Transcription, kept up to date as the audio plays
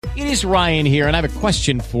It is Ryan here, and I have a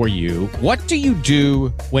question for you. What do you do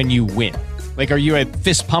when you win? Like, are you a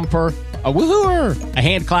fist pumper, a woohooer, a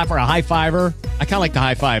hand clapper, a high fiver? I kind of like the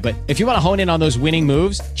high five, but if you want to hone in on those winning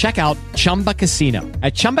moves, check out Chumba Casino.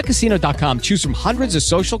 At ChumbaCasino.com, choose from hundreds of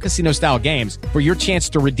social casino-style games for your chance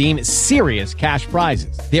to redeem serious cash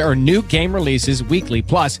prizes. There are new game releases weekly,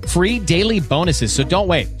 plus free daily bonuses. So don't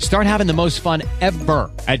wait. Start having the most fun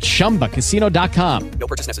ever at ChumbaCasino.com. No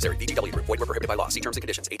purchase necessary. VGW. Void were prohibited by law. See terms and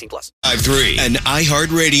conditions. 18+. 5-3, an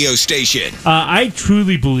iHeart radio station. I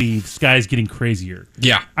truly believe Sky's getting crazier.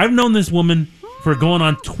 Yeah. I've known this woman for going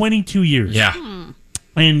on 22 years. Yeah.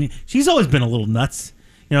 And she's always been a little nuts.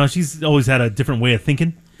 You know, she's always had a different way of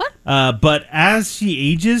thinking. What? But as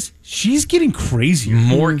she ages, she's getting crazier.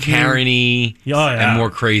 More Karen-y and more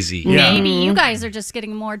crazy. Yeah. Maybe you guys are just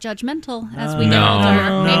getting more judgmental as we get No.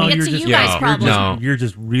 older. Maybe it's a you guys problem. You're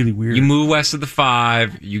just really weird. You move west of the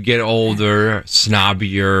 5, you get older,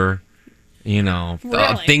 snobbier, you know.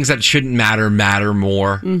 Really? Things that shouldn't matter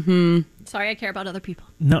more. Mm-hmm. Sorry, I care about other people.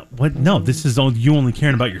 No, what? No, this is you only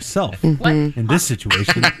caring about yourself. What? In this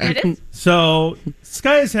situation. It is? So,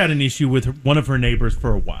 Sky has had an issue with one of her neighbors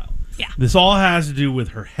for a while. Yeah. This all has to do with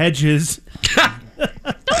her hedges. Don't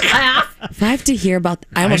laugh. If I have to hear about...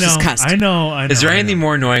 I almost just cussed. I know. Is there anything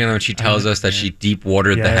more annoying than when she tells us that she deep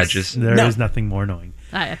watered the hedges? There is nothing more annoying.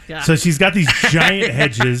 Yeah. So she's got these giant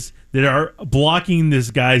hedges that are blocking this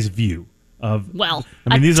guy's view of. Well,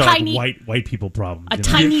 I mean, these tiny, are like white people problems. A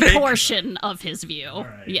tiny portion of his view.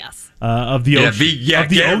 Right. Yes. Of the ocean.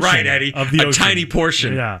 Get it right, Eddie. Of the ocean. Tiny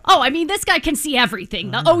portion. Yeah. Oh, I mean, this guy can see everything: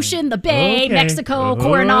 the ocean, the bay, Mexico,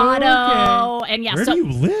 Coronado, and Where do you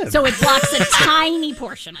live? So it blocks a tiny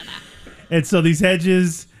portion of that. And so these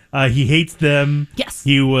hedges, he hates them. Yes.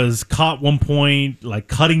 He was caught one point, like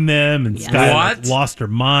cutting them, and Sky lost her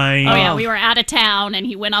mind. Oh, yeah. We were out of town, and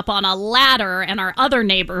he went up on a ladder, and our other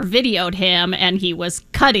neighbor videoed him, and he was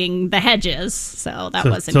cutting the hedges. So that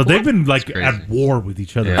wasn't So cool. they've been like at war with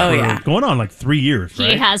each other for going on like 3 years,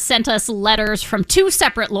 right? He has sent us letters from 2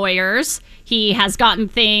 separate lawyers. He has gotten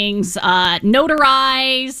things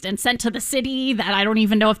notarized and sent to the city that I don't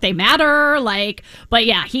even know if they matter. But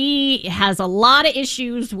yeah, he has a lot of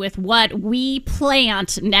issues with what we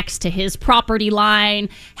plant next to his property line,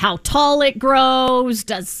 how tall it grows,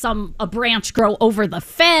 does a branch grow over the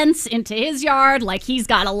fence into his yard? Like, he's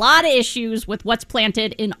got a lot of issues with what's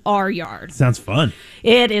planted in our yard. Sounds fun.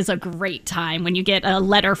 It is a great time when you get a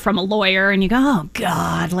letter from a lawyer and you go, oh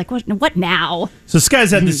God, like what now? So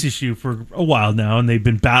Sky's had this issue for a while now, and they've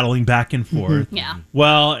been battling back and forth. Yeah.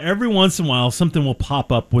 Well, every once in a while, something will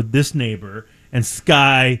pop up with this neighbor, and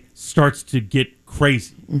Sky starts to get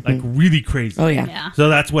crazy, like really crazy. Oh, yeah. So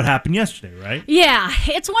that's what happened yesterday, right? Yeah,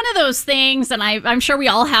 it's one of those things, and I'm sure we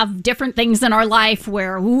all have different things in our life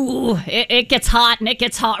where, it gets hot, and it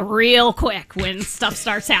gets hot real quick when stuff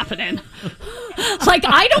starts happening. Like,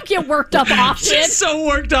 I don't get worked up often. She's so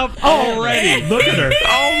worked up already. Look at her.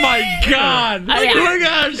 Oh, my God. Oh, yeah. Look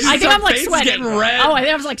at her. I think I'm like face sweating. Getting red. Oh, I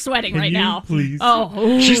think I'm like sweating right now. Please.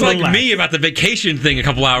 Oh, she's like me about the vacation thing a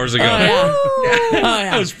couple hours ago. Oh,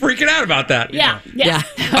 yeah. I was freaking out about that. Yeah.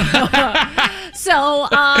 So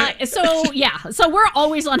we're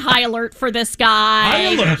always on high alert for this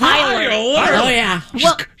guy. High alert. Oh, yeah.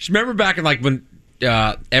 Well, Remember back in like when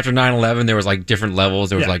after 9/11 there was like different levels.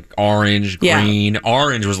 There was like orange, green.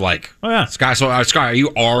 Orange was like Sky. So Sky, are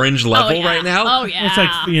you orange level right now? Oh yeah. It's like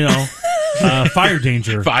fire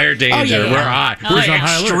danger. Fire danger. Oh, yeah. We're high. Oh, We're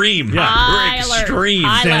yeah. extreme. High We're alert. extreme.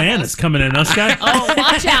 High Santa levels. Ana's coming in, us, Sky? Oh,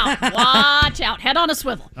 watch out! Watch out! Head on a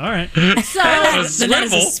swivel. All right. So That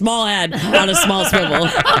is a small head, not a small swivel.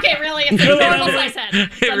 okay, really, it's a normal size head.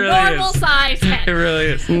 It's a normal size head. It really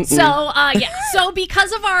is. So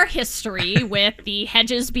because of our history with the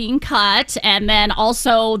hedges being cut, and then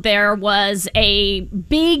also there was a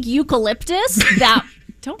big eucalyptus that.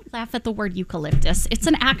 Don't laugh at the word eucalyptus. It's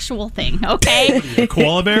an actual thing, okay? A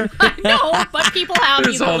koala bear? No, but people have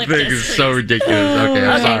This whole eucalyptus thing is trees. so ridiculous. Okay,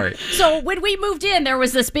 I'm sorry. So when we moved in, there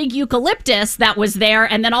was this big eucalyptus that was there,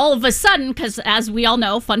 and then all of a sudden, because as we all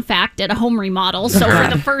know, fun fact, did a home remodel. So for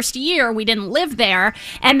the first year, we didn't live there,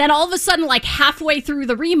 and then all of a sudden, like halfway through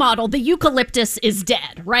the remodel, the eucalyptus is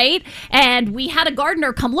dead, right? And we had a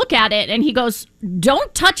gardener come look at it, and he goes,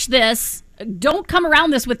 "Don't touch this. Don't come around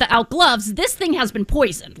this without gloves. This thing has been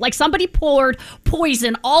poisoned. Like somebody poured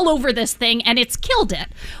poison all over this thing and it's killed it."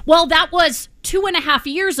 Well, that was 2.5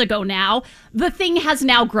 years ago now. The thing has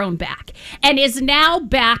now grown back and is now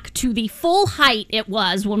back to the full height it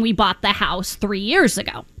was when we bought the house 3 years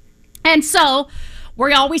ago. And so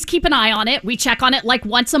We always keep an eye on it. We check on it like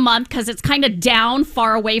once a month because it's kind of down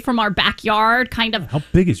far away from our backyard. Kind of. How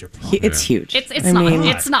big is your pond? It's huge.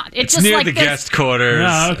 It's not. It's just near like the this. guest quarters,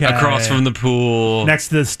 across from the pool, next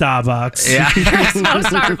to the Starbucks. Yeah, there's no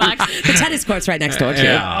Starbucks. The tennis court's right next door too.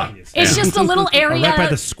 Yeah. It's just a little area right by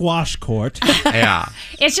the squash court. Yeah,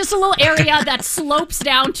 it's just a little area that slopes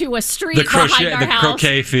down to a street behind our house.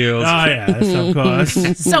 Croquet field. Oh yes, of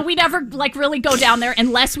course. So we never like really go down there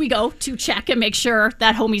unless we go to check and make sure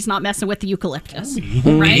that homie's not messing with the eucalyptus.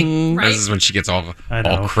 Right? This is when she gets all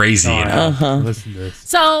know. crazy. Listen to this.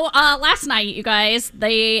 So last night, you guys,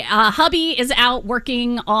 the hubby is out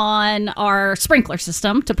working on our sprinkler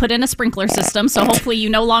system to put in a sprinkler system. So hopefully you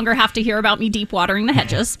no longer have to hear about me deep watering the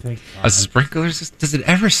hedges. A sprinkler system? Does it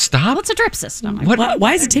ever stop? Well, it's a drip system.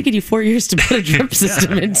 Why is it taking you 4 years to put a drip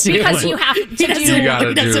system into? Because you have to do. You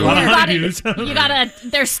gotta do. You gotta.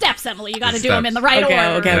 There's steps, Emily. You gotta do them in the right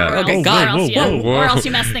Okay, order. okay. God. Or else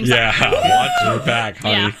you mess things up. Yeah, watch your back,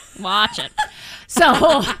 honey. Yeah, watch it.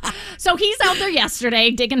 So he's out there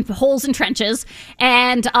yesterday digging holes in trenches,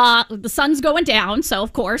 and the sun's going down. So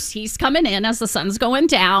of course he's coming in as the sun's going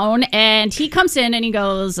down, and he comes in and he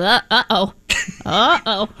goes, uh-oh. High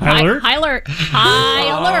alert? High alert. High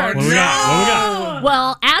alert. What we got?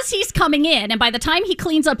 Well, as he's coming in, and by the time he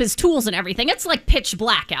cleans up his tools and everything, it's like pitch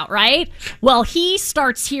black out, right? Well, he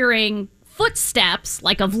starts hearing footsteps,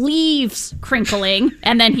 like of leaves crinkling,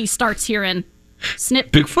 and then he starts hearing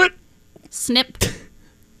snip. Bigfoot? Snip,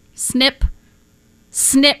 snip,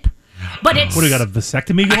 snip. But it's... What, do you got a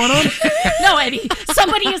vasectomy going on? No, Eddie.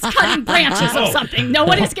 Somebody is cutting branches of something. No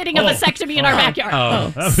one is getting a vasectomy in our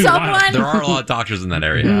backyard. Someone... There are a lot of doctors in that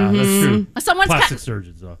area. Yeah, that's true. Someone's Plastic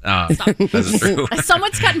surgeons, though. That's true.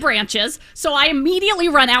 Someone's cutting branches, so I immediately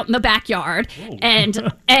run out in the backyard,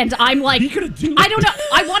 and I'm like, I don't know.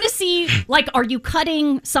 I want to see, like, are you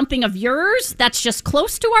cutting something of yours that's just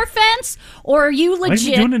close to our fence, or are you legit? Why are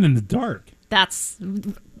you doing it in the dark? That's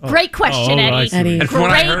great question, Eddie. And from what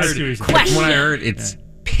I Great heard, it's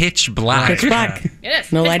pitch black. Pitch black. It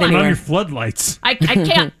is. No Pitch light black. Turn on anywhere. your floodlights. I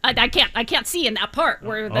can't see in that part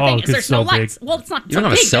where the thing is. it's There's no so big. lights. Well, it's not. You don't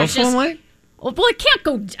have a cell phone light? Well, it can't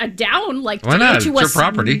go down like Why not? It's to your a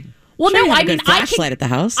property. Well, Sure, no, you have I a mean, good flashlight at the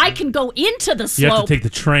house. I can go into the You have slope. to take the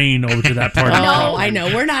train over to that part. of the Oh, property. I know.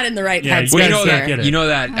 We're not in the right Yeah, headspace Well, here. you know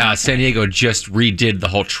that San Diego just redid the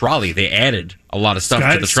whole trolley. They added a lot of stuff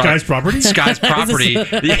to the trolley. Sky's property? Sky's property.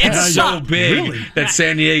 It's so big Really? that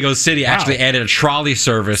San Diego City actually added a trolley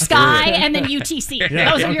service Sky through it. and then UTC.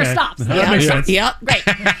 Yeah, Those are your okay. stops. That makes sense. Yep. Great.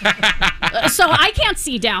 So I can't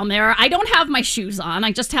see down there. I don't have my shoes on.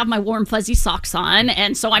 I just have my warm, fuzzy socks on.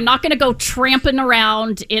 And so I'm not going to go tramping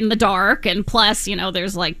around in the dark. And plus,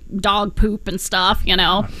 there's like dog poop and stuff, Clean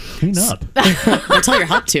up. I'll tell your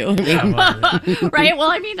help to. I mean, Right? Well,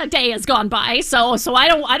 I mean, a day has gone by. So I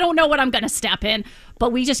don't know what I'm going to step in.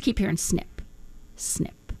 But we just keep hearing snip,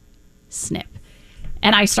 snip, snip.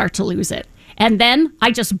 And I start to lose it. And then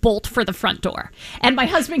I just bolt for the front door. And my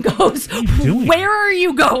husband goes, "Where are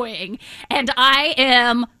you going?" And I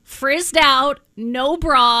am frizzed out, no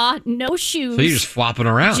bra, no shoes. So you're just flopping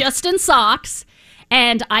around. Just in socks.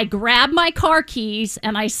 And I grabbed my car keys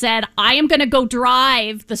and I said, I am going to go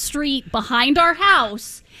drive the street behind our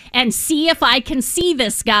house and see if I can see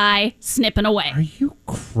this guy snipping away. Are you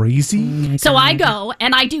crazy? So I go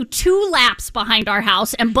and I do 2 laps behind our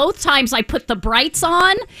house, and both times I put the brights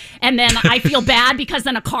on, and then I feel bad because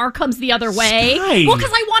then a car comes the other way. Sky. Well,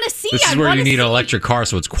 because I want to see. This is I where wanna you need see. an electric car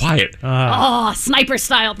so it's quiet. Oh, sniper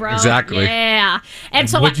style, bro. Exactly. Yeah. And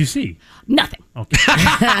so What'd you see? nothing.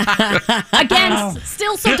 Again,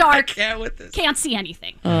 still so dark. Can't see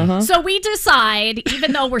anything. So we decide,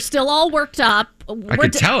 even though we're still all worked up,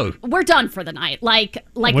 we're done for the night. Like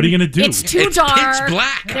What are you gonna do? It's too It's dark. pitch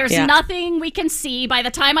black. There's nothing we can see. By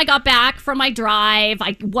the time I got back from my drive,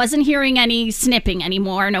 I wasn't hearing any snipping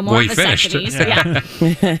anymore. No more Well, you finished.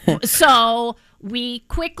 vasectomies. Yeah. So we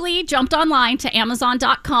quickly jumped online to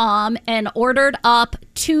Amazon.com and ordered up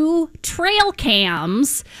 2 trail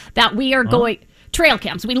cams that we are going. Trail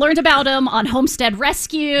cams. We learned about them on Homestead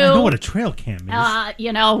Rescue. I know what a trail cam is.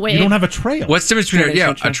 You don't have a trail. What's the difference between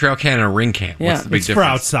a trail cam and a ring cam? Yeah. What's the big It's difference?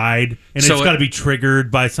 for outside, and So it's got to be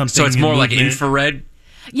triggered by something. So it's more like movement. infrared?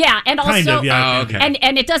 Yeah, and also, Kind of, yeah. Oh, okay.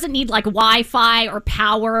 and it doesn't need like Wi-Fi or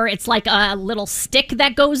power. It's like a little stick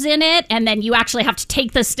that goes in it, and then you actually have to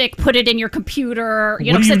take the stick, put it in your computer. What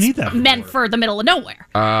do 'cause you it's need that meant for? for the middle of nowhere.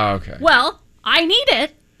 Oh, okay. Well, I need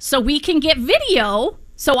it so we can get video,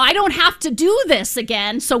 so I don't have to do this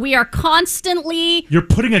again. So we are constantly. You're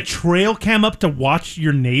putting a trail cam up to watch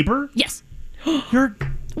your neighbor? Yes. You're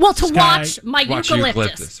Well, to Sky, watch my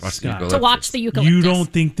eucalyptus. Watch the eucalyptus. To watch the eucalyptus. You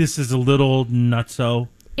don't think this is a little nutso?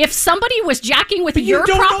 If somebody was jacking with But your you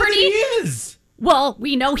don't property, know that he is. well,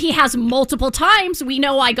 we know he has multiple times. We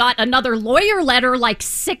know I got another lawyer letter like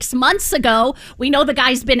 6 months ago. We know the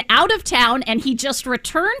guy's been out of town, and he just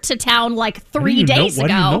returned to town like 3 days ago. Why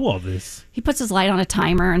do you know all this? He puts his light on a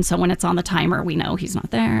timer, and so when it's on the timer, we know he's not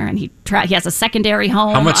there. And he has a secondary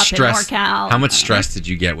home How much up stress? in NorCal. How much stress did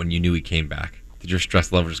you get when you knew he came back? Did your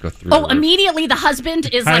stress level just go through? Oh, the roof? immediately the husband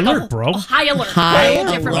is High like alert, bro. high alert. High Whole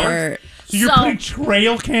different alert. So you're putting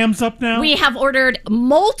trail cams up now? We have ordered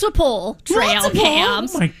multiple trail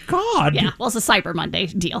cams. Oh my God. Yeah, well, it's a Cyber Monday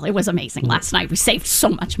deal. It was amazing last night. We saved so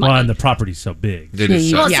much money. Well, and the property's so big. It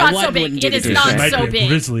is Well, so- it's Yeah, not one so big. wouldn't It do is the not trick. Might so be a big.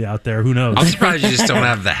 grizzly out there. Who knows? I'm surprised you just don't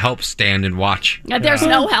have the help stand and watch. There's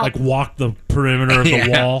no help. Like walk the perimeter of the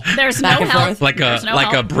Yeah. wall. There's no Back and help. forth. Like There's no a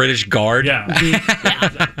help. British guard. Yeah.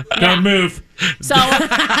 Don't move. So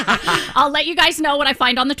I'll let you guys know what I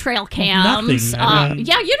find on the trail cams. Nothing. I mean-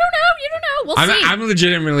 Yeah, you don't know. You don't know. We'll see. I'm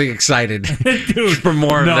legitimately excited Dude, for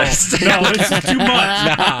more no, of this. No, this is too much.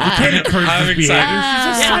 You can't encourage I'm this excited. behavior. She's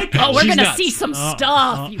a Yeah. psycho. Oh, we're She's gonna nuts. see some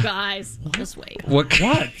stuff, you guys. Just wait. What?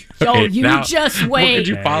 What? Oh, Okay, you now, just What wait. could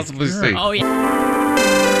you possibly see? Oh yeah.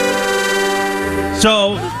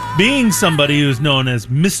 So, being somebody who's known as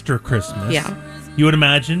Mr. Christmas, Yeah. you would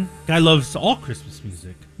imagine guy loves all Christmas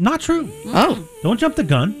music. Not true. Oh. Don't jump the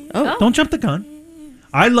gun. Oh. Don't jump the gun.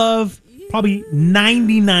 I love probably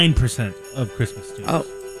 99% of Christmas tunes. Oh.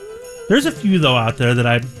 There's a few, though, out there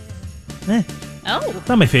that Oh,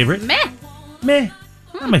 not my favorite. meh.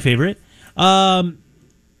 Not my favorite.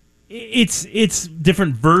 It's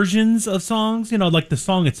different versions of songs. You know, like the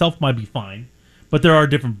song itself might be fine, but there are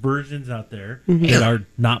different versions out there that are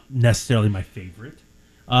not necessarily my favorite.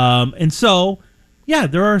 And so, yeah,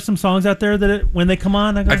 there are some songs out there that when they come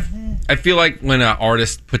on, I go, I feel like when an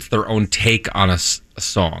artist puts their own take on a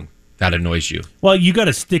song, that annoys you. well, you got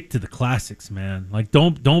to stick to the classics, man. Like,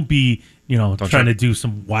 don't be, trying try to do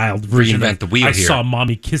some wild version reinvent of, the wheel I here. saw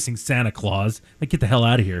mommy kissing Santa Claus. Like, get the hell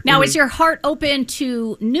out of here. Now, is your heart open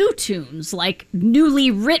to new tunes, like newly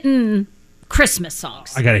written Christmas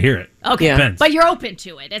songs? I got to hear it. Okay, Yeah. Depends. but you're open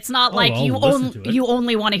to it. It's not like I'll you listen to it. you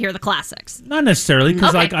only want to hear the classics. Not necessarily,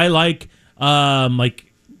 because Okay. I like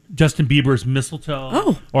Justin Bieber's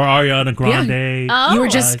Mistletoe or Ariana Grande. Oh. You were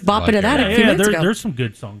just bopping like it out that. a few minutes ago. There's some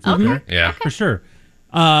good songs out there. Yeah. For sure.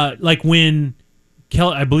 Like when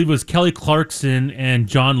I believe it was Kelly Clarkson and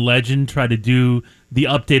John Legend tried to do the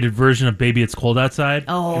updated version of Baby It's Cold Outside.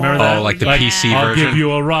 Oh. Remember that? Oh, like the PC I'll version? give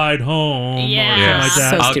you a ride home. Yeah. Or something like that.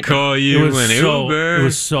 So I'll stupid. call it you was an so, Uber. It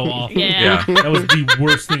was so awful. Yeah. Yeah. That was the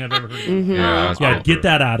worst thing I've ever heard. Yeah, that's Yeah, pretty get brutal.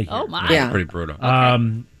 that out of here. Oh my. Yeah. Pretty brutal.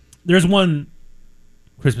 There's one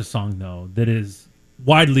Christmas song though that is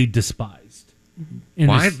widely despised. And it's-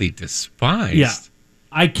 Widely despised. Yeah.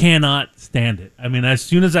 I cannot stand it. I mean, as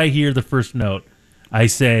soon as I hear the first note, I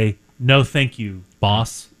say, "No, thank you,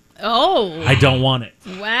 boss. Oh, I don't want it."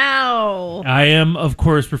 wow. I am, of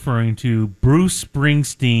course, referring to Bruce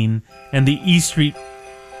Springsteen and the E Street.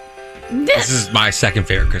 This is my second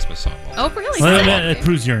favorite Christmas song. Oh, really? Well, that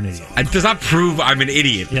proves you're an idiot. It does not prove I'm an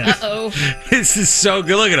idiot. Yeah. Oh, This is so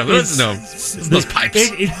good. Look at him. Listen to him. Listen to those pipes.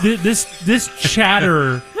 This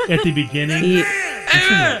chatter at the beginning,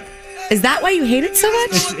 Is that why you hate it so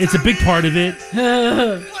much? it's a big part of it.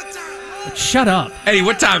 Shut up. Eddie,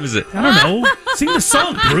 what time is it? I don't know. Sing the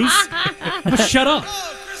song, Bruce. But shut up.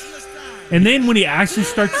 And then when he actually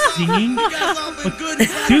starts singing,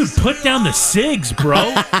 like, dude, put down the cigs,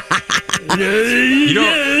 bro. You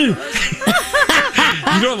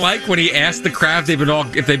don't like when he asked the crowd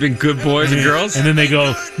if they've been good boys and girls? And then they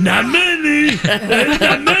go, not many,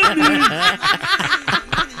 not many.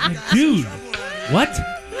 Like, dude, what?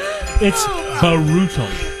 It's brutal.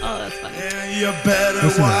 oh, that's funny. You better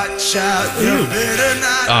Listen to watch out. You Ew. better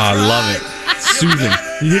not. Oh, I love it. Soothing.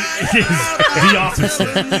 It is the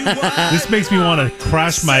opposite. This makes me want to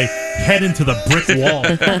crash my head into the brick wall.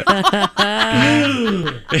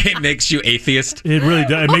 It makes you atheist. It really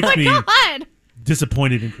does. It Oh makes my me God.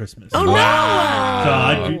 disappointed in Christmas. Oh, no.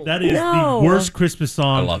 That is No. the worst Christmas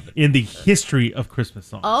song I love it. in the history of Christmas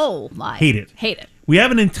songs. Oh my. Hate it. Hate it. We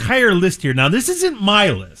have an entire list here. Now, this isn't my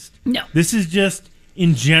list. No. This is just,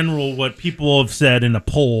 in general, what people have said in a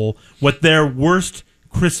poll, what their worst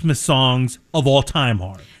Christmas songs of all time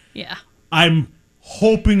are. Yeah. I'm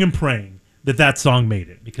hoping and praying that song made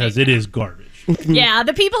it, because it is garbage. Yeah,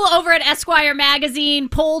 the people over at Esquire magazine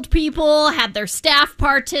polled people, had their staff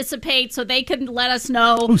participate so they could let us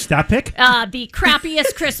know. Ooh, stat pick? The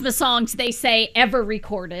crappiest Christmas songs they say ever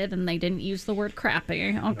recorded, and they didn't use the word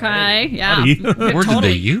crappy. Okay, yeah. What word did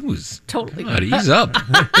they use? Totally. God, ease up.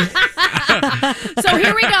 So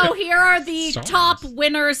here we go. Here are the top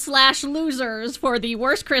winners/losers for the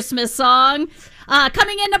worst Christmas song.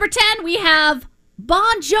 Coming in number 10, we have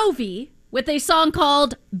Bon Jovi with a song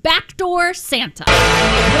called Backdoor Santa.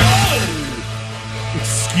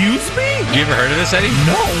 Excuse me? You ever heard of this, Eddie?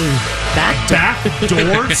 No.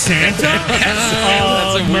 Backdoor Santa?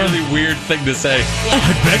 That's a really weird thing to say.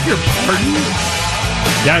 I beg your pardon?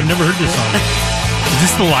 Yeah, I've never heard this song. Is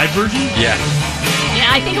this the live version? Yeah. Yeah,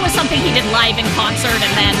 I think it was something he did live in concert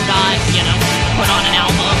and then got, put on an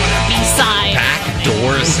album or a B-side.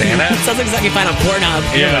 Backdoor Santa? Sounds like something you find on Pornhub.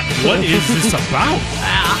 Yeah. What is this about?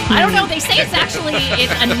 I don't know. They say it's actually a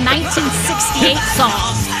 1968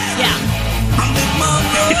 song. Yeah.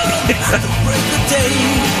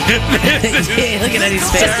 Look at Eddie's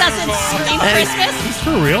face. Just doesn't scream Christmas. Is this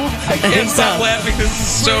for real? I can't stop laughing. This is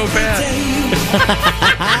so bad.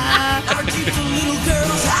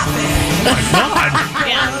 Oh my God.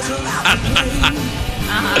 Yeah.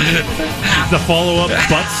 The follow-up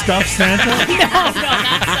butt stuff Santa? No,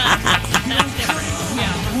 that's different.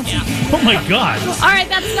 Yeah. Oh my God. All right,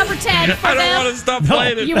 that's number 10 for I don't them. want to stop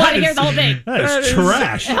playing it. You want to hear the whole thing? That is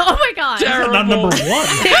trash. Oh my God. Terrible. Not number one.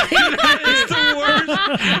 It's the worst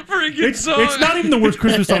freaking song. It's not even the worst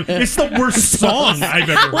Christmas song. It's the worst song I've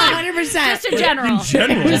ever heard. 100%. Just in general. In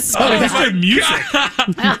general. Just their music.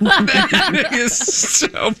 That is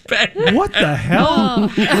so bad. What the hell?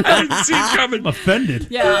 Oh. I didn't see it coming. I'm offended.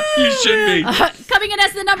 Yeah. You should be. Coming in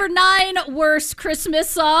as the number 9 worst Christmas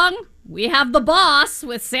song, we have The Boss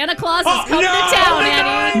with Santa Claus is coming to town,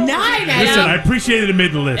 Eddie. 9, Eddie. Listen, I appreciated it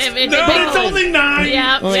made the list. It But made it's the only 9.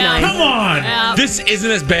 Yeah. Come on. Yeah. This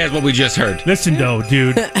isn't as bad as what we just heard. Listen, though,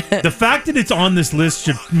 dude. The fact that it's on this list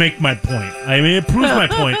should make my point. I mean, it proves my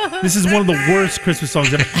point. This is one of the worst Christmas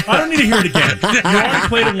songs ever. I don't need to hear it again. You already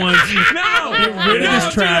played it once. No! Get rid of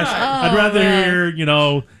this trash. I'd rather hear,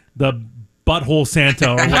 the Butthole Santa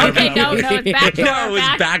or whatever. Okay, no, backdoor. No, it was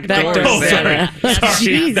Backdoor Oh, Santa.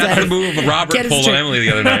 sorry. That's the move Robert Get his pulled on drink. Emily the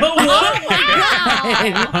other night. Oh, wow.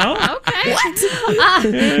 Huh? Okay. What?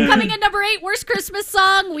 Coming in number 8, worst Christmas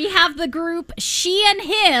song, we have the group She and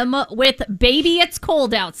Him with Baby It's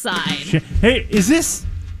Cold Outside. Hey, is this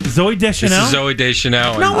Zooey Deschanel? This is Zooey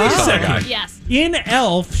Deschanel. No, wait a and second. Yes. In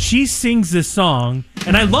Elf, she sings this song,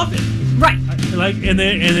 and I love it. Right. And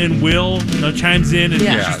then Will, chimes in, and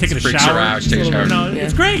Yeah. she's taking a freaks her shower. out, she takes a shower.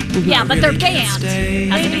 It's great. Yeah, but they're banned. That's the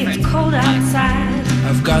difference. Cold outside.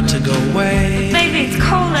 I've got to go away. Baby, it's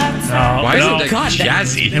cold outside. No, Why is no. it like God,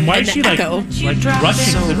 jazzy? And why is she like rushing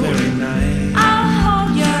So to very the nice. Oh, I'll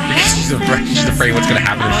hold your hand. She's afraid what's going to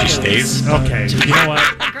happen if she stays. Okay, you know what?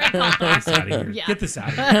 Great call. Get this out of here. Yeah. Get this out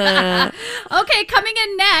of here. Okay, coming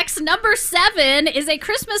in next, number 7 is a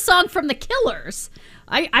Christmas song from The Killers.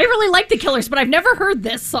 I really like The Killers, but I've never heard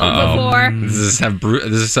this song before. Does this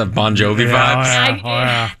have Bon Jovi Yeah,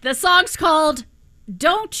 vibes? The song's called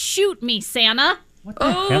Don't Shoot Me, Santa.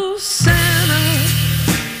 Oh, Santa,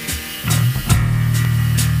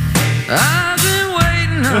 I've been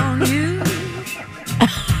waiting on you.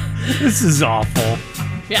 This is awful.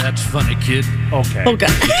 Yeah. That's funny, kid. Okay. Oh, God.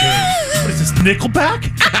 What is this, Nickelback?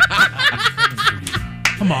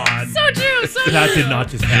 Come on. So true, so true. That did not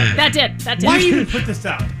just happen. That did. Why even put this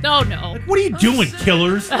out? No, no. What are you doing,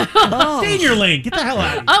 Killers? Stay in your lane. Get the hell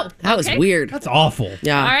out of here. Oh, That was okay. weird. That's awful.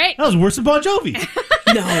 Yeah. All right. That was worse than Bon Jovi.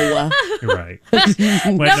 No. You're right. Wait,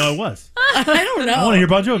 no, it was. I don't know. I want to hear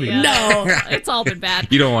Bon Jovi. No. It's all been bad.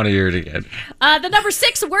 You don't want to hear it again. The number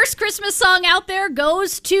 6 worst Christmas song out there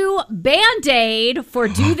goes to Band-Aid for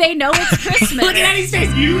Do They Know It's Christmas. Look at Eddie's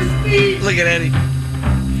face. Look at Eddie.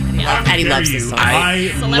 Eddie loves this song.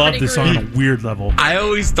 I love this song on a group. weird level. I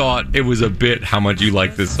always thought it was a bit how much you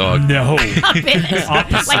like this song. No. Like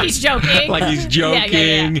he's joking. Like he's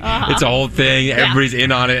joking. Yeah. Uh-huh. It's a whole thing. Everybody's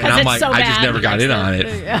in on it. And 'Cause I'm it's like, so I just bad. never He got likes in on it.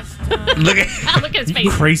 Yeah. Look at Look at his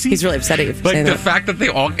face. Crazy? He's really upset at you for like saying the that. fact that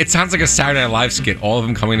it sounds like a Saturday Night Live skit, all of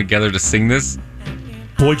them coming together to sing this.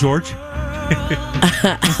 Boy George. Listen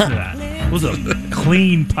to that. Those are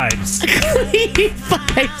clean pipes. I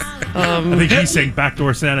think he sang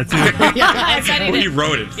Backdoor Santa too. I bet he He did.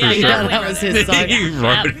 wrote it for Yeah, sure. yeah. That was his song. He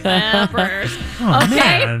wrote it. Peppers. Oh, Okay.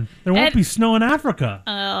 man. There won't And- be snow in Africa.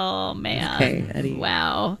 Oh, man. Okay, Eddie.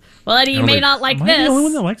 Wow. Well, Eddie, you I'm may like, not like Am I the only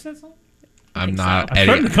one that this. likes that song? I'm not I'm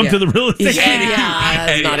starting Eddie. to come to the realization. Yeah,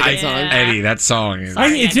 that's not a good song. Eddie, that song is.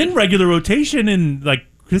 It's in regular rotation in like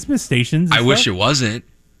Christmas stations. and I wish stuff. it wasn't.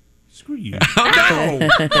 Screw you. Oh, no.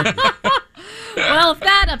 Well, if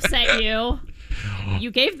that upset you, you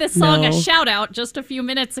gave this song a shout out just a few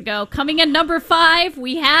minutes ago. Coming in number 5,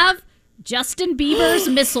 we have Justin Bieber's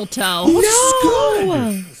Mistletoe.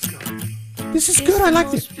 This is good. I like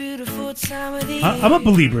it. I'm a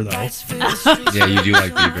believer, though. Yeah, you do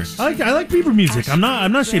like Bieber. I like Bieber music. I'm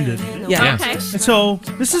not ashamed to admit it. Yeah. Okay. And so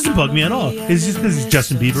this doesn't bug me at all. Is it just because it's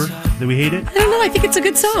Justin Bieber that we hate it? I don't know. I think it's a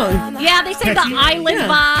good song. Yeah, they say the island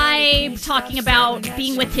vibe, talking about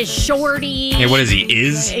being with his shorty. Hey, what is he?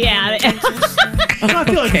 Is? Yeah. I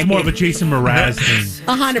feel like it's more of a Jason Mraz thing.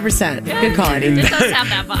 100%. Good call, Eddie. It does have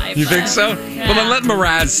that vibe. You think so? Yeah. Well, then let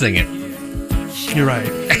Mraz sing it. You're right.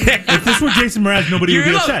 If this were Jason Mraz, nobody would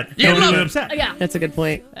be upset. Nobody would be upset. Yeah. That's a good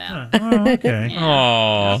point. Oh, okay.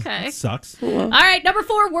 Aww. Okay. That sucks. All right, number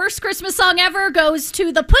 4, worst Christmas song ever goes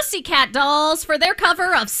to the Pussycat Dolls for their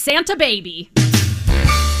cover of Santa Baby.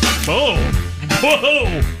 Whoa.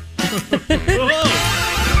 Whoa. Whoa.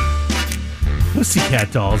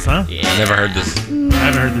 Pussycat Dolls, huh? I never heard this. I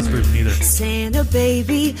haven't heard this version either. Santa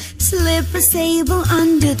baby, slip a sable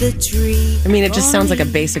under the tree. I mean, it just sounds like a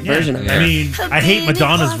basic version of it. I mean, I hate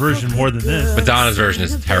Madonna's version more than this. Madonna's version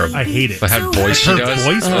is terrible. I hate it. But her voice she Her does.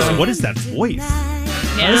 voice? What is that voice?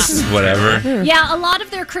 Yeah. This is whatever. Yeah, a lot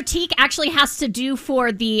of their critique actually has to do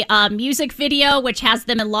for the music video, which has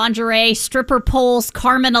them in lingerie, stripper poles,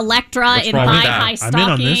 Carmen Electra What's in wrong with thigh-high that? I'm in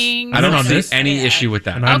on this. stockings. I don't on see this. any issue with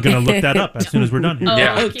that. And I'm going to look that up as soon as we're done.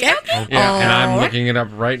 Yeah. Okay. Yeah, and I'm looking it up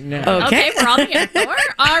right now. Okay, we're on the air for.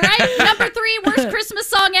 All right, number 3, worst Christmas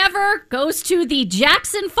song ever goes to the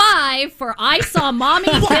Jackson 5 for I Saw Mommy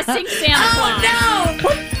Kissing Santa Claus. no!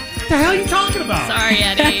 What the hell are you talking about? Sorry,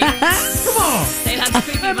 Eddie. Come on. They had to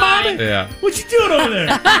speak your mind. Yeah. What you doing over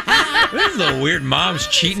there? This is a weird mom's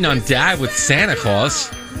cheating on dad with Santa Claus.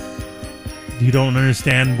 You don't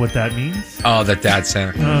understand what that means? Oh, that dad's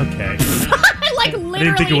Santa Claus. Okay. Like I literally.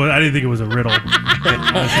 didn't think it was a riddle.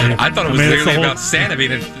 I thought it was literally about Santa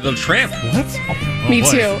being a little tramp. What? Oh, Me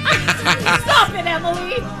boy. too. Stop it,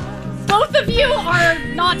 Emily. Both of you are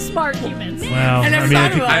not smart humans. Well, I never mean,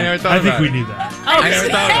 thought about I never thought I think about we it. need that. I never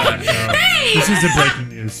thought about it. This isn't breaking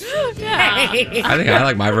news. Yeah. I think I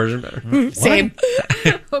like my version better. Same.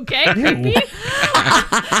 Okay. Ew.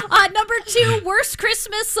 Number 2, worst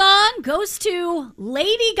Christmas song goes to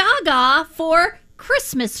Lady Gaga for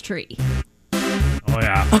Christmas Tree. Oh,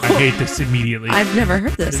 yeah. I hate this immediately. I've never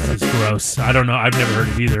heard this. This is gross. I don't know. I've never heard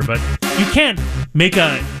it either. But you can't make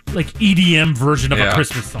a EDM version of a Yeah.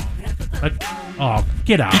 Christmas song. Like, oh,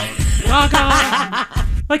 get out. Gaga.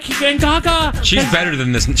 And Gaga. She's better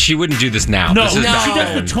than this. She wouldn't do this now. No, This is back she does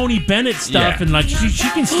then. the Tony Bennett stuff, Yeah. and she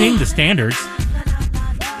can sing the standards.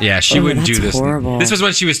 Yeah, she wouldn't do that's this. horrible. This was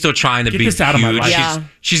when she was still trying to Get be this out of my huge. life. Yeah.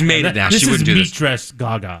 She's made it now. This She is wouldn't do meat this. dress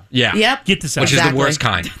Gaga. Yeah. Yep. Get this out. Which is Exactly. the worst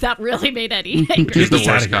kind. That really made Eddie angry. She's the this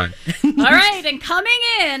out worst of here. kind. All right, and coming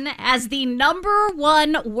in as the number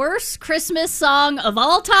 1 worst Christmas song of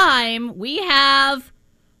all time, we have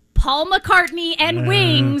Paul McCartney and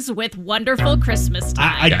Wings with Wonderful Christmas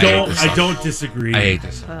Time. I Yeah, I hate this song. don't disagree. I hate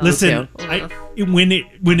this. Listen, when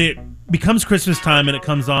it becomes Christmas time and it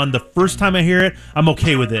comes on, the first time I hear it, I'm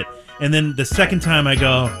okay with it. And then the second time I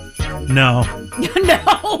go, no. I'm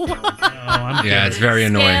Yeah, it's very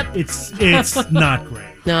annoying. It's not great.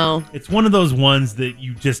 No. It's one of those ones that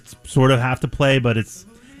you just sort of have to play, but it's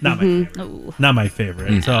not my favorite. Not my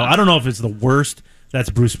favorite. So I don't know if it's the worst. That's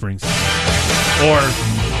Bruce Springsteen. Or,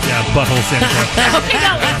 Butthole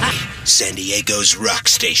Santa. San Diego's rock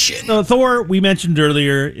station. So Thor, we mentioned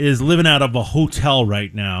earlier, is living out of a hotel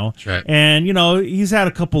right now. That's right. And, he's had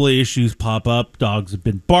a couple of issues pop up. Dogs have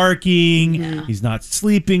been barking. Yeah. He's not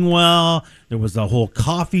sleeping well. There was a whole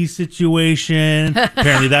coffee situation.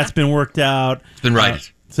 Apparently that's been worked out. It's been righted.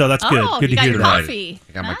 So that's good. Oh, Good you to got hear your that. coffee.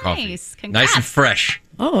 I got my Nice. coffee. Congrats. Nice and fresh.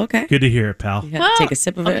 Oh, okay. Good to hear it, pal. You have to take a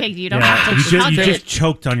sip of it. Okay, you don't have to. You drink just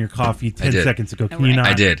choked on your coffee 10 did. seconds ago. Can you not?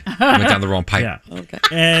 I did. I went down the wrong pipe. Yeah. Okay.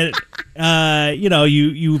 And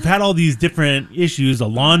you've had all these different issues. A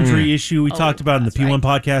laundry issue we talked about in the P1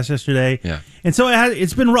 podcast yesterday. Yeah. And so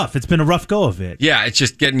it's been rough. It's been a rough go of it. Yeah, it's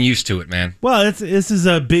just getting used to it, man. Well, this is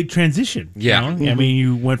a big transition. Yeah. You know? I mean,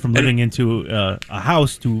 you went from living into a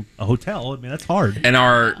house to a hotel. I mean, that's hard. And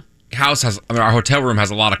our our hotel room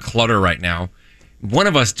has a lot of clutter right now. One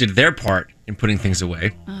of us did their part in putting things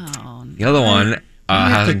away. Oh, The other one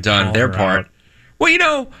hasn't done their part. out.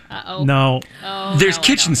 Well, No. there's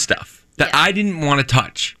kitchen stuff that I didn't want to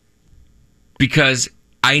touch because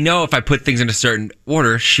I know if I put things in a certain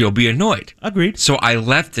order, she'll be annoyed. Agreed. So I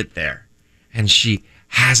left it there, and she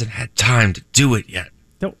hasn't had time to do it yet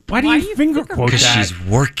Why do you finger quote because that? she's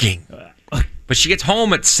working. But she gets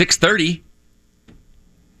home at 6:30.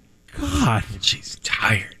 God. She's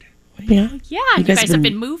tired. Yeah. Yeah, you guys have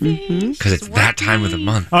been moving. Because it's that time of the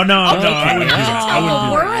month. Oh, no, Okay. I wouldn't do that.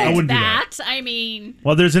 I wouldn't do that. that. I mean,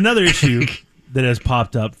 Well, there's another issue that has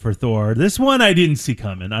popped up for Thor. This one I didn't see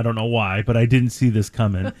coming. I don't know why, but I didn't see this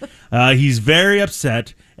coming. He's very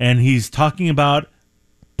upset, and he's talking about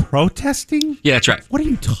protesting? Yeah, that's right. What are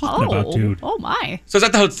you talking about, dude? Oh, my. So I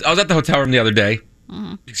was at the hotel room the other day.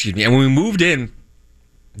 Excuse me. And when we moved in,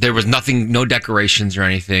 there was nothing, no decorations or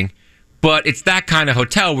anything. But it's that kind of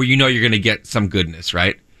hotel where you know you're going to get some goodness,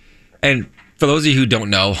 right? And for those of you who don't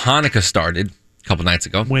know, Hanukkah started a couple nights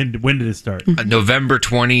ago. When did it start? November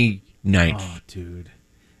 29th. Oh, dude.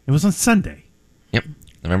 It was on Sunday. Yep,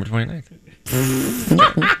 November 29th.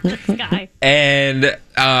 This guy. And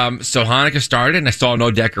so Hanukkah started, and I saw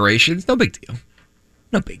no decorations. No big deal.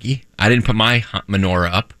 No biggie. I didn't put my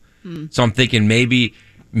menorah up. So I'm thinking maybe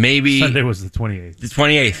Sunday was the 28th. the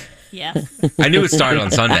 28th. Yes. I knew it started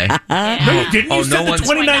on Sunday. No, you didn't. You said the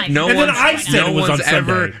 29th, and then I said it was on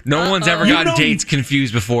Sunday. No one's ever gotten dates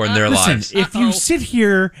confused before in their lives. If you sit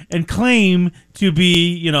here and claim to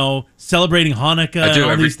be, celebrating Hanukkah I do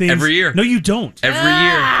and all these things, every year. No, you don't. Every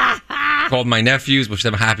year. Called my nephews, wished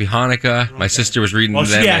them a happy Hanukkah. My sister was reading them my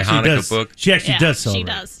Hanukkah book. She actually does celebrate.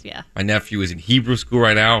 She does, yeah. My nephew is in Hebrew school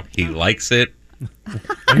right now. He likes it.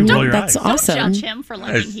 That's awesome. Don't judge him for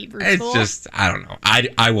liking Hebrew school. It's just, I don't know.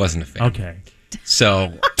 I wasn't a fan. Okay.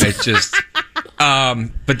 So it's just,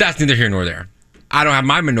 but that's neither here nor there. I don't have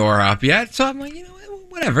my menorah up yet, so I'm like,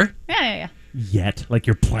 whatever. Yeah. Yet, like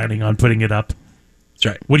you're planning on putting it up. That's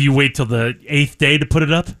right. What do you wait till the 8th day to put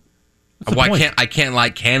it up? Well, I can't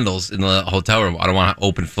light candles in the hotel room. I don't want to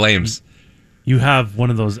open flames. You have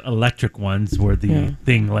one of those electric ones where the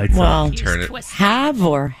thing lights up. Turn it. Have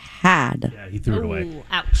or had? Yeah, he threw it away. Ooh,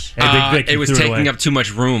 ouch. Hey, Big Vic, It was taking up too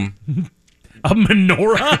much room a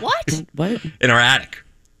menorah. What? in our attic.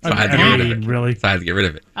 So I had to get rid of it. Really? So I had to get rid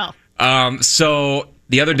of it. Oh. So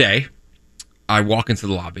the other day, I walk into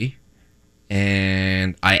the lobby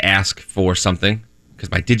and I ask for something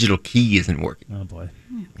because my digital key isn't working. Oh, boy.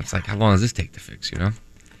 It's like, how long does this take to fix,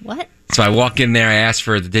 What? So I walk in there, I ask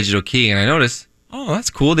for the digital key, and I notice, oh, that's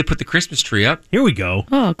cool. They put the Christmas tree up. Here we go.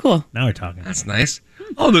 Oh, cool. Now we're talking. That's nice.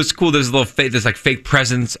 Oh, that's cool. There's there's like fake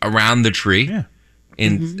presents around the tree. Yeah.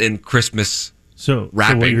 In Christmas So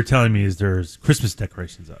wrapping. what you're telling me is there's Christmas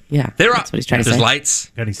decorations up. Yeah. They're that's up. what he's trying to There's say. lights.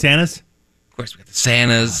 Got any Santas? Of course, we got the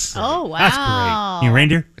Santas, Oh, wow. That's great. Any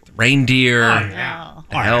reindeer? the reindeer, Oh.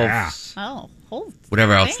 the elves, Oh.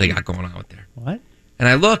 whatever else they got going on with there. What? And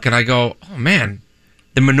I look and I go, oh man,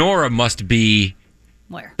 the menorah must be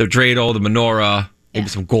Where? the dreidel, the menorah, maybe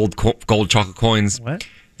some gold chocolate coins. What?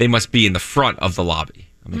 They must be in the front of the lobby.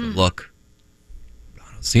 I'm going to look.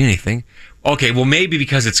 I don't see anything. Okay, well maybe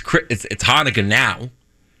because it's Hanukkah now,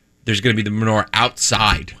 there's going to be the menorah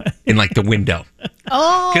outside in like the window.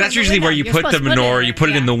 Oh. Because that's usually where you put the menorah. You put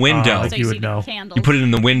it in the window. Like you would know. You put it in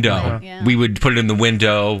the window. Yeah. We would put it in the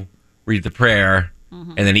window, read the prayer,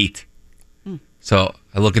 and then eat. So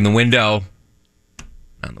I look in the window,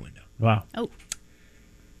 not in the window. Wow. Oh.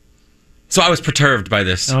 So I was perturbed by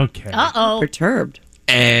this. Okay. Uh-oh. Perturbed.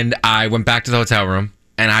 And I went back to the hotel room,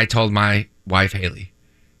 and I told my wife, Haley,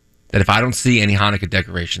 that if I don't see any Hanukkah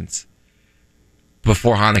decorations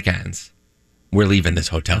before Hanukkah ends, we're leaving this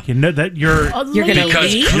hotel. You know that you're gonna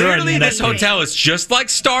Because leave? clearly You're this leaving. hotel is just like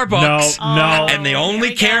Starbucks. No. And they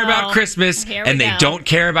only we care go. about Christmas, Here we and they go. don't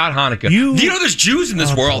care about Hanukkah. You- You know there's Jews in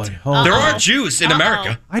this Oh, world. boy. Hold There on. are Jews in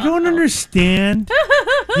America. I don't understand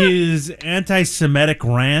his anti-Semitic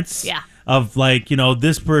rants. Yeah. Of like,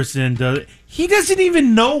 this person does. He doesn't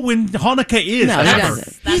even know when Hanukkah is. No, he ever.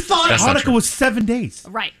 doesn't. He thought That's not Hanukkah true. was 7 days.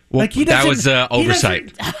 Right. Well, Like he that doesn't. was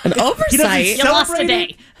oversight. An oversight. You lost a celebrate day.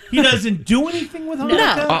 it. He doesn't do anything with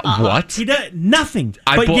Hanukkah. What? He does nothing.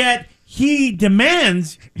 I But bought- yet he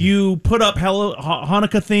demands you put up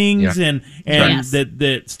Hanukkah things Yeah. and Yes. that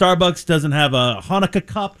Starbucks doesn't have a Hanukkah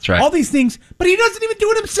cup. That's right. All these things, but he doesn't even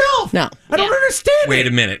do it himself. No. I don't Yeah. understand. Wait it.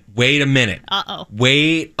 a minute. Wait a minute. Uh-oh.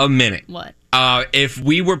 Wait a minute. What? If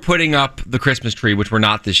we were putting up the Christmas tree, which we're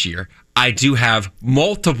not this year, I do have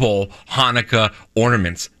multiple Hanukkah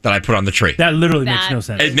ornaments that I put on the tree. That literally That- makes no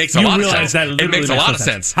sense. It makes a You lot of realize sense. that It literally makes a lot no of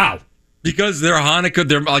sense. How? Because they're Hanukkah,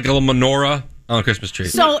 they're like a little menorah on a Christmas tree.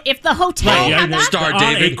 So if the hotel Yeah, had that, Star on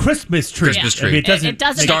David. a Christmas tree. Christmas I tree. mean, it doesn't. It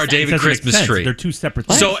doesn't Star make sense. David it doesn't make Christmas sense. tree. They're two separate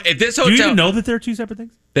things. So if this do you hotel, even know that they're two separate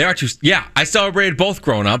things? they are two. Yeah, I celebrated both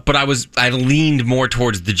growing up, but I leaned more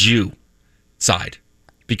towards the Jew side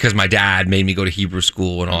because my dad made me go to Hebrew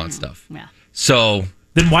school and all that stuff. Yeah. So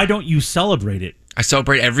Then why don't you celebrate it? I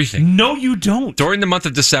celebrate everything. No, you don't. During the month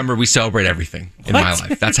of December, we celebrate everything in my What?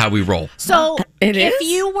 life. That's how we roll. So It if is?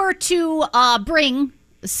 you were to bring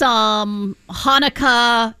some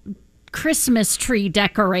Hanukkah Christmas tree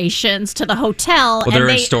decorations to the hotel. Well, they're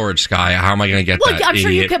in storage, Sky. How am I going to get Well, that? I'm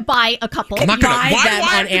sure you idiot? could buy a couple. I'm not going to Buy why them do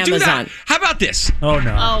I on have to do that? Amazon. How about this? Oh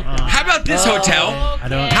no. How about this hotel? I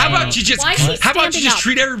don't. How about you just Why is he How about you standing just up?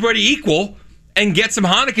 treat everybody equal and get some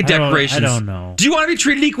Hanukkah decorations? I don't know. Do you want to be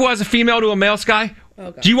treated equal as a female to a male, Sky?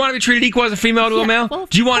 Do you want to be treated equal as a female to a male? well, of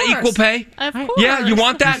Do you want course. equal pay? Of course. Yeah, you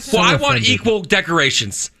want that? So well, I want offended. equal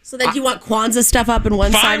decorations. So then you want Kwanzaa stuff up in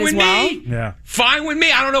one Fine side with as well? me. Yeah. Fine with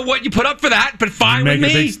me. I don't know what you put up for that, but fine with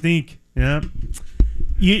Make a me. big stink. Yeah.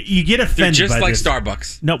 You get They're offended just by like this.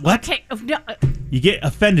 Starbucks. No, what? Okay. No, You get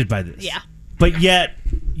offended by this. Yeah. But yet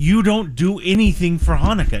you don't do anything for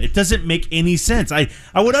Hanukkah. It doesn't make any sense. I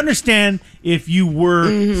would understand if you were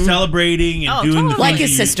celebrating and Oh, doing the totally. things Like that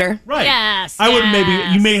his you- sister. Right. Yes, I would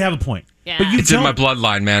yes. you may have a point. Yeah. But you It's in my don't.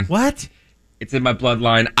 bloodline, man. What? It's in my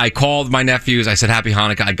bloodline. I called my nephews. I said, Happy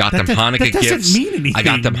Hanukkah. I got them Hanukkah that doesn't gifts. mean anything. I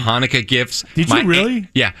got them Hanukkah gifts. Did My you really? Aunt,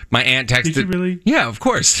 yeah. My aunt texted. Did you really? Yeah, of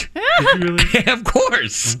course. Did you really? Of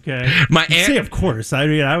course. Okay. My You aunt. say of course. I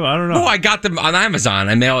mean, I don't know. Oh, I got them on Amazon.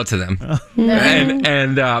 I mail it to them.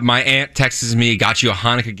 And my aunt texts me, got you a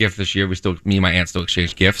Hanukkah gift this year. Me and my aunt still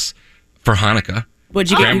exchange gifts for Hanukkah.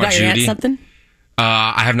 What'd you get? You Grandma got your aunt Judy. something?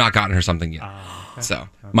 I have not gotten her something yet. So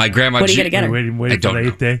my grandma. What are you gonna get her? Waiting I for don't the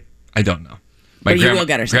know. 8th day. I don't know. My But you will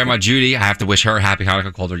get her something. Grandma Judy, I have to wish her a happy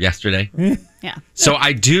Hanukkah. Called her yesterday. yeah. So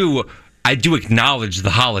I do acknowledge the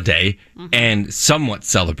holiday and somewhat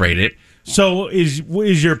celebrate it. So is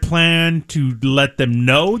your plan to let them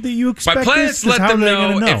know that you expect My plan this? is to let 'Cause how them are they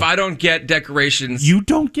gonna know if I don't get decorations. You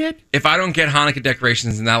don't get? If I don't get Hanukkah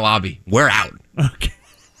decorations in that lobby, we're out. Okay.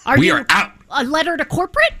 We are out. A letter to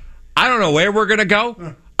corporate? I don't know where we're gonna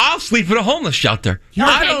go. I'll sleep in a homeless shelter.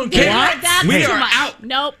 I don't care. That's We too are much. out.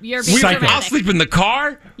 Nope, you're being Psycho. I'll dramatic. sleep in the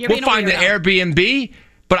car. You're We'll being a find an weirdo. Airbnb.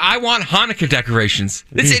 But I want Hanukkah decorations.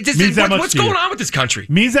 Means that much What's to you. going on with this country?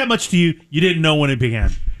 Means that much to you. You didn't know when it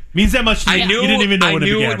began. Means that much to you. I knew You didn't even know when it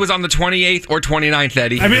began. it was on the 28th or 29th,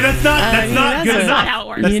 Eddie. I mean, that's not good that's enough. not how it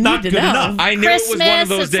works. That's You not need good to know. enough. I knew Christmas, it was one of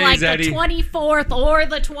those it's days, like Eddie. the 24th or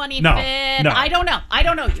the 25th. No. I don't know. I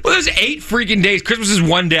don't know. Well, there's 8 freaking days. Christmas is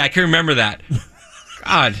one day. I can remember that.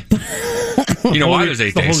 God. You know why there's 8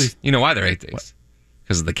 It's the days? holy- You know why there are 8 days?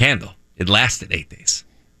 Because of the candle. It lasted 8 days.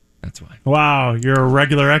 That's why. Wow, you're a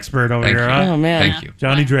regular expert over Thank here, you. huh? Oh, man. Thank you.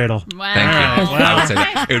 Johnny Dreidel. Wow. Thank you. Wow. I would say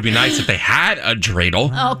that. It would be nice if they had a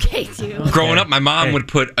dreidel. Okay, dude. Growing up, my mom Hey. would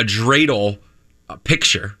put a dreidel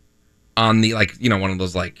picture on the, one of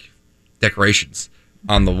those, decorations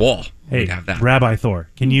on the wall. Hey, We'd have that. Rabbi Thor,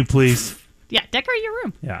 can you please? Yeah, decorate your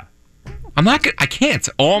room. Yeah. I'm not good. I can't.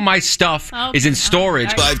 All my stuff Okay. is in storage.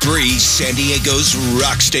 All right. 5-3, San Diego's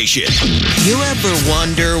rock station. You ever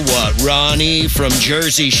wonder what Ronnie from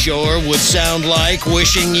Jersey Shore would sound like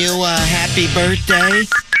wishing you a happy birthday?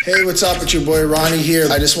 Hey, what's up? It's your boy Ronnie here.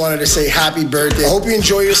 I just wanted to say happy birthday. I hope you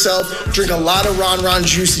enjoy yourself. Drink a lot of Ron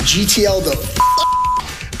juice to GTL the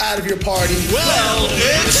out of your party. Well,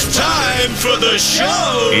 it's time for the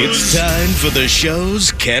show. It's time for the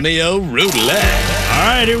show's Cameo Roulette. All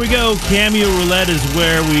right, here we go. Cameo Roulette is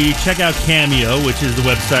where we check out Cameo, which is the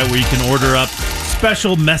website where you can order up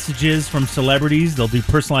special messages from celebrities. They'll do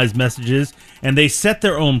personalized messages, and they set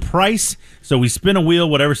their own price. So we spin a wheel,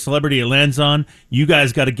 whatever celebrity it lands on. You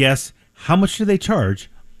guys got to guess how much do they charge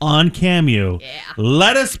on Cameo. Yeah.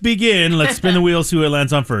 Let us begin. Let's spin the wheel, see who it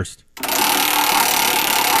lands on first.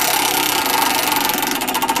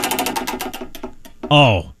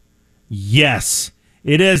 Oh, yes.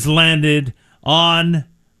 It has landed on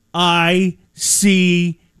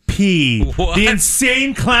ICP. What? The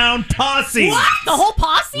Insane Clown Posse. What? The whole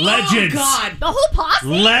posse? Legends. Oh, God. The whole posse?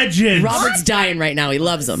 Legends. Robert's dying right now. He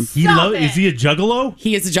loves them. Stop it. Is he a juggalo?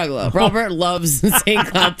 He is a juggalo. Robert loves the St.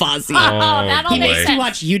 Cloud Posse. Oh, that all He makes makes sense. me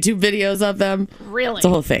watch YouTube videos of them. Really? It's a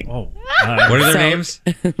whole thing. Oh, What are their So- names?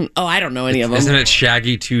 Oh, I don't know any of them. Isn't it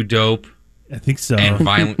Shaggy 2 Dope I think so. and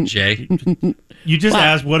Violent J? You just Wow.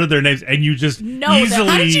 asked what are their names, and you just No, that- easily.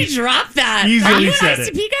 How did you drop that? Easily Are you an said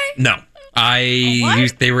it. ICP guy? No.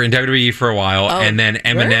 They were in WWE for a while, Oh, and then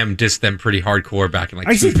Eminem dissed them pretty hardcore back in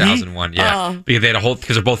ICP? 2001. Yeah, Oh. because they had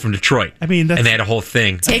because they're both from Detroit. I mean, that's- and they had a whole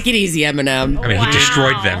thing. Take it easy, Eminem. I mean, he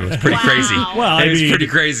destroyed them. It was pretty crazy. Well, it I was mean, pretty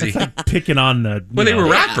crazy. It's like picking on the. Well, they were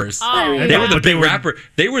rappers. Oh, They were the But they big were- rapper.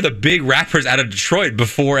 They were the big rappers out of Detroit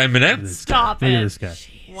before Eminem. Stop Look at it. this guy.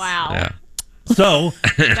 Wow. Yeah. So,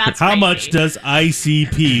 That's how crazy. much does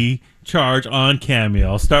ICP charge on Cameo?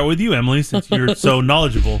 I'll start with you, Emily, since you're so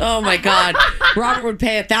knowledgeable. Oh, my God. Robert would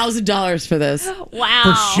pay $1,000 for this. Wow.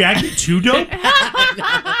 For Shaggy 2 Dope?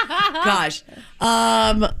 Gosh.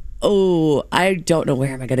 Oh, I don't know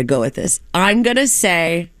where am I going to go with this. I'm going to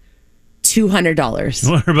say $200.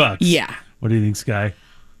 $200. Yeah. What do you think, Sky?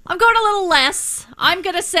 I'm going a little less. I'm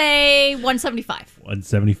going to say 175.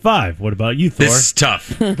 175. What about you, Thor? This is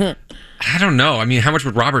tough. I don't know. I mean, how much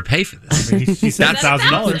would Robert pay for this? I mean, she said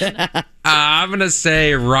 $1,000. I'm going to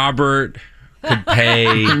say Robert could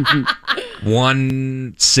pay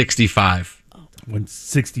 165.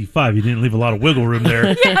 165. You didn't leave a lot of wiggle room there.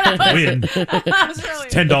 Win.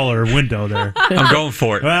 $10 window there. I'm going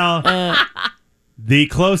for it. Well, the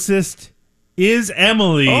closest is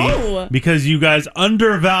Emily because you guys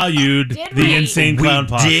undervalued the Insane Clown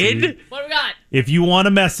Posse. Did? What do we got? If you want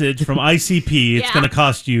a message from ICP, it's going to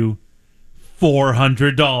cost you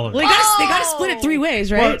 $400. Well, they got to split it 3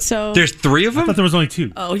 ways, right? What? So there's 3 of them? I thought there was only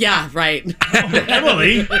 2. Oh, yeah, right.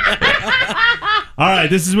 Emily. All right,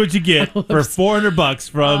 this is what you get for $400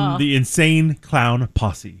 from the Insane Clown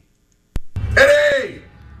Posse. Hey,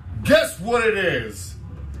 guess what it is?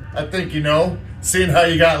 I think you know, seeing how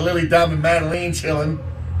you got Lily Diamond Madeline chilling.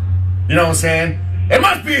 You know what I'm saying? It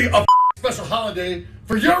must be a special holiday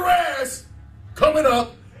for your ass coming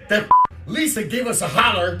up that Lisa gave us a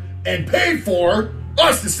holler and paid for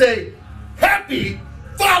us to say Happy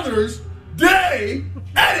Father's Day,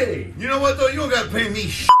 Eddie. You know what, though? You don't got to pay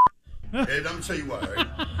me Ed, I'm going to tell you why, right?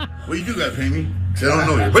 Well, you do got to pay me, because I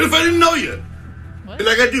don't know you. But if I didn't know you,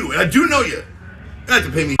 like I do know you, you have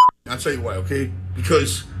to pay me I'll tell you why, okay?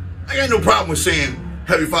 Because I got no problem with saying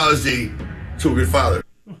Happy Father's Day to a good father.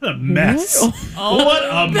 What a mess. What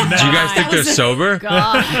a mess. Do you guys think they're sober? Yeah,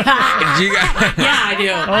 I do.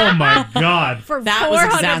 Oh, my God. That was a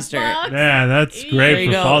disaster. Yeah, that's great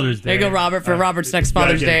for Father's Day. There you go, Robert, for Robert's next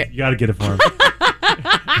Father's Day. You got to get it for him.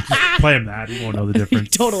 Just play him that. He won't know the difference.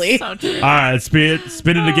 Totally. So true. All right, spin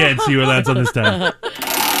it again. See what lands on this time.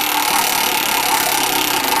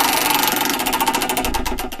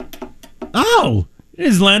 Oh, it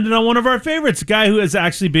has landed on one of our favorites, a guy who has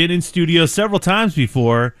actually been in studio several times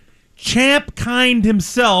before. Champ Kind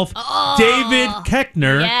himself, David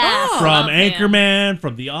Koechner from Anchorman,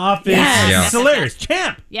 from The Office. Yes. It's hilarious.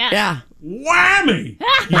 Champ. Yeah. Whammy.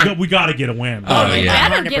 We got to get a whammy. Oh, yeah.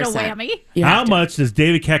 Better get a 100%. whammy. How much does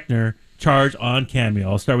David Koechner charge on Cameo?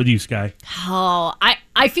 I'll start with you, Sky. Oh,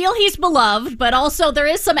 I feel he's beloved, but also there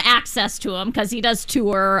is some access to him because he does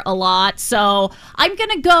tour a lot. So I'm going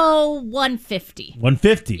to go 150.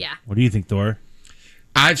 150. Yeah. What do you think, Thor?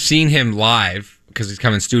 I've seen him live because he's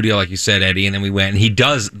come in studio, like you said, Eddie, and then we went, and he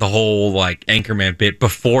does the whole, like, Anchorman bit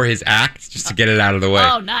before his act just to get it out of the way.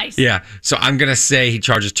 Oh, nice. Yeah. So I'm going to say he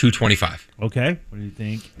charges $225. Okay. What do you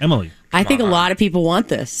think? Emily? I think a lot of people want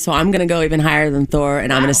this, so I'm going to go even higher than Thor,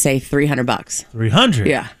 and I'm going to say $300. 300.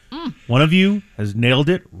 Yeah. One of you has nailed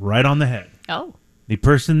it right on the head. Oh. The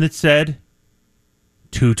person that said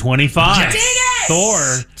 225. Yes. Dang it! Thor.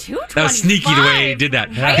 225. That was sneaky the way he did that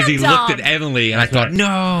because he looked at Emily, and I thought, no.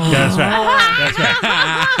 Yeah, that's right. That's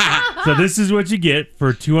right. So this is what you get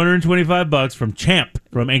for $225 from Champ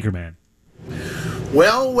from Anchorman.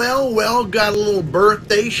 Well, got a little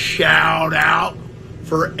birthday shout out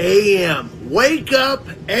for AM. Wake up,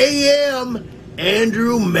 AM,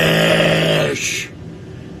 Andrew Mesh.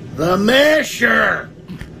 The Mesher.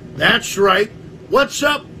 That's right. What's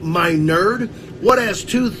up, my nerd? What has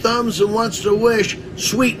 2 thumbs and wants to wish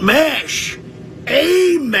sweet Mesh?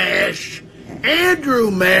 A Mesh,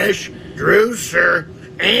 Andrew Mesh, Drew Sir,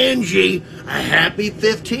 Angie, a happy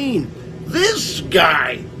 15. This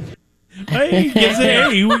guy. Hey, he gives it.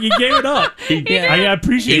 Hey, you gave it up. I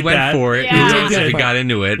appreciate He went that. for it. Yeah. He did. So he got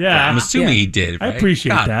into it. Yeah. I'm assuming he did. I Right?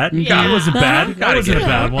 appreciate that. Yeah. It wasn't bad. That wasn't a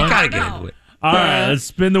bad one. You got to get into it. All right, let's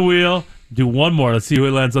spin the wheel. Do one more. Let's see who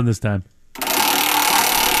it lands on this time.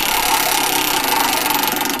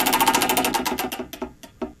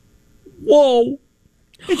 Whoa.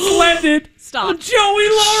 It's landed Stop. on Joey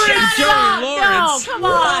Lawrence. Shut up. No, come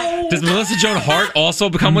on. Does Melissa Joan Hart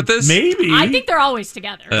also come with this? Maybe. I think they're always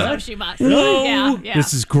together, so she must. No. Yeah.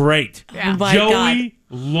 This is great. Yeah. My Joey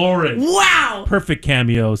Lawrence. Wow. Perfect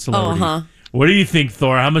cameo celebrity. Uh-huh. What do you think,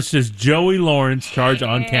 Thor? How much does Joey Lawrence charge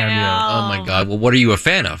on Cameo? Oh my God! Well, what are you a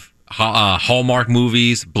fan of? Hallmark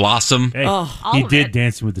movies, Blossom, Hey, all he of did it.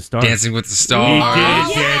 Dancing with the Stars. Dancing with the He Stars.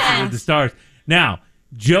 did Dancing with the Stars. Now,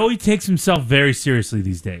 Joey takes himself very seriously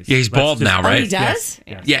these days. Yeah, he's bald now, right? Oh, he does?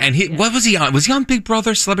 Yes. Yeah, and what was he on? Was he on Big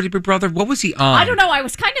Brother, Celebrity Big Brother? What was he on? I don't know. I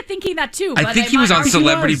was kind of thinking that too. I but think he was on might-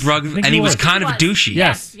 Celebrity was. Brother, I think and he he was was. kind of He was. douchey.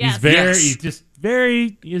 Yes, Yes. he's very. Yes. He's just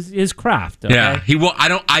very his craft. Okay? Yeah, he will.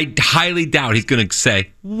 I highly doubt he's going to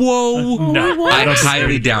say, "Whoa." No, I don't think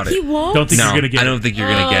highly you're doubt He it. won't? Don't think No, you're gonna get. I don't think you're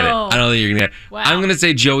going to get it. Oh. I don't think you're going to get it. Wow. I'm going to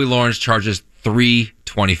say Joey Lawrence charges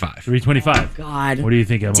 $325. 325. God. What do you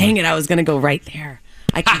think, Emily? Dang it, I was going to go right there.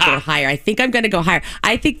 I could go higher. I think I'm going to go higher.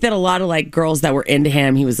 I think that a lot of like girls that were into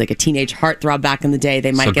him, he was like a teenage heartthrob back in the day.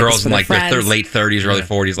 They might So get girls this for in their like friends. their late 30s, early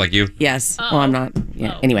 40s, like you. Yes. Well, I'm not.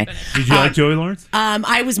 Yeah. Anyway, Did you like Joey Lawrence?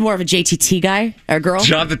 I was more of a JTT guy or girl.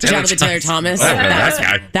 Jonathan Taylor Thomas. Oh, that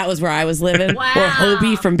guy. That was where I was living. Wow. Or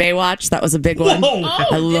Hobie from Baywatch. That was a big one.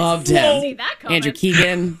 I loved him. See that coming. Andrew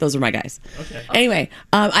Keegan. Those were my guys. Okay. Anyway,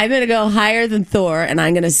 I'm going to go higher than Thor, and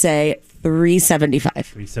I'm going to say 375.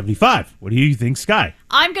 375. What do you think, Sky?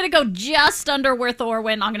 I'm going to go just under where Thor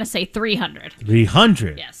went. I'm going to say 300.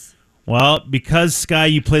 300. Yes. Well, because, Sky,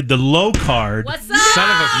 you played the low card. What's up? Son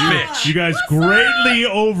of a bitch. You guys greatly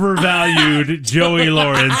overvalued Joey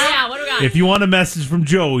Lawrence. Yeah, what do we got? If you want a message from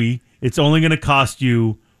Joey, it's only going to cost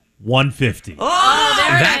you $150. Oh,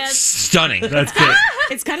 there it That's is. stunning. That's it.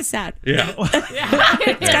 It's kind of sad. Yeah.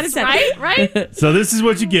 It's kind of sad. Right? So this is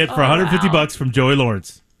what you get for $150 wow. from Joey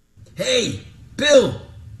Lawrence. Hey, Bill,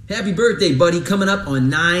 happy birthday, buddy. Coming up on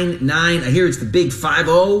 9/9. I hear it's the big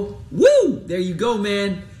 5-0. Woo! There you go,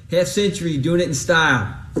 man. Half century, doing it in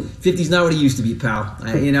style. 50's not what it used to be, pal.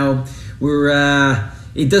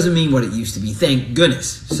 It doesn't mean what it used to be, thank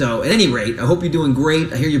goodness. So, at any rate, I hope you're doing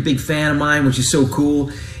great. I hear you're a big fan of mine, which is so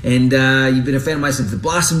cool. And you've been a fan of mine since the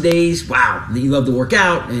Blossom days. Wow. And you love to work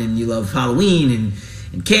out, and you love Halloween,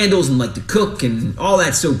 and candles, and like to cook, and all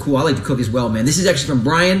that's so cool. I like to cook as well, man. This is actually from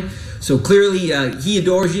Brian. So clearly, he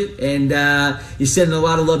adores you, and he's sending a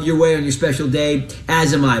lot of love your way on your special day,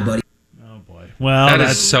 as am I, buddy. Well, that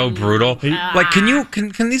that's is so brutal. Like,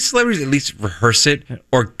 can these celebrities at least rehearse it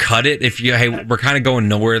or cut it? If hey, we're kind of going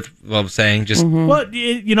nowhere with what I'm saying. Just Well,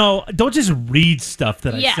 don't just read stuff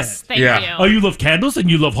that I said. Yes, thank you. Oh, you love candles and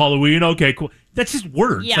you love Halloween? Okay, cool. That's just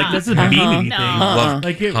words. Yeah. Like, that doesn't mean anything. love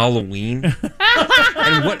Halloween.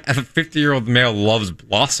 And what a 50-year-old male loves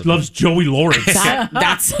Blossom? Loves Joey Lawrence.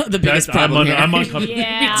 That's the biggest problem here. I'm uncomfortable.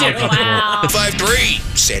 Yeah, wow.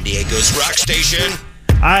 5-3, San Diego's rock station.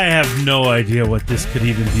 I have no idea what this could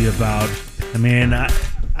even be about. I mean, I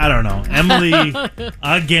don't know. Emily,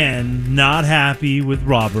 again, not happy with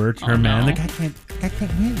Robert, her man. The guy can't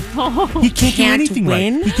win. He can't do anything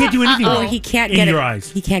win? right. He can't do anything right. He can't in get your it.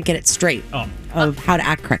 eyes. He can't get it straight of how to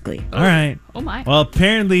act correctly. All right. Oh, my. Well,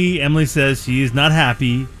 apparently, Emily says she is not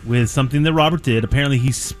happy with something that Robert did. Apparently,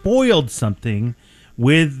 he spoiled something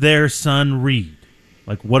with their son, Reed.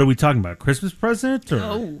 Like, what are we talking about? Christmas present?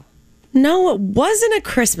 Or? No, it wasn't a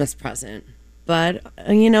Christmas present. But,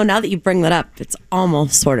 now that you bring that up, it's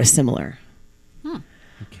almost sort of similar.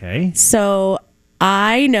 Okay. So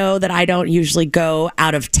I know that I don't usually go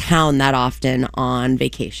out of town that often on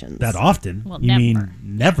vacations. That often? Well, you never. mean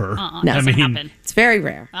never? No, doesn't happen. It's very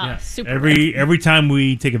rare. Oh, super rare. Every time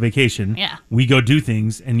we take a vacation, we go do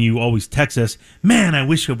things, and you always text us, man, I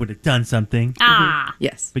wish I would have done something.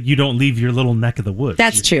 Yes. But you don't leave your little neck of the woods.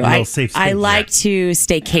 That's true. Your little safe I space. like to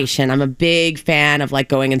staycation. I'm a big fan of like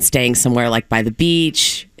going and staying somewhere like by the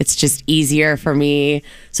beach. It's just easier for me.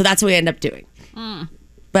 So that's what we end up doing.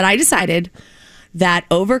 But I decided that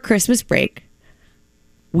over Christmas break,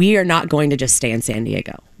 we are not going to just stay in San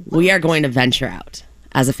Diego. We are going to venture out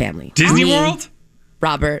as a family. Disney Me, World?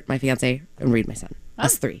 Robert, my fiance, and Reed, my son.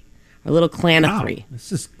 Us three. Our little clan of three.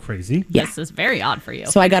 This is crazy. Yeah. This is very odd for you.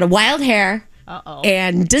 So I got a wild hair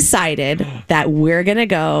and decided that we're going to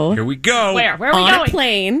go. Here we go. Where are we on going? a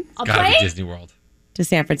plane Gotta be Disney World. to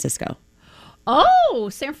San Francisco. Oh,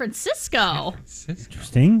 San Francisco.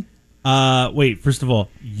 Interesting. Wait, first of all,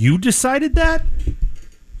 you decided that?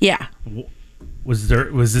 Yeah. Was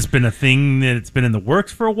this been a thing that it's been in the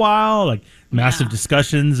works for a while? Like massive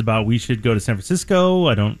discussions about we should go to San Francisco?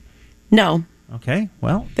 I don't. No. Okay.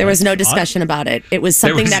 Well, There was no that's discussion about it. It was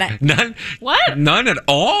something that I. None. What? None at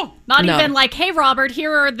all. Not No. even like, hey, Robert,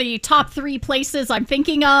 here are the top 3 places I'm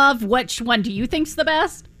thinking of. Which one do you think's the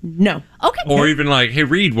best? No. Okay. Or even like, hey,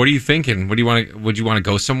 Reed, what are you thinking? Would you want to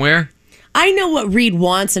go somewhere? I know what Reed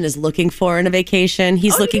wants and is looking for in a vacation.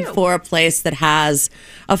 He's looking for a place that has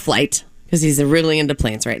a flight because he's really into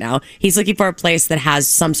planes right now. He's looking for a place that has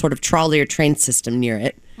some sort of trolley or train system near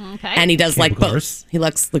it. Okay. And he does like Cable boats. He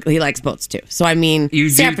likes boats too. So I mean,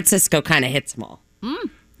 San Francisco kind of hits them all.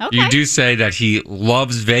 Okay. You do say that he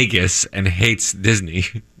loves Vegas and hates Disney,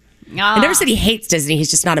 I never said he hates Disney. He's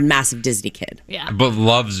just not a massive Disney kid. Yeah. but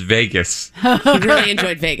loves Vegas. He really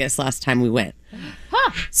enjoyed Vegas last time we went.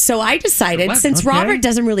 So I decided, since Okay. Robert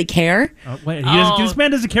doesn't really care, Wait, this man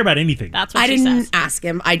doesn't care about anything. That's what I she didn't says. ask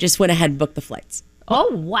him. I just went ahead and booked the flights.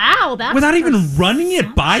 Oh, wow. That's Without even running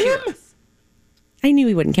it by him? I knew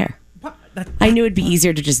he wouldn't care. I knew it'd be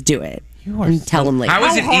easier to just do it and tell him later. How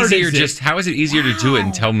is it hard easier? is it? How is it easier to do it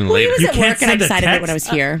and tell me Well, he later? was You at can't work and I send a decided it when I text?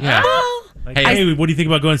 was here. Yeah. Well, Like, hey, what do you think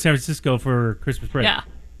about going to San Francisco for Christmas break? Yeah.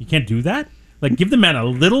 You can't do that? Like, give the man a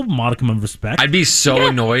little modicum of respect. I'd be so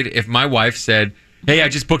annoyed if my wife said, "Hey, I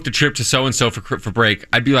just booked a trip to so-and-so for break."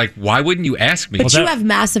 I'd be like, why wouldn't you ask me? But you have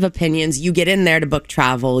massive opinions. You get in there to book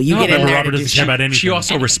travel. You get in there Robert to doesn't care about anything. She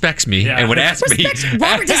also respects me and would ask me.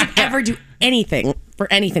 Robert doesn't ever do anything for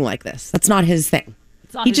anything like this. That's not his thing.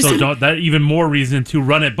 He just that even more reason to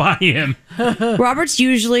run it by him. Robert's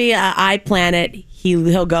usually I plan it.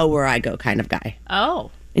 He'll go where I go kind of guy.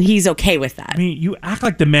 Oh. And he's okay with that. I mean, you act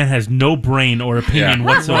like the man has no brain or opinion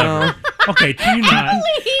whatsoever. Okay, do you not?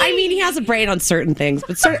 I mean, he has a brain on certain things,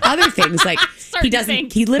 but certain other things, like, he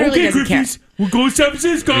doesn't, he literally doesn't care. We're going to San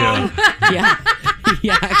Francisco.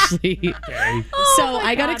 Yeah, actually. So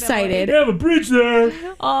I got excited. They have a bridge there.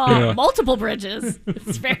 Oh, multiple bridges.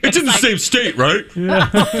 It's very It's in the same state, right? Yeah.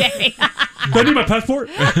 Okay. Do I need my passport?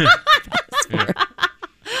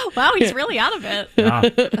 Wow, he's really out of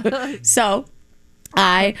it. So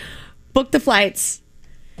I booked the flights.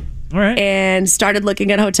 All right. And started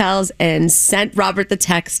looking at hotels and sent Robert the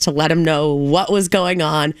text to let him know what was going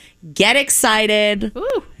on. Get excited.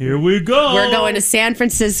 Ooh. Here we go. We're going to San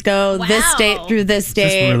Francisco this date through this Is date.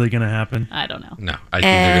 this really going to happen? I don't know. No, I think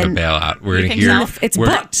they're going to bail out. We're going to hear. so? It's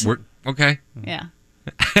booked. Okay. Yeah.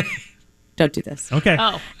 Don't do this. Okay.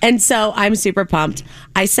 Oh. And so I'm super pumped.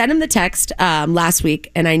 I sent him the text last week,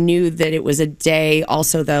 and I knew that it was a day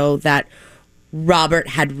also, though, that Robert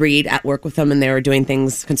had Reed at work with him, and they were doing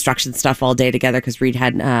things, construction stuff all day together because Reed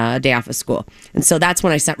had a day off of school. And so that's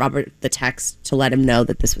when I sent Robert the text to let him know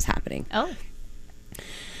that this was happening. Oh.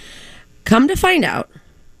 Come to find out,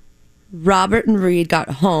 Robert and Reed got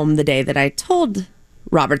home the day that I told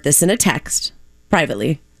Robert this in a text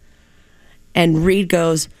privately. And Reed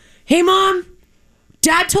goes, "Hey, Mom,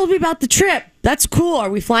 Dad told me about the trip. That's cool. Are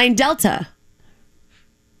we flying Delta?"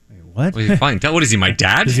 What? What is he flying? What is he, my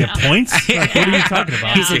dad? Does he have points? Like, what are you talking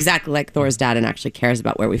about? He's exactly like Thor's dad and actually cares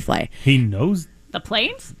about where we fly. He knows. The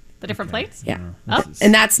planes? The different planes? Yeah. Oh.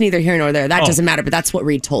 And that's neither here nor there. That Oh. doesn't matter, but that's what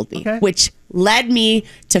Reed told me, Okay. which led me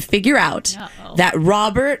to figure out that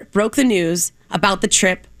Robert broke the news about the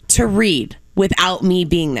trip to Reed without me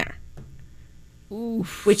being there.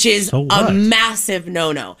 Oof. Which is So a what? massive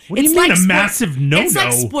no-no. What do you mean a massive no-no? It's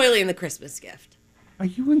like spoiling the Christmas gift. Are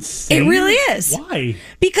you insane? It really is. Why?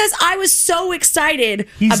 Because I was so excited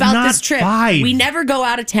He's about not this trip. 5. We never go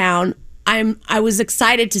out of town. I was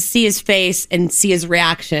excited to see his face and see his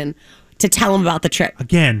reaction to tell him about the trip.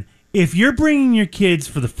 Again, if you're bringing your kids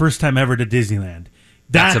for the first time ever to Disneyland,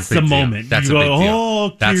 That's a that's big the deal. moment. That's you a go, big deal.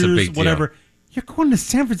 oh, That's a Gears, big deal. whatever. You're going to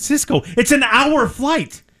San Francisco. It's an hour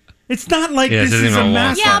flight. It's not like Yeah, it this isn't is even a a long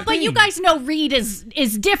massive Yeah, flight. but you guys know Reed is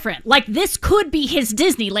different. Like, this could be his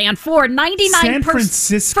Disneyland for 99%. San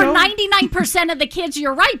Francisco? For 99% of the kids,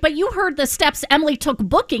 you're right. But you heard the steps Emily took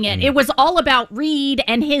booking it. It was all about Reed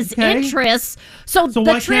and his interests. So why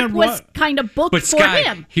the trip can't was kind of booked But for Sky,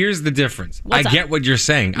 him. here's the difference. What's I up? get what you're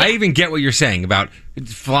saying. I even get what you're saying about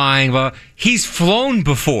flying. Blah. He's flown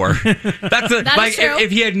before. That's a, That like is true.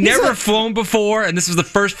 if he had never flown before and this was the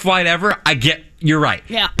first flight ever. I get you're right.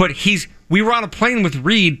 Yeah. But we were on a plane with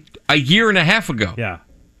Reed a year and a half ago. Yeah.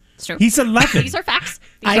 It's true. He's 11. These are facts.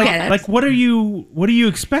 I get it. Like, what are you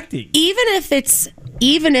expecting? Even if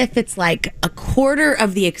it's like a quarter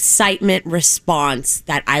of the excitement response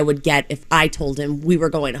that I would get if I told him we were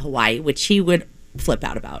going to Hawaii, which he would flip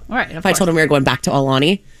out about. All right, of if I told course. him we were going back to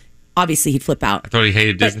Aulani, obviously he'd flip out. I thought he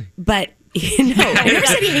hated Disney. But no, I never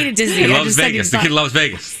said he hated Disney. He I loves just said Vegas. The thought- kid loves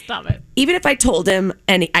Vegas. Stop it. Even if I told him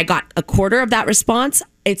and I got a quarter of that response,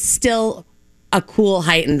 it's still a cool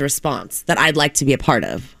heightened response that I'd like to be a part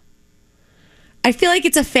of. I feel like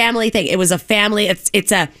it's a family thing. It was a family.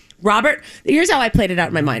 It's a Robert. Here's how I played it out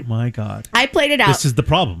in my mind. My God. I played it out. This is the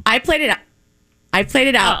problem. I played it out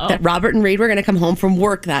Uh-oh. that Robert and Reed were going to come home from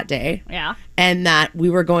work that day. Yeah. And that we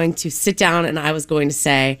were going to sit down and I was going to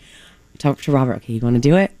say, talk to Robert, okay, you want to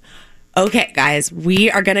do it? Okay, guys,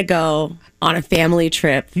 we are going to go on a family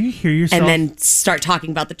trip. Do you hear yourself? And then start talking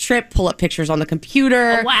about the trip, pull up pictures on the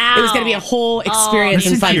computer. Oh, wow. It was going to be a whole experience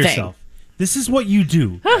Listen and fun to thing. yourself. This is what you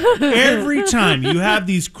do. Every time you have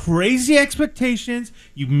these crazy expectations,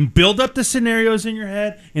 you build up the scenarios in your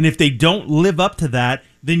head, and if they don't live up to that,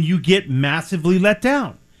 then you get massively let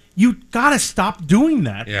down. You gotta stop doing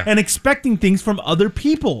that and expecting things from other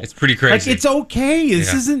people. It's pretty crazy. Like, it's okay.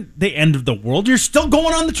 This isn't the end of the world. You're still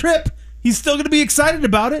going on the trip. He's still gonna be excited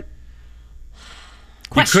about it.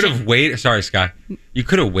 You could have waited. Sorry, Sky. You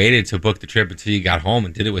could have waited to book the trip until you got home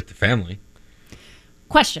and did it with the family.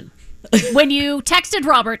 Question. When you texted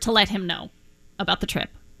Robert to let him know about the trip,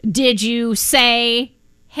 did you say,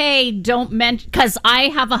 hey, don't mention, because I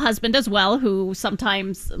have a husband as well who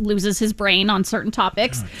sometimes loses his brain on certain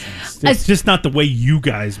topics. It's just not the way you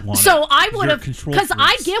guys want it. So I would have, because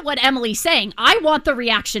I get what Emily's saying. I want the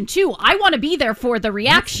reaction too. I want to be there for the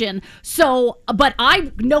reaction. So, but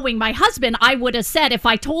knowing my husband, I would have said, if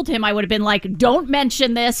I told him, I would have been like, don't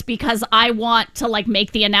mention this because I want to like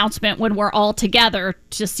make the announcement when we're all together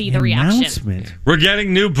to see the reaction. We're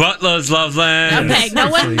getting new butlers, Loveland. Okay, no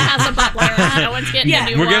one has a butler. No one's getting a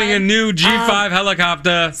new We're getting a new G5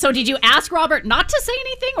 helicopter. So did you ask Robert not to say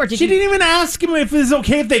anything, or did She didn't even ask him if it's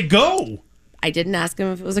okay if they go. I didn't ask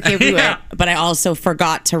him if it was okay if we went, but I also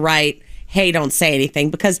forgot to write, hey, don't say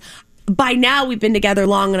anything, because by now we've been together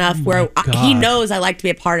long enough where he knows I like to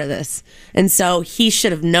be a part of this. And so he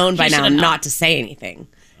should have known by now not to say anything.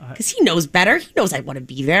 Because he knows better. He knows I want to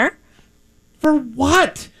be there. For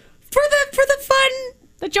what? For the fun.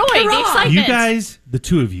 The joy, the excitement. You guys, the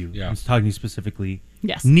two of you, I'm talking to you specifically,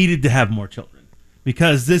 Yes. needed to have more children.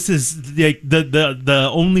 Because this is the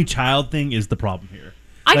only child thing is the problem here.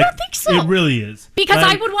 I don't think so. It really is. Because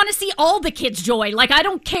I would want to see all the kids' joy. Like, I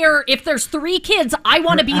don't care if there's 3 kids. I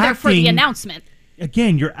want to be there for the announcement.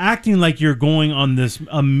 Again, you're acting like you're going on this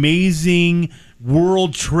amazing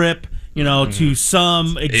world trip, to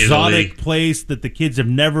some exotic place that the kids have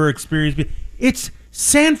never experienced. It's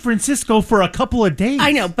San Francisco for a couple of days.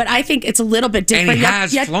 I know, but I think it's a little bit different. And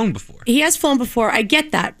he has flown before. He has flown before. I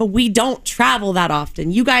get that, but we don't travel that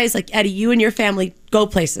often. You guys, like Eddie, you and your family go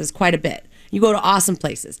places quite a bit. You go to awesome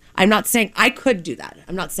places. I'm not saying I could do that.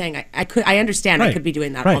 I'm not saying I could. I understand I could be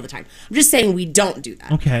doing that all the time. I'm just saying we don't do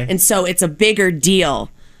that. Okay. And so it's a bigger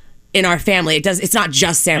deal in our family. It's not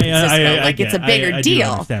just San Francisco. It's a bigger deal.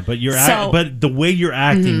 I understand, but but the way you're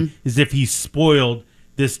acting is if he spoiled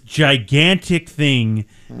this gigantic thing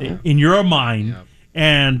in your mind,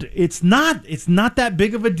 and it's not that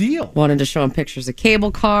big of a deal. Wanted to show him pictures of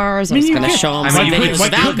cable cars. I was going to show him some videos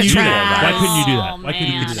of Alcatraz. Why couldn't you do that? Why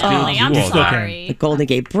couldn't you do that? I'm sorry. The Golden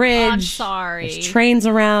Gate Bridge. I'm sorry. There's trains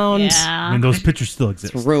around. Yeah. I mean, those pictures still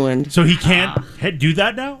exist. It's ruined. So he can't do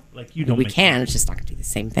that now? Like, you don't. We can. It's just not going to do the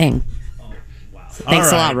same thing. Oh, wow.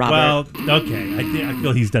 Thanks a lot, Robert. Well, okay. I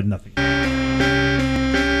feel he's done nothing.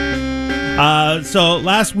 So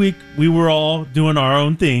last week we were all doing our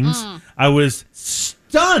own things. I was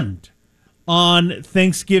stunned on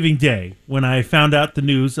Thanksgiving Day when I found out the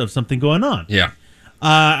news of something going on. Yeah.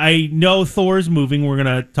 I know Thor's moving. We're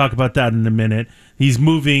going to talk about that in a minute. He's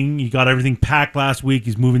moving. He got everything packed last week.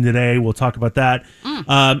 He's moving today. We'll talk about that.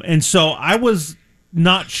 And so I was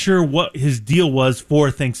not sure what his deal was for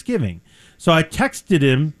Thanksgiving. So I texted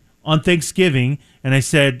him on Thanksgiving and I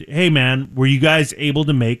said, hey, man, were you guys able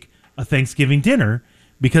to make a Thanksgiving dinner?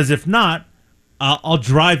 Because if not, I'll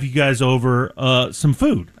drive you guys over some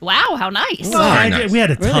food. Wow, how nice. Well, we had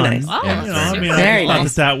a ton. Really nice. Oh, I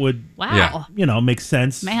thought that would make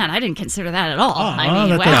sense. Man, I didn't consider that at all.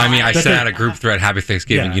 I sent out a group thread, Happy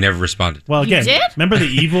Thanksgiving. Yeah. You never responded. Well, again, You did? Remember the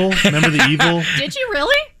evil? Did you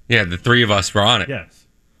really? Yeah, the 3 of us were on it. Yes.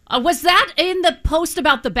 Was that in the post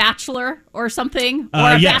about the Bachelor or something? Or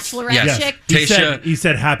a yes. Bachelorette chick? He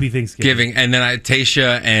said Happy Thanksgiving. And then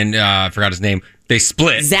Tasha and I forgot his name. They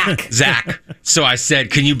split. Zach. So I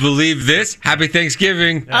said, can you believe this? Happy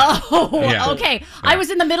Thanksgiving. Okay. I was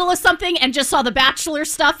in the middle of something and just saw the Bachelor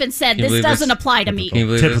stuff and said, this doesn't apply to me. Can you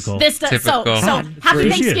believe Typical. This does, so happy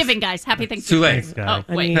Appreciate Thanksgiving, guys. Happy Thanksgiving. Too late. Oh,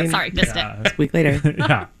 wait. Sorry. Missed it. A week later.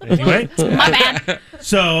 Yeah. Anyway. My bad.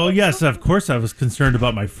 So, yes, of course, I was concerned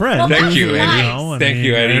about my friend. Well, Thank you,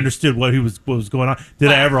 Eddie. I understood what was going on. Did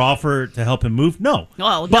I ever offer to help him move? No.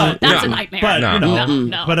 Oh, no, that's a nightmare. But,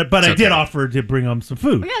 No. but I did offer to bring him some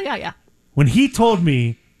food. Yeah. When he told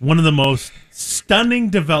me one of the most stunning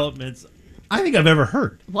developments I think I've ever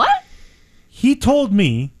heard. What? He told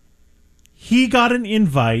me he got an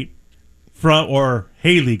invite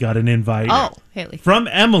Haley got an invite. Oh, Haley. From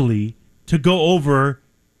Emily to go over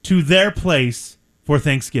to their place for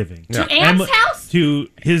Thanksgiving. To Anne's house? To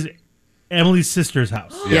Emily's sister's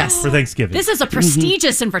house. Yes. For Thanksgiving. This is a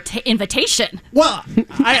prestigious invitation. Well,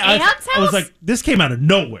 I Anne's was house? like, this came out of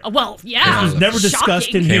nowhere. Well, yeah. This was never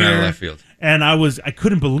discussed in Came here. out of left field. And I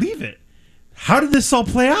couldn't believe it. How did this all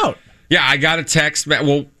play out? Yeah, I got a text.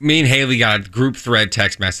 Well, me and Haley got a group thread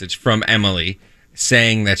text message from Emily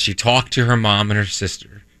saying that she talked to her mom and her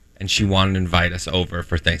sister, and she wanted to invite us over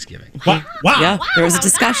for Thanksgiving. Wow. Yeah, there was a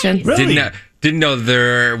discussion. Nice. Really? Didn't know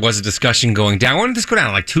there was a discussion going down. When did this go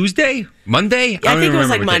down? Like Tuesday? Monday? Yeah, I think it was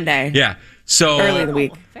like Monday. Yeah. So Early in the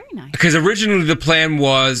week. Very nice. Because originally the plan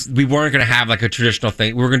was we weren't going to have like a traditional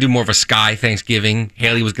thing. We were going to do more of a Sky Thanksgiving.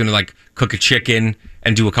 Haley was going to like cook a chicken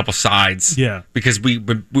and do a couple sides. Yeah. Because we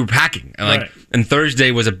were packing. And like, and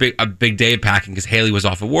Thursday was a big day of packing because Haley was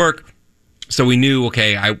off of work. So we knew,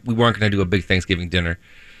 okay, we weren't going to do a big Thanksgiving dinner.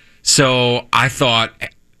 So I thought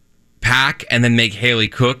pack and then make Haley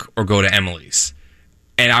cook or go to Emily's.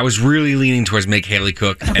 And I was really leaning towards make Haley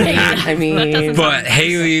cook. And pack. I mean, But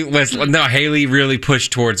Haley really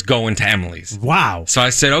pushed towards going to Emily's. Wow. So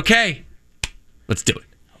I said, okay, let's do it.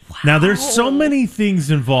 Now, there's so many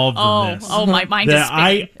things involved in this. Oh, my mind is that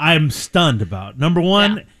spinning. I'm stunned about. Number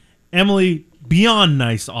one, Emily, beyond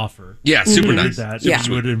nice offer. Yeah, super nice. That Super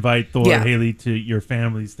you would invite Thor and Haley to your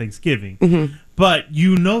family's Thanksgiving. But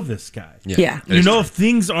you know this guy. Yeah. You know if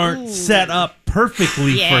things aren't set up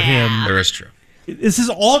perfectly for him. There is true. This is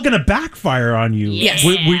all going to backfire on you. Yes.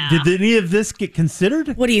 Did any of this get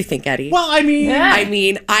considered? What do you think, Eddie? Well, I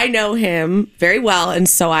mean, I know him very well, and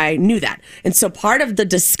so I knew that. And so part of the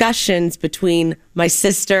discussions between my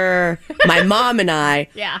sister, my mom, and I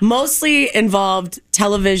mostly involved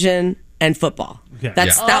television and football. Okay. That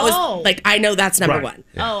was like, I know that's number one.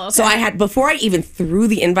 Oh, okay. So I had, before I even threw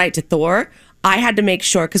the invite to Thor, I had to make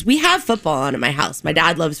sure, because we have football on at my house. My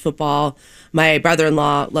dad loves football. My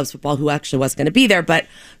brother-in-law loves football, who actually was going to be there. But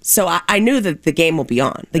so I knew that the game will be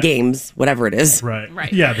on. The games, whatever it is.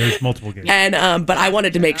 Right. Yeah, there's multiple games. And but I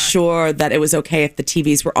wanted to make sure that it was okay if the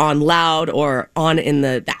TVs were on loud or on in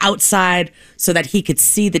the outside, so that he could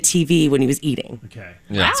see the TV when he was eating. Okay.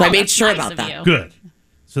 Yeah. Wow, So I made that's sure nice about of that. you. Good.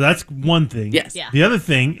 So that's one thing. Yes. Yeah. The other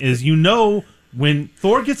thing is, when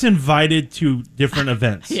Thor gets invited to different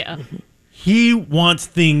events, Yeah. he wants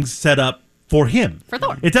things set up for him. For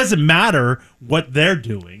Thor. It doesn't matter what they're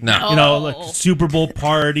doing. No. You know, like Super Bowl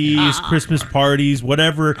parties, Christmas parties,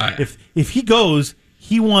 whatever. If he goes,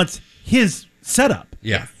 he wants his setup.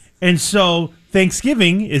 Yeah. And so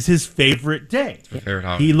Thanksgiving is his favorite day. My favorite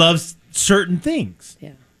holiday. He loves certain things.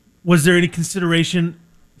 Yeah. Was there any consideration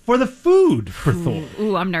for the food for Thor?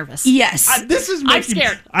 Ooh, I'm nervous. Yes. This is I'm making,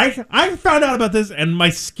 scared. I found out about this and my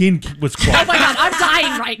skin was Oh crawling. my God, I'm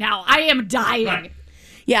dying right now. I am dying.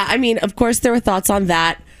 Yeah, I mean, of course, there were thoughts on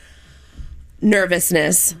that,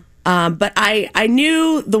 nervousness. But I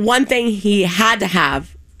knew the one thing he had to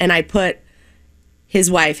have, and I put his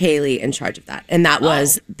wife Haley in charge of that, and that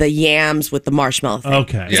was the yams with the marshmallow thing.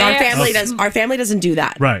 Okay. 'Cause our family doesn't do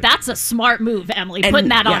that. Right. That's a smart move, Emily. And- Putting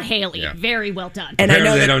that on yeah. Haley. Yeah. Very well done. And I Apparently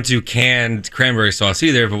know they that, don't do canned cranberry sauce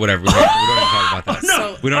either, but whatever. We don't need to talk about that.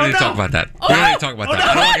 no. We don't need to talk about that. We don't need to talk about that. I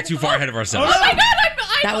don't want to get too far ahead of ourselves. Oh my God,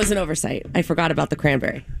 that was an oversight. I forgot about the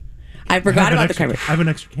cranberry. I forgot about the cranberry. I have an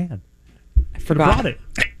extra can. I forgot. Brought it.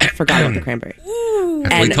 I forgot about the cranberry. Have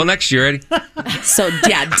to wait till next year, Eddie. So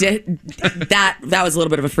yeah, that was a little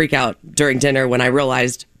bit of a freak out during dinner when I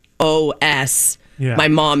realized, my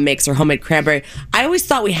mom makes her homemade cranberry. I always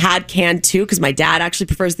thought we had canned too, because my dad actually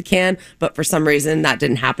prefers the can, but for some reason that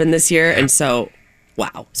didn't happen this year, and so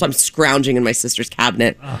wow. So I'm scrounging in my sister's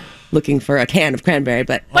cabinet looking for a can of cranberry,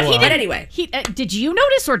 but he did anyway. Did you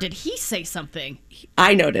notice, or did he say something?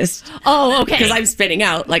 I noticed. Oh, okay. Because I'm spitting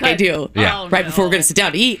out like I do. Yeah. Right before we're going to sit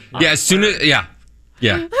down to eat. Yeah, as soon as yeah.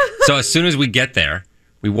 So as soon as we get there,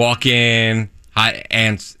 we walk in. Hi,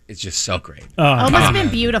 and it's just so great. Oh, it must have been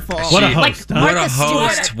beautiful. What a host, huh? What a Martha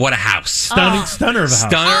host! Stewart. What a house! Stunner of a house. Stunner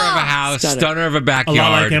of a house. Stunner. Stunner of a A backyard.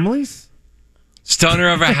 lot like Emily's? Stunner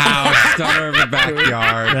of a house. Stunner of a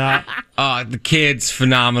backyard. Yeah. The kids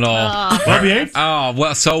phenomenal. Well behaved? Oh,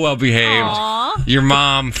 well, so well behaved. Aw. Your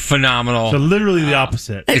mom phenomenal. So literally the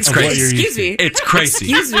opposite. It's of what crazy. you're used Excuse to. me. It's crazy.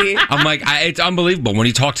 Excuse me. I'm like, it's unbelievable when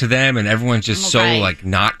you talk to them and everyone's just so Right. like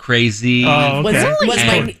not crazy. Oh, okay.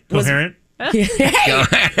 Was Coherent?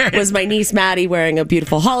 was my niece Maddie wearing a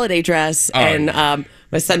beautiful holiday dress, and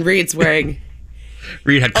my son Reed's wearing.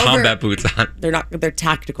 Reed had combat boots on. They're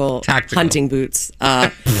tactical hunting boots.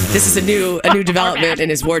 This is a new development in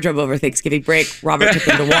his wardrobe over Thanksgiving break. Robert took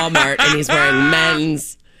him to Walmart, and he's wearing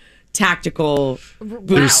men's tactical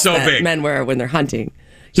boots so that big. men wear when they're hunting.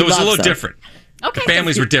 So He it was a loves little them. different. Okay. The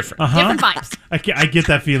families were different. Different vibes. I get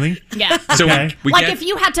that feeling. Yeah. So Okay. we Like get, if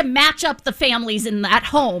you had to match up the families at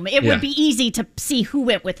home, it Yeah. would be easy to see who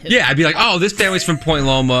went with who. yeah, I'd be like, oh, this family's from Point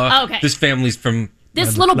Loma. Okay. This family's from.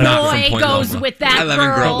 This little Not from boy Point goes Loma. with that Lemon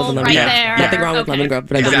Grove. girl Lemon right Grove. there. Nothing wrong with Okay. Lemon Grove,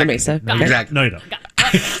 but I live in the Mesa. Okay? Exactly. No, you don't.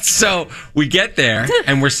 So we get there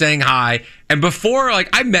and we're saying hi. And before, like,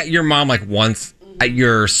 I met your mom like once at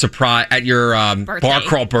your bar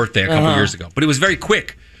crawl birthday a couple years ago, but it was very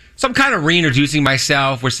quick. So I'm kind of reintroducing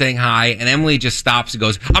myself. We're saying hi, and Emily just stops and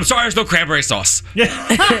goes, "I'm sorry, there's no cranberry sauce."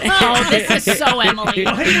 Oh, this is so Emily.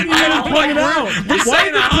 Why didn't you point it out? We're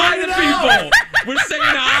saying hi to people. We're saying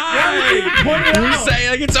hi. We're saying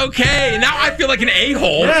like it's okay. And now I feel like an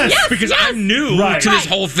a-hole because I'm new to this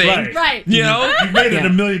whole thing. Right. You know, you made it a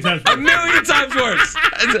million times. A million times worse.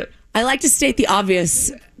 I like to state the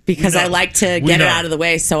obvious because I like to get it out of the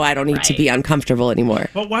way so I don't need to be uncomfortable anymore.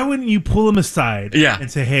 But why wouldn't you pull him aside and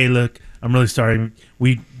say, "Hey, look, I'm really sorry.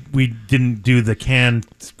 We didn't do the canned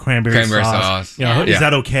cranberry sauce. You know, is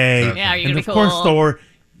that okay?" Yeah, are you and gonna of be course, cool? Thor,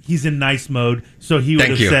 he's in nice mode, so he would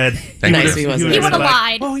have said, He would have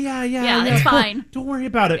lied. "Oh yeah, it's fine. Don't worry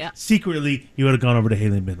about it." Yeah. Secretly, he would have gone over to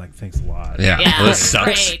Haley and been like, "Thanks a lot." Yeah, well, this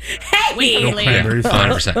sucks. Great. Hey, No cranberry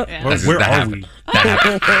sauce. 100%. Yeah. Where That are happened. we? That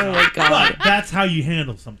happened. Oh my God. But that's how you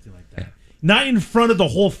handle something like that. Not in front of the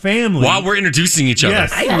whole family. While we're introducing each other.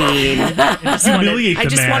 Yes. I mean, humiliate I the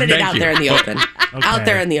just man. wanted it Thank out you. there in the open. Out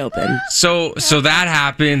there in the open. So that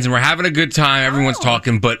happens, and we're having a good time. Everyone's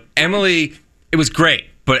talking, but Emily, it was great.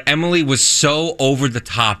 But Emily was so over the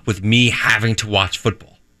top with me having to watch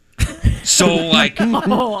football. So like,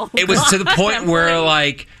 it was to the point where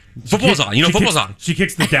like, football's on. You know, football's on. She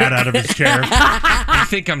kicks the dad out of his chair. You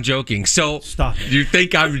think I'm joking? So Stop it. You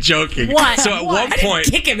think I'm joking? What? So at What? one I didn't point,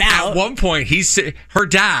 kick him out. At one point, her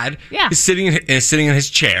dad is sitting in his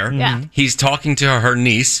chair. Yeah. He's talking to her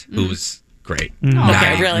niece, who was great.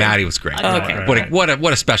 Okay, really? Maddie was great. Okay.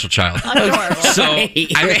 What a special child. So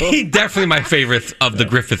I mean, definitely my favorite of the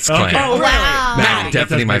Griffiths clan. Oh, wow. Maddie,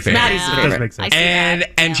 definitely my favorite. Maddie's the That does favorite. make sense.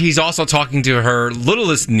 And he's also talking to her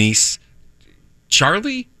littlest niece,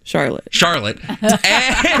 Charlotte. And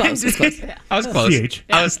Close, it's close. I was close. CH.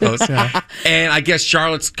 I was close. And I guess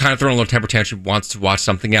Charlotte's kind of throwing a little temper tantrum, wants to watch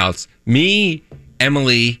something else. Me,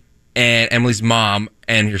 Emily, and Emily's mom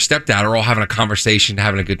and your stepdad are all having a conversation,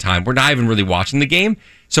 having a good time. We're not even really watching the game.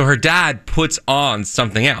 So her dad puts on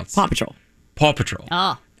something else. Paw Patrol.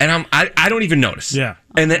 Oh. And I don't even notice. Yeah.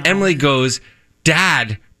 And then Emily goes,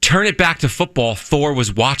 "Dad, turn it back to football. Thor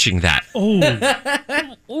was watching that."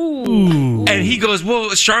 Ooh. And he goes, "Well,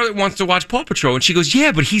 Charlotte wants to watch Paw Patrol." And she goes,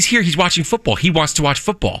 "Yeah, but he's here. He's watching football. He wants to watch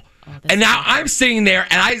football." And now I'm sitting there,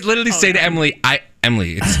 and I literally say to Emily,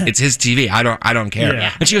 "Emily, it's his TV. I don't care."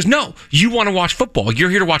 Yeah. And she goes, "No, you want to watch football. You're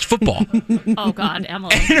here to watch football." Oh, God,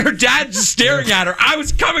 Emily. And her dad's just staring at her. I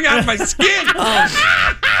was coming out of my skin.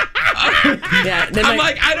 Yeah. Then I'm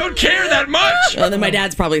like, I don't care that much. then my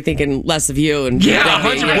dad's probably thinking less of you. And Yeah,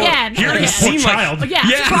 than me. 100%. Again. He already Poor seemed like, child.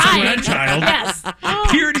 Yeah, Grandchild. Child. Yes.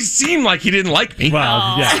 he already seemed like he didn't like me.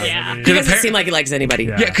 Well, yeah. yeah. He doesn't seem like he likes anybody.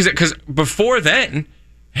 Yeah. Yeah, because before then,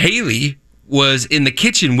 Haley was in the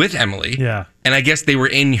kitchen with Emily. Yeah. And I guess they were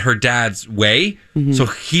in her dad's way. So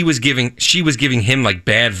she was giving him like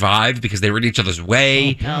bad vibes because they were in each other's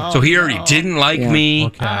way. So he already didn't like me.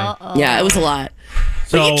 Okay. Yeah, it was a lot.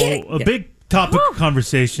 So can't- a big topic of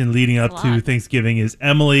conversation leading up to Thanksgiving is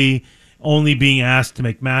Emily only being asked to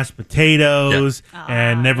make mashed potatoes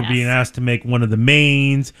and never being asked to make one of the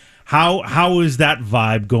mains. How is that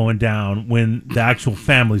vibe going down when the actual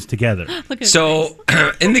family's together? So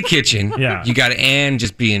in the kitchen, Yeah. you got Anne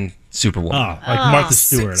just being Superwoman. Oh, like Martha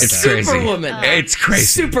Stewart. I It's guess. crazy. Superwoman. It's crazy.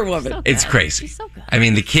 Superwoman. It's crazy. She's so good. I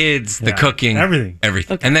mean, the kids, the Yeah. cooking, Everything.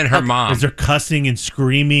 And then her mom. Is there cussing and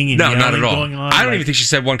screaming and No, yelling not at all. going on? I don't even think she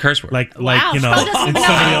said one curse word. like Wow. you know How does in it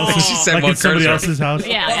somebody know? else's She said like one in somebody curse word. else's house.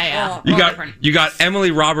 Yeah. You got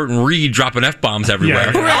Emily, Robert, and Reed dropping F-bombs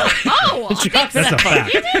everywhere. Yeah. Oh, That's a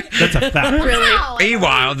fact. That's a fact. wow.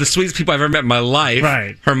 Meanwhile, the sweetest people I've ever met in my life,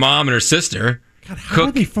 Right. her mom and her sister, How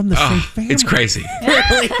are they from the same family? it's crazy.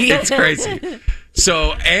 It's crazy.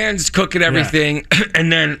 So Anne's cooking everything,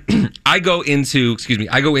 and then I go into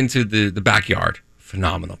the backyard.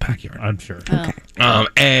 Phenomenal backyard. I'm sure. Okay.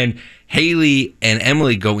 And Haley and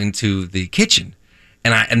Emily go into the kitchen,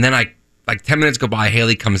 and then like 10 minutes go by.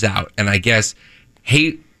 Haley comes out, and I guess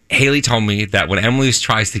Haley told me that when Emily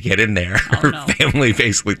tries to get in there, her family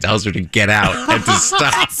basically tells her to get out and to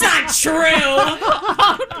stop. That's not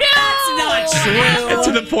true. That's not true. And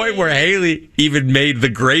to the point where Haley even made the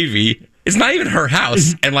gravy. It's not even her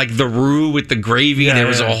house. And like the roux with the gravy, there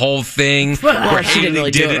was a whole thing where She didn't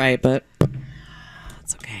really do it right, but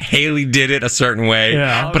it's okay. Haley did it a certain way.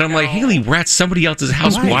 Yeah. But I'm like, Haley, we're at somebody else's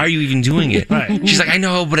house. Right. Why are you even doing it? Right. She's like, I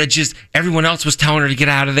know, but everyone else was telling her to get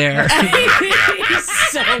out of there.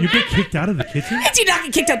 You get kicked out of the kitchen? I did not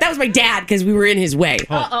get kicked out. That was my dad because we were in his way.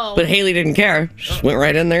 But Haley didn't care. Just went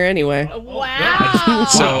right in there anyway. Wow.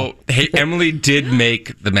 So Emily did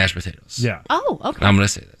make the mashed potatoes. Yeah. Oh, okay. And I'm going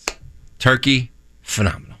to say this. Turkey,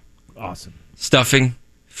 phenomenal. Awesome. Stuffing,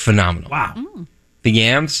 phenomenal. Wow. The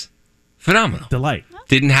yams, phenomenal. Delight.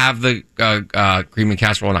 Didn't have the cream and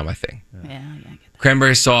casserole, not my thing. Yeah.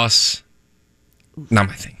 Cranberry sauce, not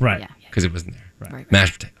my thing. Right. Because it wasn't there. Right.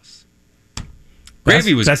 Mashed potatoes.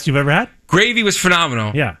 Gravy was best you've ever had? Gravy was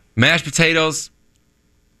phenomenal. Yeah. Mashed potatoes,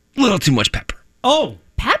 a little too much pepper. Oh.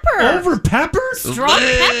 Pepper. Over pepper? Strong pepper?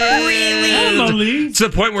 Really? Emily. To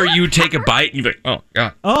the point where you take a bite and you're like, oh,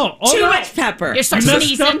 God. Oh, Too no. much pepper. You're You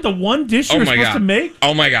messed up the one dish you were supposed to make?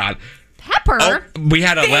 Oh, my God. Pepper? Oh, we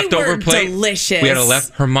had a They leftover were plate. delicious. We had a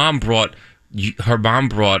Her mom brought,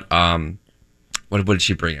 what did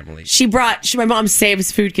she bring, Emily? My mom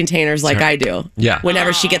saves food containers like I do. Yeah.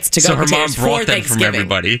 Whenever she gets to go So her mom containers brought for them from Thanksgiving.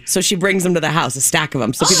 everybody. So she brings them to the house, a stack of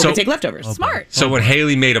them, so people can take leftovers. Smart. So when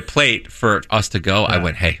Haley made a plate for us to go, I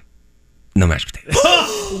went, hey, no mashed potatoes.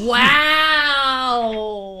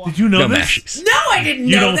 Wow. Did you know No this? mashies. No, I didn't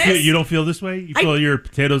know this. You don't feel this way? You feel your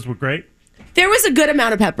potatoes were great? There was a good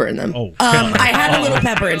amount of pepper in them. Oh, I had a little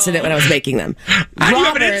pepper incident when I was making them. How do you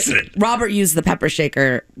have an incident? Robert used the pepper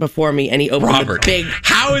shaker before me, and he opened the big.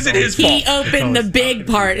 How is it his fault? He opened the big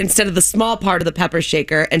part instead of the small part of the pepper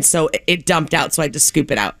shaker, and so it dumped out. So I had to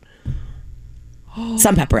scoop it out.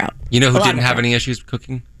 Some pepper out. You know A who lot didn't of have pepper. any issues with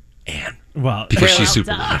cooking? Anne. Well, Because she's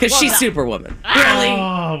Superwoman. Because she's Superwoman. Really?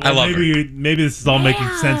 Oh, I love maybe this is all making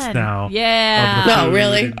sense now. Yeah. of the No, food.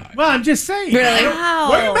 really? Well, I'm just saying. Really? What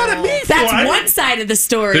are you mad at me for? That's one side of the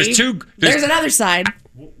story. There's another side.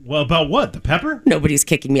 Well, about what? The pepper? Nobody's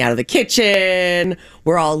kicking me out of the kitchen.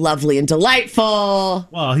 We're all lovely and delightful.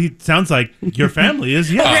 Well, he sounds like your family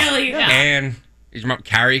is. Yeah. Really? Yeah. And is your mom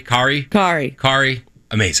Kari,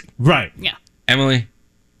 amazing. Right. Yeah. Emily.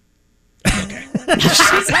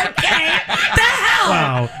 She's okay. The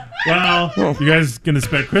hell? Wow. Well, you guys gonna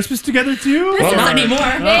spend Christmas together too? Well, not anymore.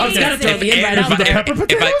 Oh, He's got to throw the invite out the there. pepper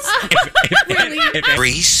potatoes?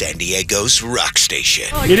 Free San Diego's Rock Station.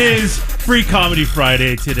 It is Free Comedy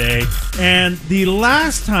Friday today, and the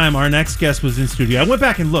last time our next guest was in studio, I went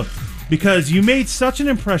back and looked because you made such an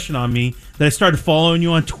impression on me that I started following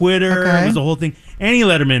you on Twitter. Okay. It was a whole thing. Annie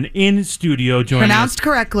Lederman in studio joining Pronounced us.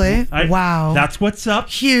 correctly. Wow. That's what's up.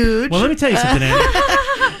 Huge. Well, let me tell you something,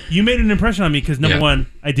 Annie. You made an impression on me because, number Yeah. one,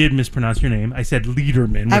 I did mispronounce your name. I said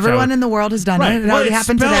Lederman. which Everyone in the world has done Right. it. It Well, already it's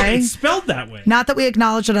happened spelled- today. It's spelled that way. Not that we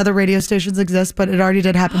acknowledge that other radio stations exist, but it already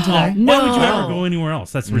did happen today. Why would you ever go anywhere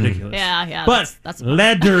else? That's ridiculous. Yeah. But that's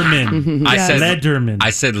Lederman. I said Lederman. I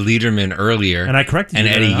said Lederman earlier, And I corrected and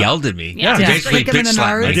you. Eddie didn't I? yelled at me. Yeah. He Yeah. basically Kick him in bitch the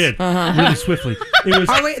slapped nards. me. I did. Really swiftly. It was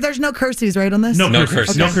Oh, wait, there's no cursies, right, on this? no No cursies.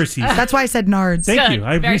 cursies. No cursies. That's why I said nards. Thank Good. you.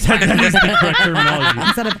 I Very said that is the correct terminology.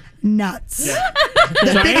 Instead of nuts. So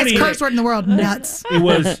The biggest Annie, curse word in the world, nuts. it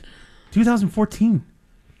was 2014.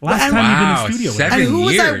 Last And- time you've Wow, been in studio. with 7 us. And who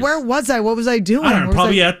was I? years. Where was I? What was I doing? I don't Where know. was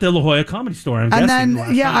Probably I- at the La Jolla Comedy Store. I'm And guessing.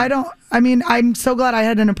 then, I'm so glad I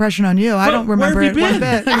had an impression on you. I don't remember where it have you one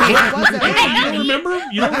been? bit. What was it? You don't remember?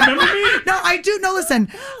 You don't remember me? No, I do. No, listen.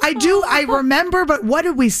 I do. I remember, but what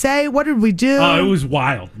did we say? What did we do? Oh, it was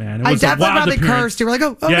wild, man. It I was a definitely wild probably appearance. cursed. You were like,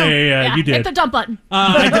 oh, Yeah, no. yeah, you did. Hit the dump button.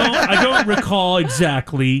 I don't recall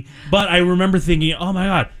exactly, but I remember thinking, oh my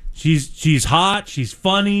god, she's hot, she's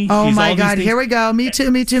funny. Oh she's my all these God! things. Here we go. Me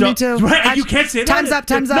too. Me too. So- Me too. Right, and you can't say that. Time's up.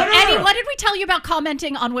 Time's No, up. no, no, Eddie, no. what did we tell you about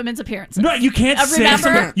commenting on women's appearances? No, you can't say remember?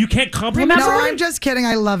 something. You can't compliment. No, somebody. I'm just kidding.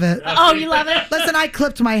 I love it. Oh, you love it? Listen, I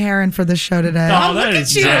clipped my hair in for this show today. Oh, that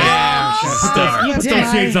is you. nice. Put those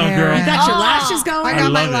did. shades on, My girl. hair. You got your lashes going? I I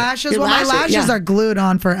got my love it. lashes. Your Well, my lashes, lashes yeah. are glued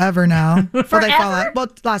on forever now. Before they fall Forever? out. Well,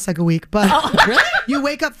 it lasts like a week. But Really? you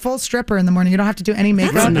wake up full stripper in the morning. You don't have to do any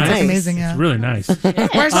makeup. That's It's nice. like amazing. Yeah. It's really nice.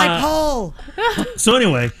 Where's my pole? So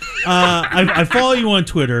anyway, I follow you on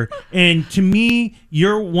Twitter, and to me,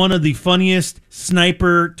 you're one of the funniest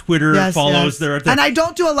sniper Twitter follows there are. And I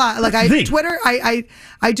don't do a lot. Like Thing. Twitter,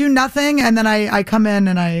 I do nothing, and then I come in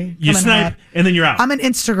and I you come in snipe, hot. and then you're out. I'm an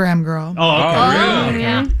Instagram girl. oh, okay. really?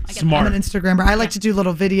 Yeah. Smart. I'm an Instagrammer. I like to do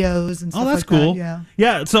little videos and stuff Oh, that's like cool. that.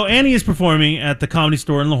 Yeah. So Annie is performing at the Comedy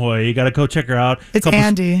Store in La Jolla. You got to go check her out. It's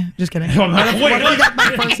Andy. Just kidding. Wait, You got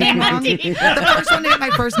my first name wrong. The first one to get my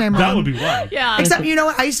first name wrong. that would be wild. Yeah. Except, you know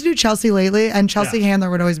what? I used to do Chelsea lately, and Chelsea Handler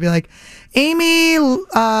would always be like, Amy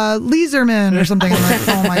Leserman or something. I'm like,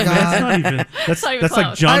 oh my That's God. not even. That's not even like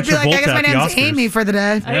close. John I'd be like, I Travolta guess my at the name's Oscars. Amy for the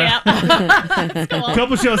day. Yeah.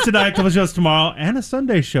 Couple shows tonight, couple shows tomorrow, and a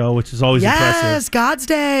Sunday show, which is always Yes, impressive. God's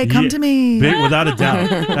Day. Come Yeah, to me. without a doubt.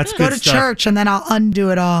 That's Go good to stuff. church, and then I'll undo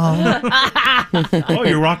it all. Oh,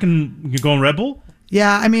 you're going Red Bull?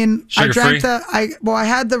 Yeah, I mean, Sugar-free? I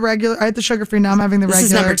had the regular, I had the sugar free. Now I'm having the This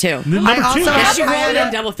is regular. number 2. Number I also two. had, Yes, you I rolled had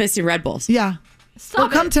in double fisted Red Bulls. yeah. Well,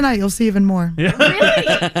 come tonight. You'll see even more. Yeah. Really?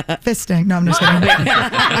 Fisting. No, I'm just kidding.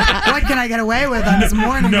 What can I get away with on this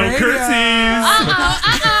morning? No radio? curtsies.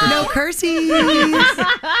 No cursies.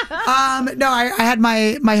 No, I had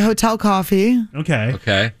my hotel coffee.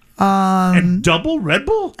 Okay. And double Red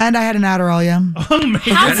Bull? And I had an Adderall, yeah. Oh, man.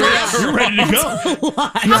 You're ready to go.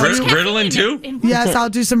 Ritalin, too? Yes,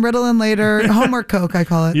 I'll do some Ritalin later. Homework Coke, I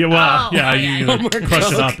call it. Yeah, well, you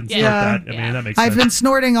crush it up and snort that. I mean, that makes sense. I've been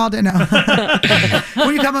snorting all day now.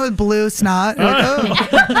 When you come in with blue snot, you're like, oh.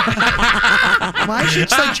 Why is she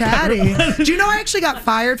so chatty? Do you know I actually got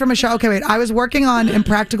fired from a show? Okay, wait. I was working on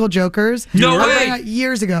Impractical Jokers. No way.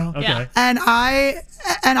 Years ago. Okay. And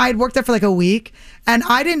I'd worked there for like a week. And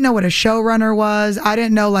I didn't know what a showrunner was. I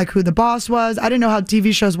didn't know like who the boss was. I didn't know how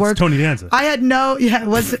TV shows work. Tony Danza. I had no, it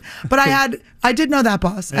was, but I did know that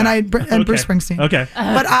boss, and Bruce Springsteen. Okay.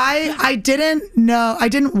 But I didn't know. I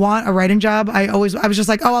didn't want a writing job. I was just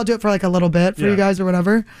like, oh, I'll do it for like a little bit for you guys or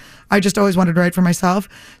whatever. I just always wanted to write for myself.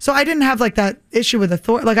 So I didn't have like that issue with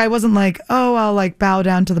authority. Like I wasn't like, oh, I'll like bow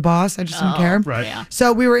down to the boss. I just didn't care. Right. Yeah.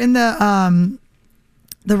 So we were in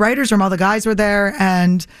the writers' room, all the guys were there,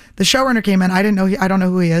 and the showrunner came in. I don't know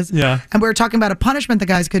who he is. Yeah. And we were talking about a punishment the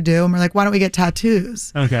guys could do, and we're like, why don't we get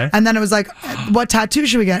tattoos? Okay. And then it was like, what tattoo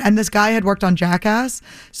should we get? And this guy had worked on Jackass,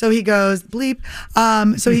 so he goes, bleep.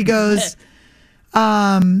 So he goes,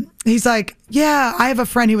 he's like, yeah, I have a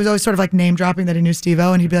friend. He was always sort of like name dropping that he knew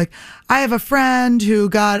Steve-O, and he'd be like, I have a friend who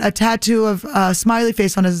got a tattoo of a smiley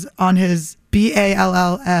face on his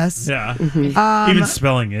BALLS. Yeah. Even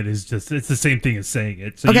spelling it is just, it's the same thing as saying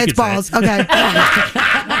it. So okay, it's balls. Okay.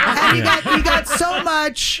 And he got so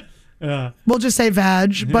much. Yeah. We'll just say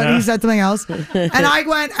vag, but he said something else. And I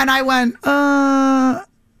went, I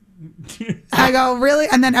go, really?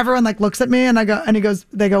 And then everyone like looks at me and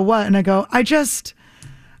they go, what? And I go,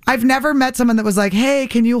 I've never met someone that was like, hey,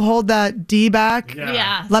 can you hold that D back?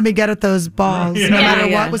 Yeah. Let me get at those balls, no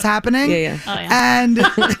matter what was happening. Yeah. Oh, yeah. And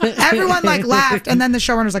everyone like laughed. And then the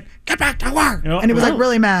showrunner's like, get back to work. And he was like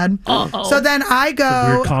really mad. So then I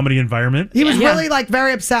go. Weird comedy environment. He was really like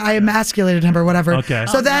very upset. I emasculated him or whatever. Okay.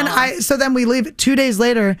 So then we leave. 2 days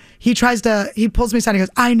later, he pulls me aside. He goes,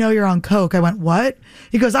 I know you're on coke. I went, what?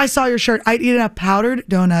 He goes, I saw your shirt. I'd eat a powdered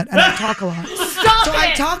donut and I talk a lot.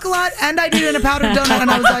 I talk a lot and I'd eat in a powdered donut. And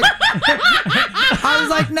I was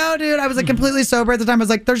like, no, dude. I was like completely sober at the time. I was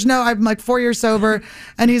like, I'm like 4 years sober.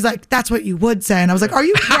 And he's like, that's what you would say. And I was like, are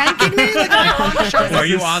you pranking me? Like, are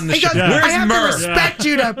you on the he show? goes, I have to respect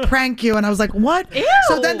you to prank you. And I was like, what? Ew.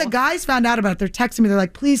 So then the guys found out about it. They're texting me. They're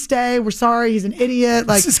like, please stay. We're sorry. He's an idiot.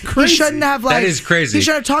 Like, this is crazy. He shouldn't have like. That is crazy. He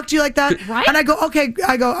shouldn't have talked to you like that. Right? And I go, okay.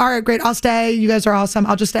 I go, all right, great. I'll stay. You guys are awesome.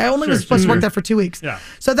 I'll just stay. I only was supposed to work there for 2 weeks. Yeah.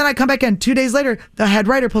 So then I come back in 2 days later. The head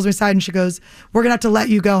writer pulls me aside and she goes, we're gonna have to let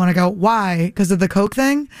you go. And I go, why? Because of the coke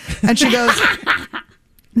thing? And she goes,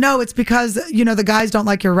 no, it's because the guys don't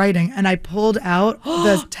like your writing. And I pulled out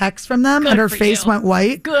the text from them, and her face went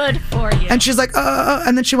white. Good for you. And she's like,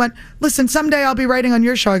 and then she went, listen, someday I'll be writing on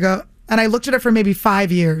your show. I go, and I looked at her for maybe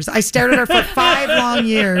 5 years. I stared at her for 5 long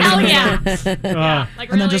years. Hell yeah.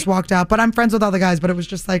 And then just walked out. But I'm friends with all the guys. But it was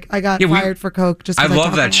just like I got fired for coke. Just 'cause I love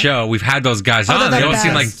talk a that lot. show. We've had those guys on. They all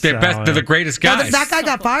seem like they're best. They're the greatest guys. That guy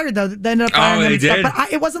got fired though. They ended up firing him and did? stuff.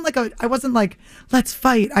 But it wasn't like I wasn't like, let's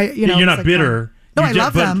fight. You're not like, bitter. No, I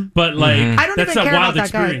love them. But like, I don't that's even a care wild about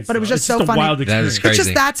that guy. experience. But it was just though. so It's funny. A wild experience. That is It's just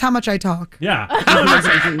crazy. that's how much I talk. Yeah.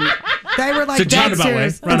 They were like So do you- dead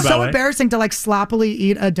serious. It's so embarrassing to like sloppily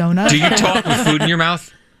eat a donut. Do you talk with food in your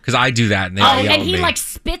mouth? Because I do that, and they all yell and at he me. like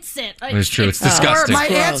spits it. It's true. It's disgusting. My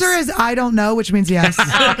answer is I don't know, which means yes.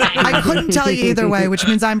 I couldn't tell you either way, which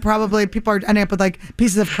means people are ending up with like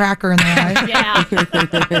pieces of cracker in their eye. Yeah.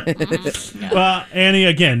 Well, Annie,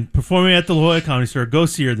 again, performing at the La Jolla Comedy Store. Go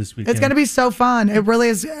see her this weekend. It's going to be so fun. It really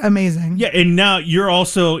is amazing. Yeah, and now you're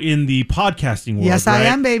also in the podcasting world. Yes, right? I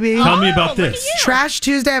am, baby. Tell me about this. Trash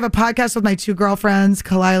Tuesday. I have a podcast with my 2 girlfriends,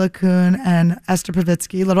 Kalila Kuhn and Esther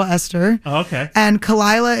Pavitsky, little Esther. Oh, okay. And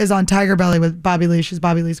Kalila is on Tiger Belly with Bobby Lee. She's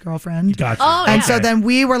Bobby Lee's girlfriend. Gotcha. Oh, And yeah. so then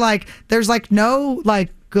we were like, there's like no like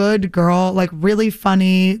good girl, like really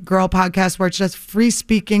funny girl podcast where it's just free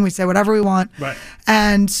speaking. We say whatever we want. Right.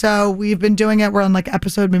 And so we've been doing it. We're on like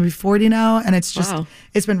episode maybe 40 now. And it's just,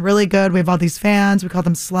 it's been really good. We have all these fans. We call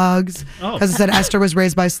them slugs. Oh. Because I said Esther was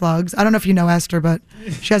raised by slugs. I don't know if you know Esther, but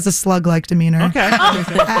she has a slug-like demeanor. Okay.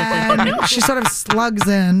 And she sort of slugs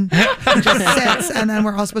in, and just sits, and then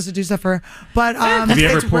we're all supposed to do stuff for her. But Have you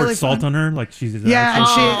ever it's poured really salt fun. on her? Like she's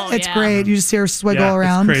Yeah, and it's great. You just see her swiggle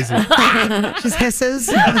around. It's crazy. She hisses.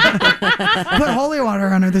 Put holy water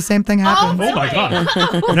on her. The same thing happens. Oh my God.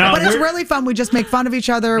 But it's really fun. We just make fun of each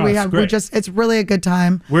other. It's really a good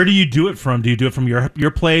time. Where do you do it from? Do you do it from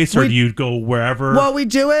your place, or do you go wherever? Well, we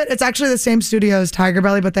do it. It's actually the same studio as Tiger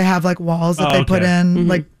Belly, but they have like walls that they put in,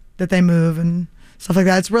 like that they move and stuff like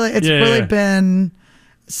that. It's really been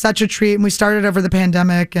such a treat. And we started over the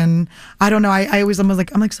pandemic, and I don't know. I always I'm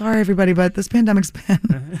like, sorry everybody, but this pandemic's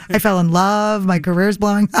been. I fell in love. My career's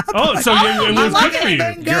blowing up. Oh, so it was good for you.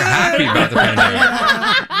 You're happy about the pandemic.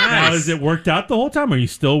 Now, has it worked out the whole time? Are you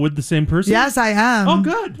still with the same person? Yes, I am. Oh,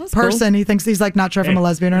 good. Person. Cool. He thinks he's like not sure if I'm a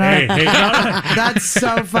lesbian or not. Hey, that's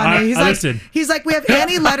so funny. He's like, we have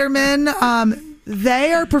Annie Lederman.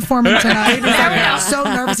 They are performing tonight. He's like, so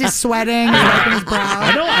nervous. He's sweating. He's wiping his brow.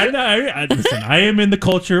 I know. Listen, I am in the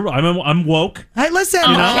culture. I'm woke. Hey, listen. You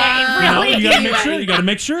got to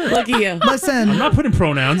make sure. Look at you. Listen. I'm not putting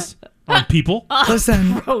pronouns on people.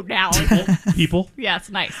 Listen. Pronouns. People. Yeah, it's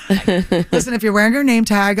nice. Listen, if you're wearing your name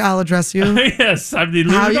tag, I'll address you. Yes. I mean,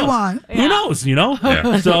 how you want. Who knows,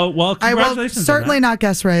 Yeah. So, well, congratulations. I will certainly not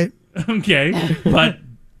guess right. Okay. But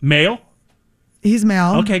male? He's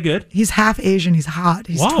male. Okay, good. He's half Asian. He's hot.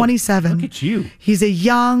 He's 27. Look at you. He's a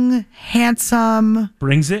young, handsome.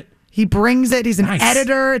 Brings it. He brings it. He's an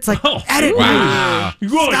editor. It's like, edit. Wow. You're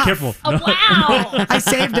really careful. Oh, wow. I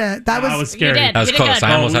saved it. That was scary. You did. That was close. Good.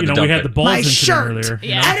 I almost had to dump we had it. the balls my incident shirt. earlier.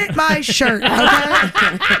 Yeah. Edit my shirt, okay?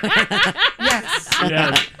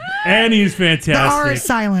 Yes. And he's The R is fantastic.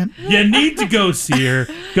 silent. You need to go see her.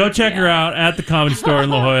 Go check her out at the Comedy Store in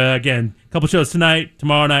La Jolla. Again, a couple shows tonight,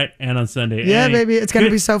 tomorrow night, and on Sunday. Yeah, And baby. It's going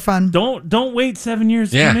to be so fun. Don't wait 7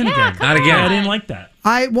 years to Yeah. come in Yeah, again. not again. I didn't like that.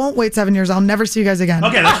 I won't wait 7 years. I'll never see you guys again.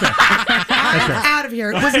 Okay, that's fair. I'm out of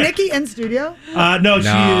here. Was Nikki in studio? No, it she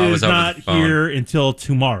was is over not the phone. here until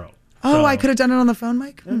tomorrow. Oh, So- I could have done it on the phone,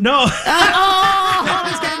 Mike. No. I'm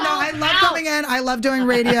just kidding. No, I love coming in. I love doing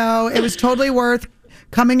radio. It was totally worth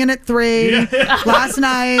coming in at 3 last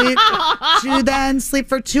night to then sleep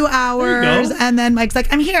for 2 hours. And then Mike's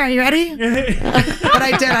like, I'm here. Are you ready? But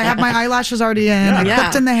I did. I have my eyelashes already in. I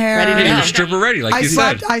clipped in the hair. Ready to Yeah, go. you're stripper ready, like you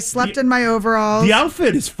said. I slept in my overalls. The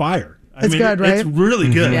outfit is fire. It's good, right? It's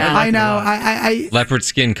really good. Yeah. I know. I Leopard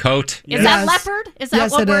skin coat. Is that leopard? Is that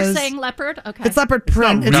Yes, what it we're is. saying, leopard? Okay. It's leopard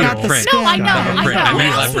print. It's not not real the print. skin. No, I know. Leopard print. I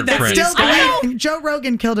mean leopard It's print. still great. Joe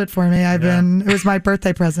Rogan killed it for me. It was my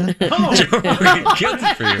birthday present. Joe Rogan killed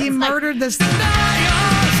it for He you. murdered this.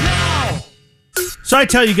 So I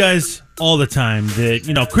tell you guys all the time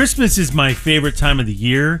that, Christmas is my favorite time of the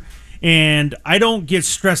year, and I don't get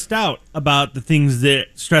stressed out about the things that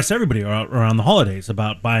stress everybody around the holidays,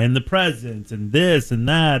 about buying the presents and this and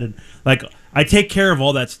that. And I take care of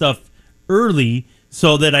all that stuff early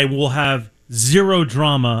so that I will have zero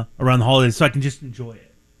drama around the holidays so I can just enjoy it.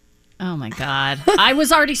 Oh, my God. I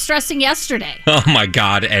was already stressing yesterday. Oh my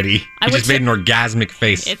God, Eddie. You just made an orgasmic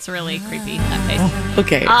face. It's really creepy, that face.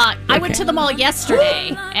 Okay. I went to the mall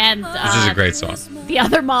yesterday, and This is a great song. the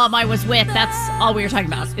other mom I was with, that's all we were talking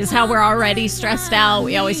about, is how we're already stressed out.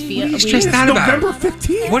 We always feel... What are you stressed out about? November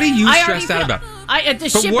 15th. What are you I stressed out already about? The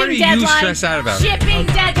shipping what are you deadline. stressed out about? Shipping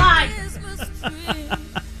deadline.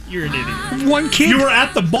 You're an idiot. One kid. You were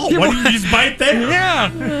at the mall. Why didn't you just buy it there? Yeah.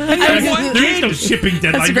 There is no shipping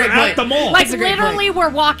deadline. You're at the mall. Like, literally, we're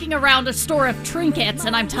walking around a store of trinkets,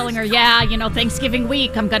 and I'm telling her, Thanksgiving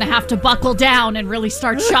week, I'm going to have to buckle down and really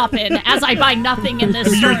start shopping as I buy nothing in this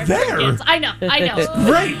store. You're there. Trinkets. I know.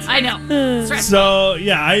 Great. I know. Stressful. So,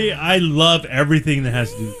 yeah, I love everything that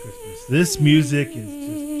has to do with Christmas. This music is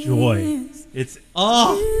just joy. It's,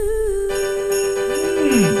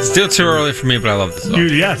 Still too early for me, but I love this song.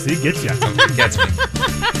 Dude, yes, it gets you. It gets me.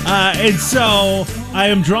 And so I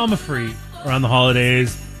am drama free around the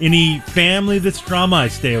holidays. Any family that's drama, I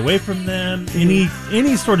stay away from them. Any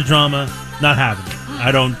sort of drama, not having it.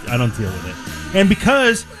 I don't deal with it. And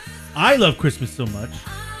because I love Christmas so much,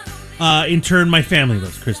 in turn, my family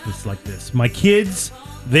loves Christmas like this. My kids,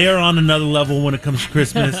 they are on another level when it comes to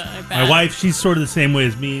Christmas. My wife, she's sort of the same way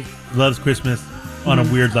as me, loves Christmas on a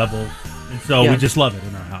weird level. And so we just love it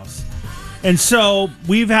in our house. And so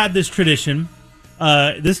we've had this tradition.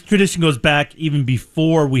 This tradition goes back even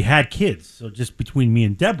before we had kids. So just between me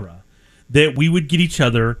and Deborah, that we would get each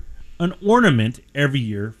other an ornament every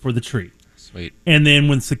year for the tree. Sweet. And then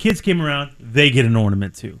once the kids came around, they get an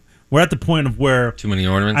ornament too. We're at the point of where too many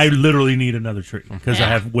ornaments. I literally need another tree because I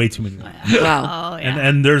have way too many ornaments. Wow. Oh, yeah.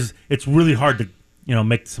 And it's really hard to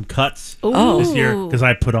make some cuts this year because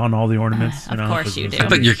I put on all the ornaments. Of course you do. I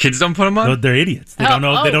thought your kids don't put them on. No, they're idiots. They don't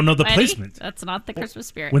know. They don't know the Eddie, placement. That's not the Christmas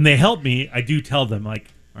spirit. When they help me, I do tell them all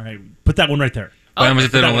right, put that one right there. What happens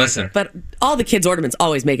if they don't listen? But all the kids' ornaments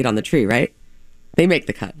always make it on the tree, right? They make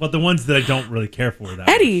the cut. But the ones that I don't really care for, that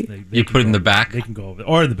Eddie. they You put it in the back? They can go over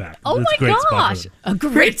or in the back. Oh It's a my great spot for gosh, them. a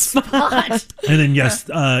great spot. And then yes,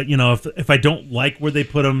 if I don't like where they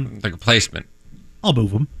put them, Like a placement. I'll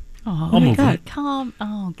move them. Oh I'll my move them. God, come.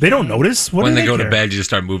 Oh, They don't notice. What When do they go care? to bed, you just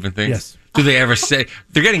start moving things? Yes. Do they ever say...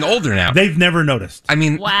 They're getting older now. They've never noticed. I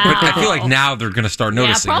mean, Wow. but I feel like now they're going to start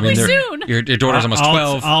noticing. probably I mean, soon. Your daughter's almost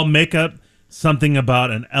 12. I'll make up something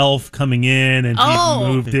about an elf coming in and he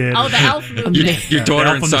moved it. Oh, the elf moved it. Your daughter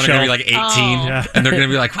Elf and on the son are going to be shelf. like 18, Yeah. and they're going to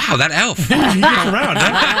be like, wow, that elf. He gets around.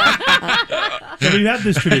 Huh? So we have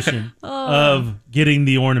this tradition of getting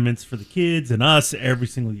the ornaments for the kids and us every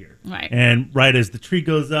single year. Right. And right as the tree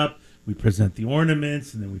goes up, we present the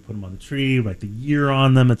ornaments and then we put them on the tree, write the year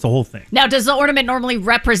on them. It's a whole thing. Now, does the ornament normally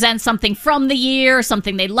represent something from the year,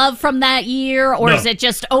 something they love from that year, or No. is it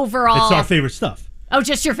just overall? It's our favorite stuff. Oh,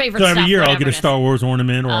 just your favorite So stuff. every year I'll whatever get a it is. Star Wars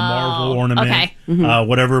ornament or a Marvel ornament. okay.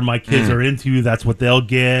 Whatever my kids are into, that's what they'll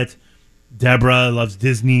get. Deborah loves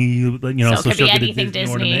Disney, So it could be she'll get a anything Disney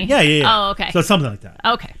Disney. ornament. Yeah. Oh, okay. So something like that.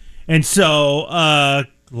 Okay. And so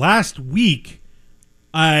last week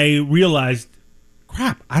I realized,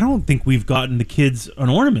 crap, I don't think we've gotten the kids an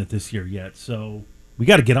ornament this year yet. So we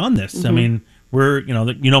got to get on this. I mean, we're, you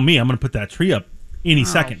know me, I'm going to put that tree up any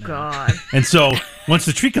second now. God. And so once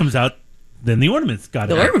the tree comes out, then the ornaments got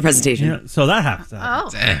The ornament presentation. Yeah, so that happens. Oh.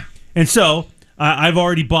 Damn. And so I've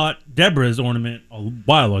already bought Deborah's ornament a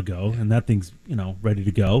while ago, and that thing's ready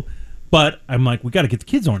to go. But I'm like, we got to get the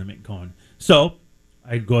kids' ornament going. So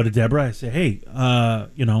I go to Deborah. I say, hey,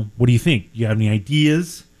 what do you think? Do you have any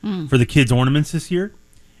ideas for the kids' ornaments this year?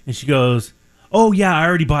 And she goes, oh yeah, I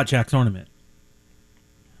already bought Jack's ornament.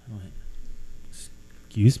 I'm like,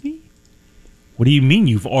 excuse me? What do you mean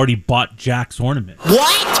you've already bought Jack's ornament?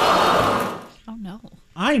 Oh no.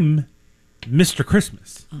 I'm Mr.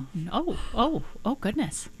 Christmas. No. Oh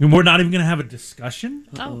goodness. And we're not even going to have a discussion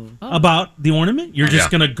about the ornament. You're just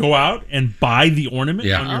going to go out and buy the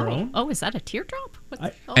ornament on your own. Oh, is that a teardrop?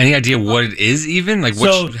 Any idea what it is even? Like,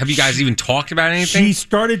 So have you guys even talked about anything? She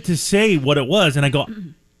started to say what it was, and I go,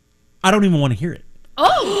 I don't even want to hear it.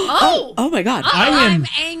 Oh my God. I am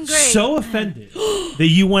angry. so offended that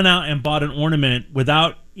you went out and bought an ornament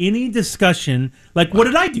without any discussion. Like, what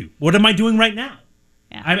did I do? What am I doing right now?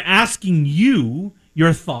 Yeah. I'm asking you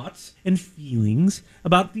your thoughts and feelings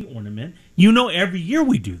about the ornament. You know, every year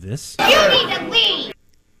we do this. You need to leave.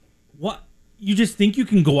 What? You just think you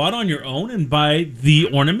can go out on your own and buy the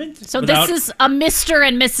ornament? So without- this is a Mr.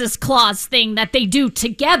 and Mrs. Claus thing that they do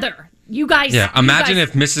together. You guys. Yeah, imagine you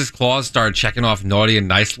guys, if Mrs. Claus started checking off naughty and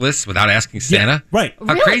nice lists without asking Santa. Right. How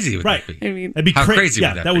Really? crazy would Right. that be? I mean, That'd be How crazy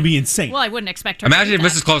Yeah, would that would be insane. Well, I wouldn't expect her. Imagine to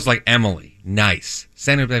if do Mrs. Claus was like, Emily, nice.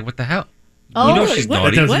 Santa would be like, what the hell? Oh, you know she's what?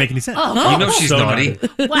 naughty. That doesn't make any sense. Oh. You know she's So naughty.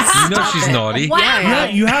 Wow. You know she's naughty. Wow. Yeah,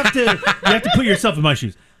 you have to put yourself in my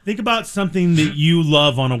shoes. Think about something that you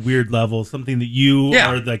love on a weird level, something that you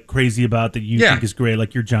Yeah. are like crazy about that you Yeah. think is great,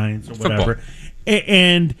 like your Giants or Football. whatever.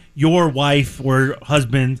 And your wife or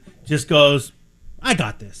husband just goes, "I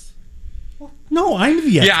got this." Well, no, I'm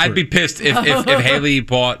the expert. Yeah, I'd be pissed if Haley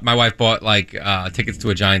my wife bought like tickets to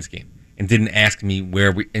a Giants game and didn't ask me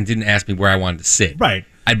where I wanted to sit. Right.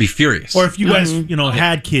 I'd be furious. Or if you guys,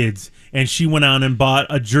 had kids and she went out and bought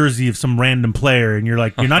a jersey of some random player, and you're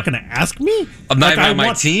like, you're not going to ask me? I'm not even on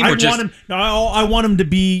my team, or just- I want him to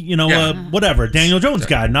be, whatever, Daniel Jones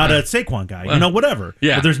guy, not a Saquon guy, whatever.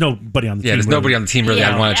 Yeah. But there's nobody on the team. Yeah, there's nobody on the team really.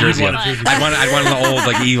 Yeah. I'd want a jersey. Yeah. I'd want an old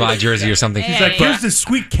like Eli jersey or something. He's like, here's this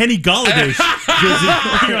sweet Kenny Galladay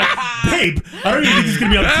jersey. You're like, babe, I don't even think he's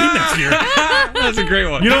going to be on the team next year. That's a great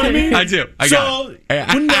one. You know what I mean? I do. I got it.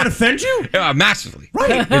 Wouldn't that offend you? Yeah, massively.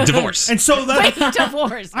 Right. Divorce. And so that Wait,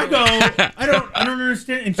 divorce. I go, I don't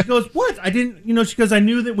understand. And she goes, what? I didn't, she goes, I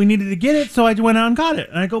knew that we needed to get it, so I went out and got it.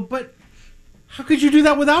 And I go, but how could you do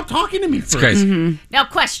that without talking to me first? It's crazy. Now,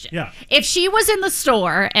 question. Yeah. If she was in the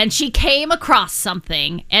store and she came across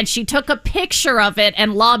something and she took a picture of it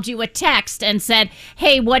and lobbed you a text and said,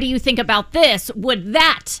 hey, what do you think about this? Would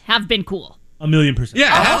that have been cool? 1,000,000%.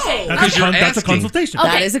 Yeah. Okay. That's, that's a consultation. Okay.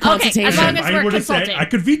 That is a consultation. As long as I we're would have said, consulting. I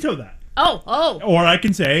could veto that. Oh. Or I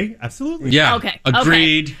can say, absolutely. Yeah. Okay.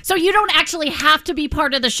 Agreed. Okay. So you don't actually have to be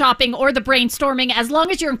part of the shopping or the brainstorming as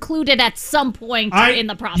long as you're included at some point in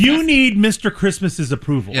the process. You need Mr. Christmas's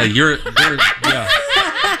approval. Yeah, you're yeah.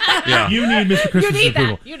 Yeah. You need Mr. Christmas's need that.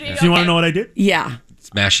 approval. You need- So you want okay. to know what I did? Yeah.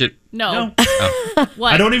 Smash it. No. No.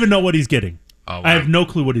 What? I don't even know what he's getting. Oh, wow. I have no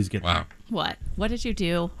clue what he's getting. Wow. What? What did you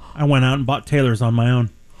do? I went out and bought Taylor's on my own.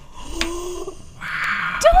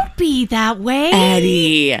 Don't be that way,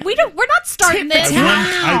 Eddie. We're not starting this.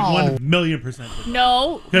 I won 1,000,000%.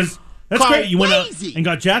 No. Because that's great. You went out and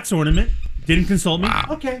got Jack's ornament. Didn't consult me.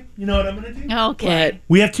 Okay, you know what I'm going to do? Okay.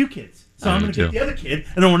 We have 2 kids. So I'm going to get the other kid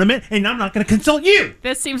an ornament, and I'm not going to consult you.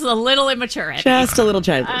 This seems a little immature. Just a little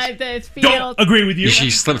childish. This feels Don't agree with you.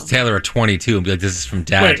 She slips Taylor a 22 and be like, "This is from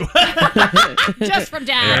Dad." just from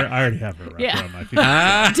Dad. I already have her wrapped around my feet.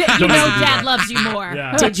 You know Dad loves you more.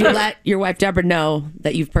 Yeah. Did you let your wife Deborah know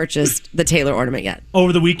that you've purchased the Taylor ornament yet?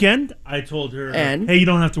 Over the weekend, I told her, And? "Hey, you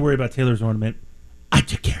don't have to worry about Taylor's ornament. I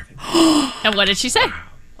took care of it." And what did she say?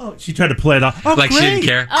 Oh, she tried to play it off. Oh, Like great. she didn't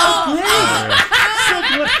care.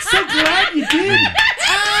 So glad you did.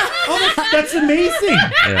 Oh, that's amazing.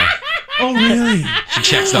 Yeah. Oh, really? She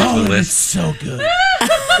checks off the It's list. so good.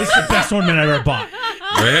 It's the best ornament I ever bought.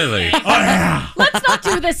 Really? Oh, yeah. Let's not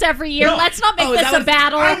do this every year. No. Let's not make this a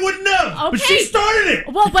battle. I wouldn't have. Okay. But she started it.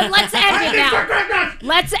 Well, but let's end it now.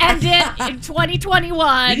 Let's end it in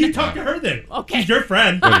 2021. You talk to her then. Okay. She's your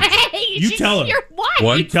friend. Hey, You she's tell her. your wife.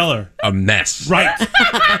 What? You tell her. A mess. Right.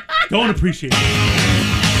 Don't appreciate it.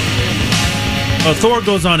 Well, Thor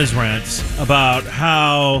goes on his rants about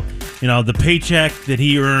how, the paycheck that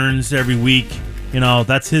he earns every week,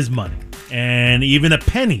 that's his money. And even a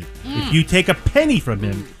penny, if you take a penny from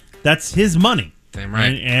him, that's his money. Damn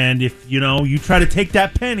right. And if, you try to take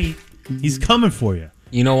that penny, he's coming for you.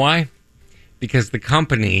 You know why? Because the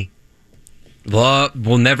company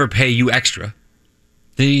will never pay you extra.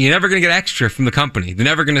 You're never going to get extra from the company. They're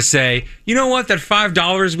never going to say, you know what, that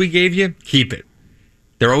 $5 we gave you, keep it.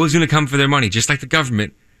 They're always going to come for their money, just like the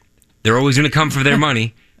government. They're always going to come for their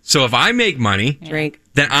money. So if I make money,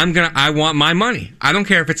 then I want my money. I don't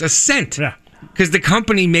care if it's a cent. Yeah. Because the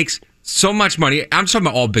company makes so much money. I'm talking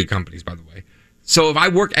about all big companies, by the way. So if I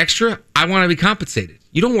work extra, I want to be compensated.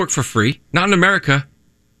 You don't work for free. Not in America.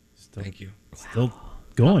 Thank you. Still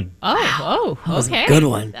going. Oh, okay. That was a good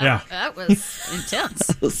one. That was intense.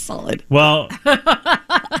 That was solid. Well,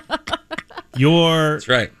 That's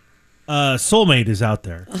right. Soulmate is out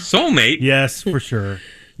there. Soulmate? Yes, for sure.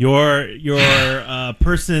 Your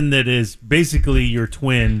person that is basically your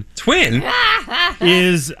twin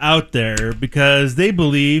is out there because they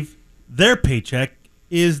believe their paycheck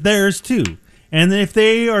is theirs too. And if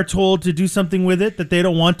they are told to do something with it that they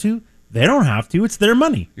don't want to, they don't have to. It's their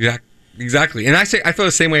money. Yeah, exactly. And I feel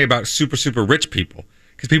the same way about super, super rich people.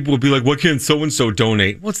 Because people will be like, why can't so-and-so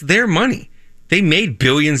donate? Well, it's their money. They made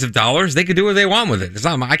billions of dollars. They could do what they want with it. It's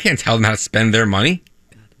not. I can't tell them how to spend their money.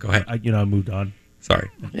 Go ahead. I moved on. Sorry.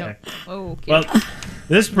 Okay. Well,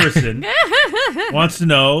 this person wants to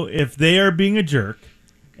know if they are being a jerk,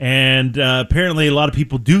 and apparently a lot of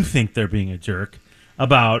people do think they're being a jerk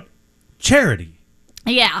about charity.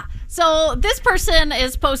 Yeah. So this person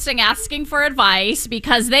is posting asking for advice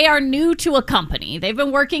because they are new to a company. They've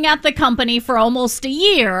been working at the company for almost a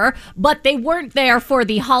year, but they weren't there for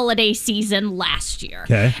the holiday season last year.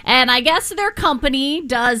 Okay. And I guess their company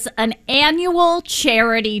does an annual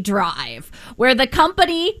charity drive where the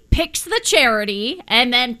company picks the charity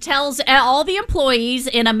and then tells all the employees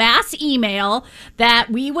in a mass email that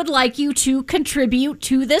we would like you to contribute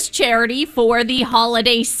to this charity for the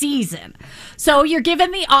holiday season. So you're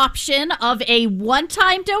given the option of a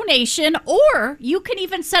one-time donation, or you can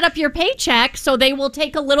even set up your paycheck so they will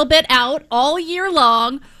take a little bit out all year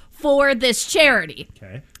long for this charity.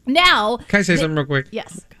 Okay. Now, Can I say something real quick?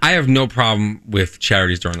 Yes. I have no problem with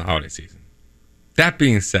charities during the holiday season. That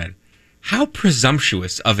being said, how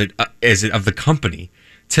presumptuous is it of the company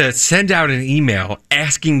to send out an email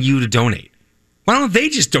asking you to donate? Why don't they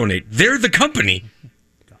just donate? They're the company.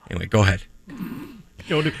 Anyway, go ahead.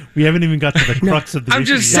 We haven't even got to the crux of the issue. I'm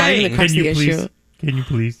just saying. Can you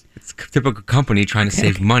please? It's a typical company trying to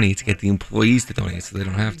save money to get the employees to donate so they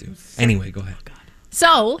don't have to. Anyway, go ahead.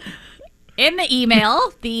 So, in the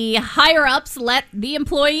email, the higher-ups let the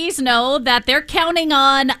employees know that they're counting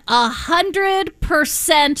on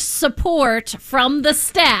 100% support from the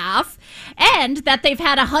staff and that they've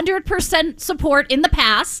had 100% support in the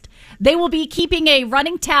past. They will be keeping a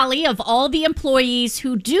running tally of all the employees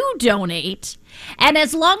who do donate. And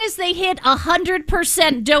as long as they hit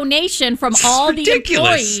 100% donation from all the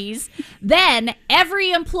employees, then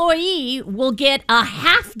every employee will get a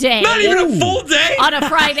half day. Not even a full day? On a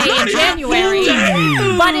Friday Not in even a January. full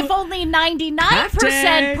day. But if only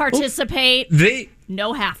 99% participate,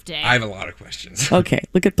 no half day. I have a lot of questions. Okay,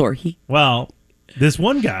 look at Thor. Well, this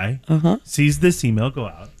one guy sees this email go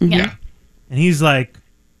out. Yeah. And he's like,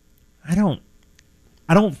 I don't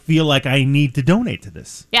feel like I need to donate to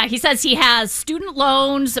this. Yeah, he says he has student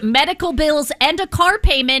loans, medical bills, and a car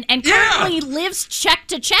payment, and currently lives check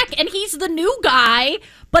to check. And he's the new guy,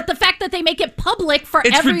 but the fact that they make it public for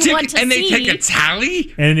everyone to see. And they take a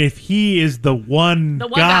tally? And if he is the one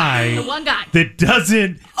guy the one guy that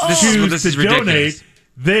doesn't choose this to is ridiculous. donate,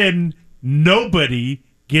 then nobody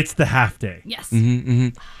gets the half day. Yes.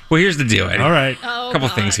 Well, here's the deal, Eddie. All right. Oh, Couple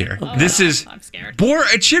God. things here. Oh, This God. is I'm scared.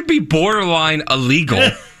 it should be borderline illegal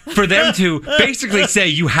for them to basically say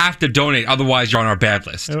you have to donate, otherwise you're on our bad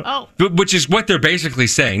list. Oh. Which is what they're basically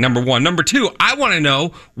saying. Number one. Number two, I want to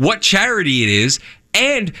know what charity it is,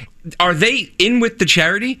 and are they in with the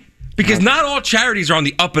charity? Because not all charities are on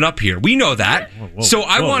the up and up here. We know that. So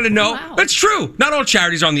I want to know. Wow. That's true. Not all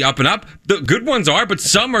charities are on the up and up. The good ones are, but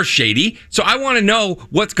some are shady. So I want to know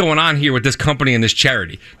what's going on here with this company and this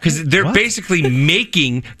charity. Because they're basically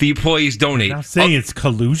making the employees donate. You're not saying it's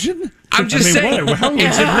collusion? I'm just saying. It's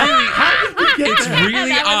really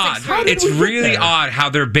That was odd. It's really odd how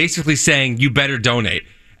they're basically saying you better donate.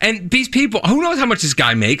 And these people, who knows how much this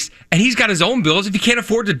guy makes? And he's got his own bills. If he can't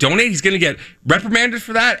afford to donate, he's going to get reprimanded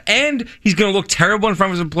for that, and he's going to look terrible in front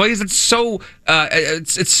of his employees. It's so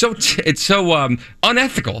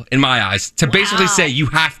unethical in my eyes to basically say you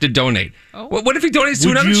have to donate. What if he donates to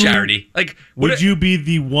another charity? Like, would you be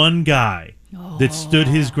the one guy that stood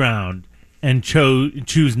his ground and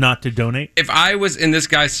choose not to donate? If I was in this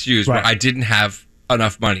guy's shoes where I didn't have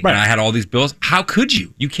enough money and I had all these bills, how could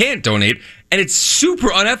you? You can't donate, and it's super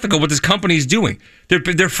unethical what this company's doing.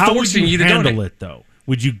 They're forcing you to handle donate it though.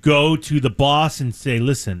 Would you go to the boss and say,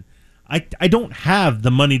 "Listen, I don't have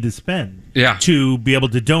the money to spend to be able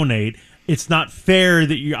to donate. It's not fair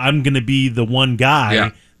that I'm going to be the one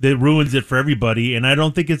guy that ruins it for everybody, and I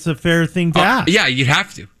don't think it's a fair thing to ask." Yeah, you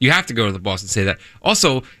have to. You have to go to the boss and say that.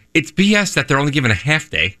 Also, it's BS that they're only giving a half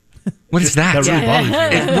day. What is that? That really bothers me.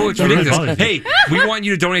 It's ridiculous. Hey, we want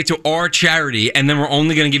you to donate to our charity, and then we're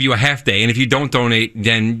only going to give you a half day. And if you don't donate,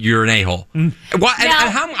 then you're an a-hole. Well,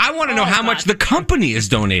 I want to know how much the company is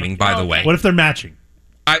donating, by the way. What if they're matching?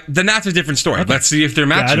 Then that's a different story. Let's see if they're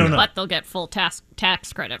matching. I don't know. But they'll get full tax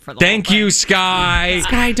credit for the Thank you, Sky.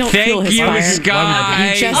 Sky, don't fuel his fire.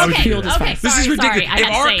 Sky. You just fueled his fire. This is ridiculous.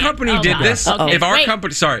 If our company did this, if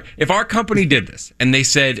our company did this, and they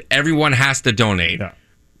said everyone has to donate,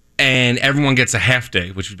 and everyone gets a half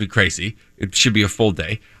day, which would be crazy. It should be a full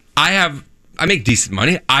day. I make decent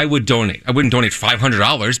money. I would donate. I wouldn't donate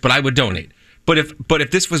 $500, but I would donate. But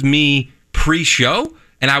if this was me pre-show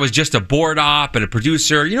and I was just a board op and a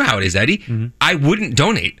producer, you know how it is, Eddie. I wouldn't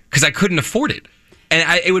donate because I couldn't afford it,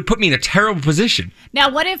 and it would put me in a terrible position.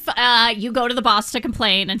 Now, what if you go to the boss to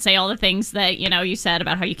complain and say all the things that you said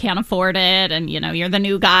about how you can't afford it, and you're the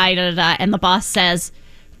new guy, and the boss says,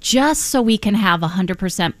 just so we can have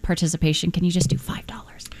 100% participation, can you just do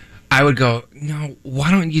 $5? I would go, no, why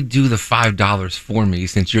don't you do the $5 for me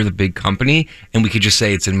since you're the big company and we could just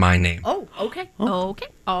say it's in my name? Oh, okay. Okay.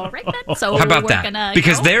 All right then. So how about we're that?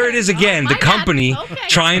 Because there it is again, the company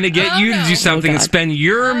trying to get you to do something and spend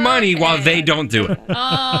your money while they don't do it.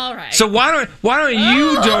 All right. So why don't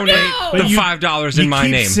you donate the $5 in my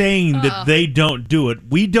You name? keep saying that they don't do it.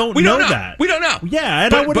 We don't know that. We don't know. Yeah,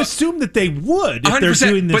 and I would assume that they would if they're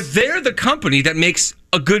doing this. But they're the company that makes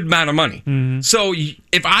a good amount of money. So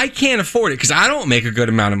if I can't afford it because I don't make a good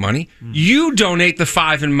amount of money, you donate the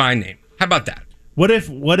 $5 in my name. How about that? What if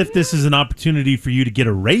this is an opportunity for you to get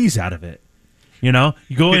a raise out of it? You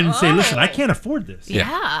go in and say, "Listen, I can't afford this."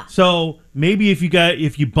 Yeah. So maybe if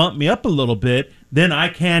you bump me up a little bit, then I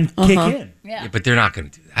can kick in. Yeah. But they're not going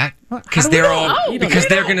to do that because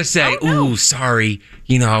they're going to say, "Ooh, sorry,"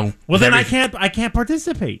 Well, then I can't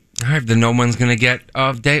participate. All right, then no one's going to get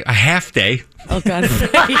a half day. Oh, God. You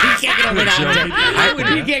can't get over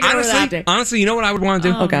that. Honestly, you know what I would want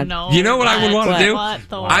to do? Oh, God. No. You know what I would want to do? What?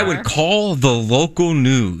 I would call the local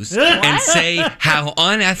news and say how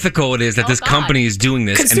unethical it is that this company is doing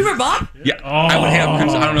this. Consumer Bob? Yeah, I would have. I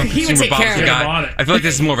don't know if He would Consumer take care Bob's the of it. guy. I feel like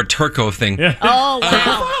this is more of a Turco thing. Yeah. Oh,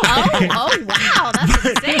 wow. Wow. That's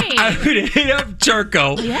insane. I would hit up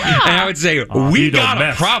Turco and I would say, "We you don't got a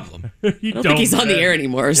mess. problem." I don't think he's on the air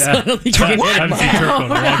anymore, so I don't think you I can haven't seen Turco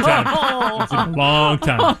in a long time. It's a long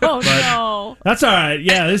time. Oh, But no. that's all right.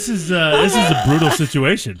 Yeah, this is a brutal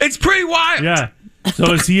situation. It's pretty wild. Yeah.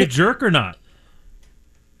 So is he a jerk or not?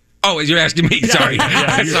 Oh, you're asking me? Sorry.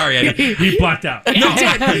 Sorry, Eddie. He blacked out. No,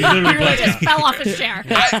 he literally blacked Just out. fell off his chair.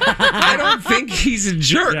 I don't think he's a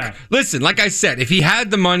jerk. Yeah. Listen, like I said, if he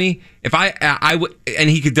had the money, if I would,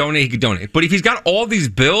 and he could donate, he could donate. But if he's got all these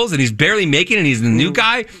bills and he's barely making it, and he's the new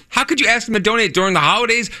guy, how could you ask him to donate during the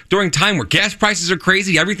holidays, during time where gas prices are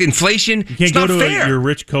crazy, everything, inflation? You can't it's go not to fair. your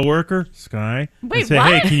rich coworker, Sky, Wait, and say,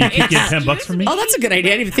 what? "Hey, can you kick in $10 for me?" Oh, that's a good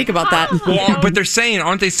idea. I didn't even think about that. Well, but they're saying,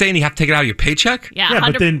 aren't they saying you have to take it out of your paycheck? Yeah, Yeah,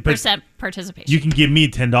 but 100% participation. You can give me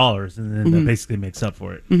 $10, and then that basically makes up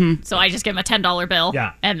for it. So I just give him a $10 bill.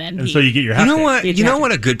 Yeah. And then And so you get your half. You know what? You know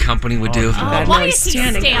what a good company would do? why is he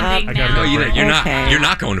standing now? You're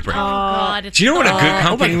not going to break. Oh, God. Do you know what a good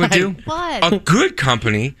company would do? What? A good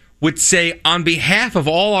company would say, on behalf of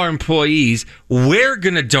all our employees, we're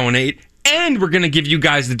going to donate and we're going to give you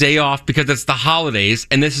guys the day off because it's the holidays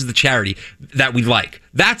and this is the charity that we like.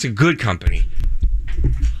 That's a good company.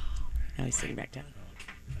 Now he's sitting back down.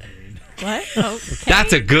 What? Okay.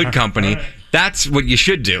 That's a good company. That's what you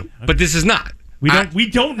should do. But this is not. We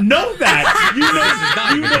don't know that.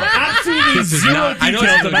 You know absolutely zero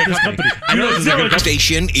details about this company. I know this is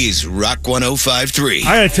station is Rock 105.3. I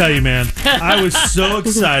gotta tell you, man, I was so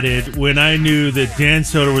excited when I knew that Dan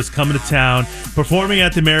Soder was coming to town, performing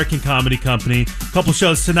at the American Comedy Company. Couple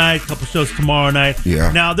shows tonight, couple shows tomorrow night.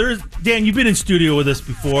 Yeah. Now, Dan, you've been in studio with us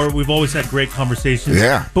before. We've always had great conversations.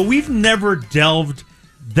 Yeah. But we've never delved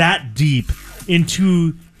that deep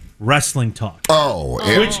into wrestling talk. Oh,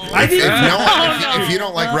 if you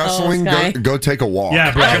don't like wrestling, go take a walk.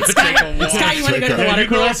 Yeah, bro. Scott, you want to go to the water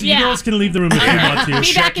cooler? You girls can leave the room if you want to.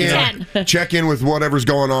 Be back in 10. Check in with whatever's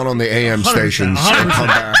going on the AM stations and come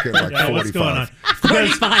back at like 45. What's going on?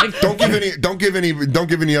 45. Don't give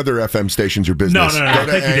any other FM stations your business. No. Go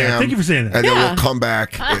to Thank you, Dan. AM, Thank you for saying that. And then we'll come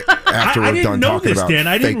back after we're done talking about Dan.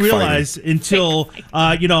 I didn't fake realize until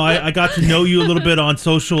I got to know you a little bit on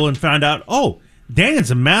social and found out,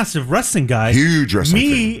 Dan's a massive wrestling guy. Huge wrestling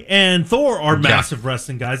Me and Thor are massive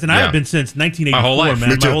wrestling guys, and I have been since 1984, My whole life. man.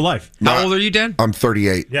 Me too. My whole life. How old are you, Dan? I'm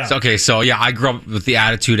 38. Yeah. I grew up with the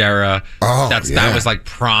Attitude Era. That was like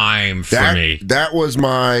prime for me. That was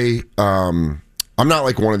my. I'm not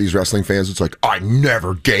like one of these wrestling fans. It's like I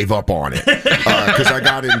never gave up on it because I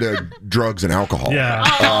got into drugs and alcohol. Yeah.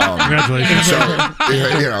 Congratulations. So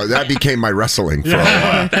that became my wrestling. For a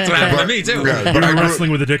while. That's what happened to me too. Yeah, You but were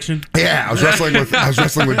wrestling with addiction? Yeah, I was wrestling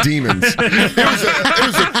with demons. It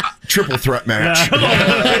was a triple threat match. Weed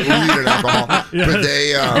and alcohol. But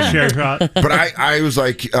they. But I was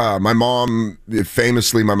like my mom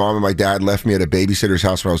and my dad left me at a babysitter's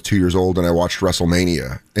house when I was 2 years old, and I watched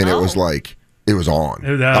WrestleMania, and it was like. It was on.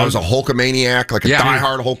 I was a Hulkamaniac, like a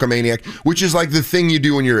diehard Hulkamaniac, which is like the thing you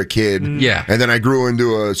do when you're a kid. Yeah. And then I grew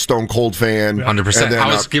into a Stone Cold fan. 100%. I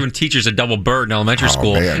was giving teachers a double bird in elementary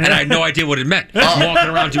school, man. and I had no idea what it meant. Walking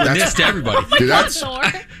around doing this to everybody. Dude, that's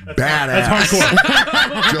badass. That's hardcore.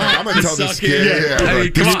 I'm going to tell this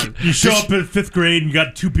kid. Come on. You show up in 5th grade and you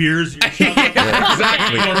got 2 beers.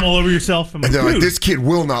 Exactly. Going all over yourself. And they're like, this kid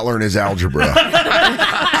will not learn his algebra.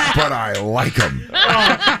 But I like him.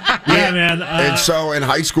 Yeah, man. And so in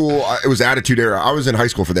high school, it was Attitude Era. I was in high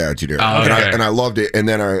school for the Attitude Era. And I loved it. And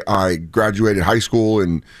then I graduated high school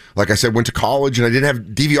and, like I said, went to college, and I didn't have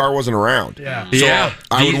DVR wasn't around. Yeah. So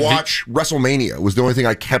I would watch WrestleMania. Was the only thing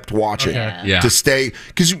I kept watching to stay.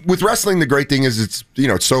 Because with wrestling, the great thing is it's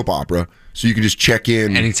soap opera. So you can just check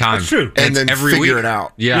in anytime. That's true. And then figure it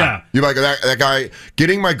out. Yeah. You're like, that guy,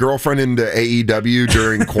 getting my girlfriend into AEW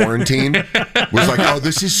during quarantine was like, oh,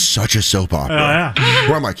 this is such a soap opera. Oh, yeah.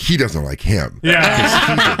 Where I'm like, he doesn't like him.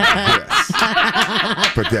 Yeah.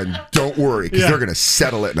 But then don't worry, because they're going to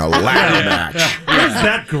settle it in a ladder match. What does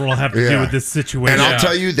that girl have to do with this situation? And I'll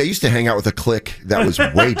tell you, they used to hang out with a clique that was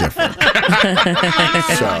way different. So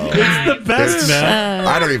it's the best, man.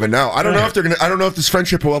 I don't even know. I don't know if they're gonna. I don't know if this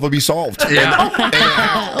friendship will ever be solved.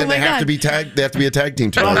 Yeah. And they have to be tagged. They have to be a tag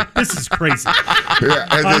team together. This is crazy. Yeah,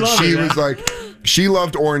 and then she was like, she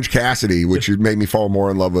loved Orange Cassidy, which made me fall more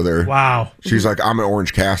in love with her. Wow. She's like, I'm an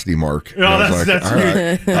Orange Cassidy mark. Oh, that's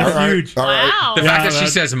huge. That's huge. All right. Wow. The fact that she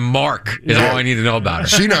says Mark is all I need to know about her.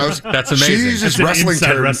 She knows. That's amazing. She uses wrestling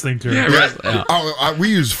terms. Yeah. Oh, we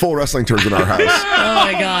use full wrestling terms in our house. Oh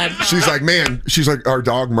my God. She's like, our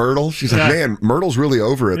dog Myrtle. She's like, man, Myrtle's really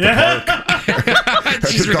over at the park.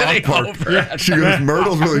 She's the really dog park. over. She goes,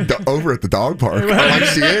 Myrtle's really over at the dog park. I'm like,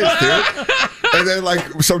 she is, dude. And then, like,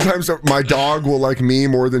 sometimes my dog will like me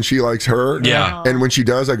more than she likes her. Yeah. And when she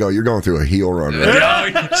does, I go, you're going through a heel run right now.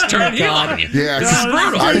 No, just turn heel on you. Yeah. This is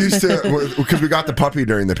brutal. I used to, because we got the puppy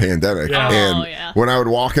during the pandemic. Yeah. And when I would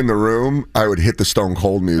walk in the room, I would hit the Stone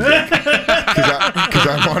Cold music. Because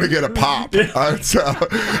I want to get a pop. So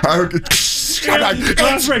I would...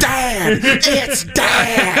 It's Dad! It's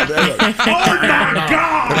Dad! Oh my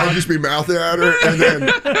God! And I'd just be mouthing at her. And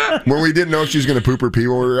then when we didn't know if she was going to poop or pee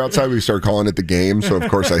when we were outside, we started calling it the game. So of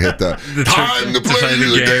course I hit the time to play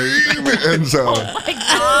the game. And so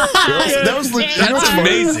That was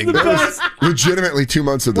amazing. That was legitimately 2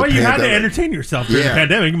 months of the Well, you pandemic. had to entertain yourself during the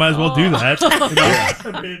pandemic. You might as well do that.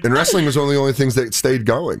 And wrestling was one of the only things that stayed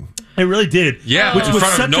going. It really did. Yeah, which in was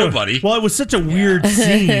front of such nobody. It was such a weird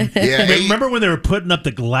scene. Yeah, Remember when they were putting up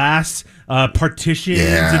the glass partitions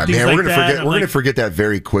Yeah, and things man, like we're gonna that? forget. We're gonna forget that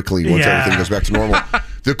very quickly once Yeah. everything goes back to normal.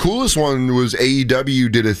 The coolest one was AEW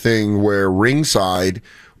did a thing where ringside.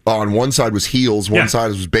 On one side was heels, one side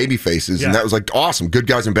was baby faces, and that was like awesome. Good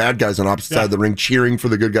guys and bad guys on opposite side of the ring cheering for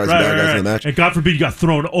the good guys and bad guys in the match. And God forbid you got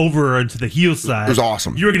thrown over into the heel side. It was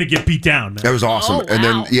awesome. You were going to get beat down. Man. That was awesome. And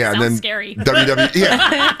then and then scary. WWE, you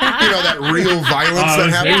know that real violence that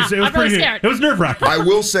happens. It was pretty. It was nerve wracking. I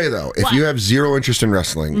will say though, if you have zero interest in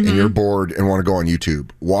wrestling and you're bored and want to go on YouTube,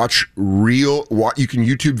 watch you can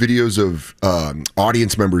YouTube videos of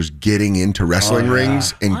audience members getting into wrestling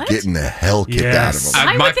rings and getting the hell kicked out of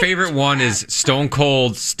them. My favorite one is Stone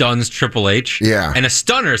Cold stuns Triple H. Yeah. And a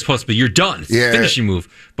stunner is supposed to be, you're done. It's a finishing move.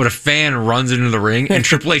 But a fan runs into the ring and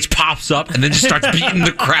Triple H pops up and then just starts beating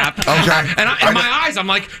the crap. Okay. And in my eyes, I'm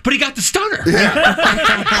like, but he got the stunner. Yeah.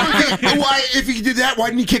 Why, if he did that, why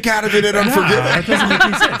didn't he kick out of it at Unforgiven? That doesn't make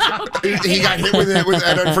any sense. He got hit with it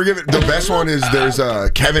at Unforgiven. The best one is there's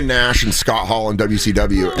Kevin Nash and Scott Hall in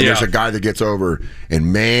WCW, and there's a guy that gets over,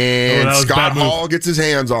 and man, Scott Hall gets his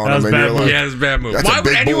hands on him, and you're like, yeah, it's a bad move. That's Why a would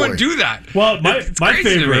big anyone boy. do that? Well, my It's crazy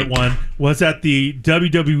to favorite me. one was at the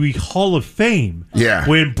WWE Hall of Fame. Yeah.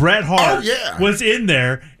 When Bret Hart Oh, yeah. was in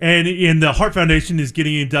there and in the Hart Foundation is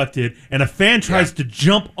getting inducted, and a fan tries to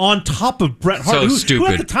jump on top of Bret Hart, So who at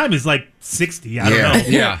stupid. the time is like 60. I don't Yeah. know.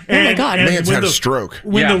 Yeah. Oh my God. man's when had a stroke.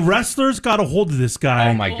 When Yeah. the wrestlers got a hold of this guy,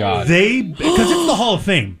 Oh, my God. because it's the Hall of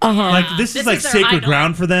Fame. Like this is like is their sacred idol.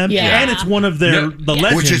 ground for them, Yeah. and it's one of their the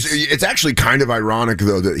legends. Which is, it's actually kind of ironic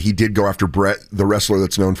though that he did go after Bret, the wrestler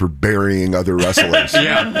that's known for burying other wrestlers.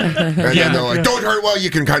 Yeah. And then they're like, don't hurt. Well, you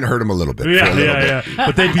can kind of hurt him a little bit. for a yeah, little bit. yeah.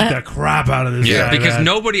 But they beat the crap out of this Yeah. guy. Because man.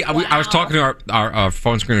 nobody, I was talking to our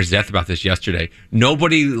phone screener's Death about this yesterday.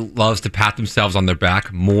 Nobody loves to pat themselves on their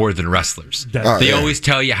back more than wrestlers. They always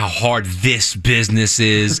tell you how hard this business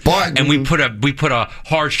is, and we put a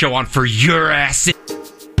hard show on for your ass.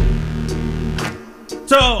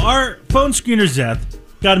 So our phone screener Zeth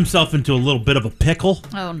got himself into a little bit of a pickle.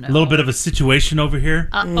 Oh, no. A little bit of a situation over here.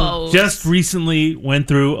 Uh-oh. Just recently went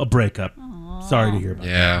through a breakup. Sorry to hear about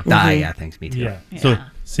Yeah. Yeah, thanks, me too. that. Yeah. So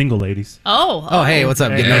single ladies. Oh, hey, what's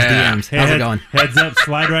up? Getting those DMs. How's it going? Heads up,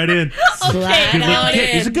 slide right in. Good looking kid.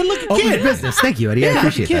 He's a good looking Open kid. your business. Thank you, Eddie. I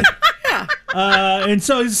appreciate that. And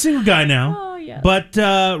so he's a single guy now. But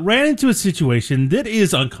ran into a situation that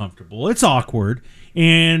is uncomfortable. It's awkward.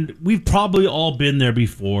 And we've probably all been there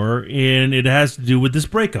before, and it has to do with this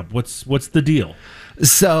breakup. What's the deal?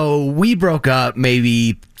 So we broke up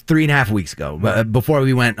maybe 3.5 weeks ago, before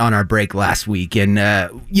we went on our break last week. And,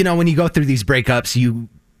 when you go through these breakups,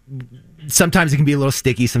 sometimes it can be a little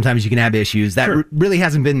sticky. Sometimes you can have issues. That really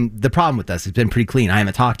hasn't been the problem with us. It's been pretty clean. I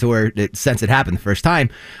haven't talked to her since it happened the first time.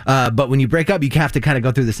 But when you break up, you have to kind of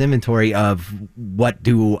go through this inventory of what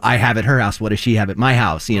do I have at her house? What does she have at my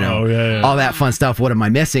house? All that fun stuff. What am I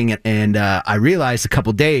missing? And I realized a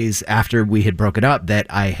couple days after we had broken up that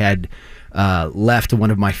I had left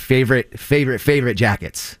one of my favorite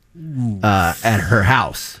jackets at her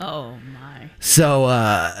house. Oh, my. So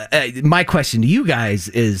my question to you guys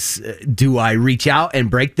is, do I reach out and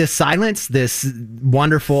break this silence, this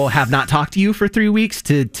wonderful have not talked to you for 3 weeks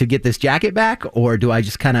to get this jacket back, or do I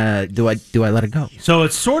just kind of do I let it go? So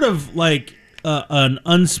it's sort of like an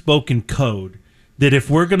unspoken code that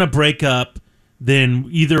if we're going to break up, then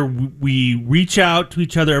either we reach out to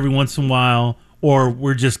each other every once in a while, or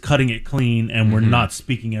we're just cutting it clean and we're not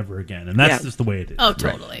speaking ever again. And that's just the way it is. Oh,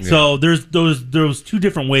 totally. Right? So there's those two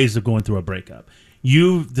different ways of going through a breakup.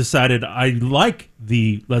 You've decided I like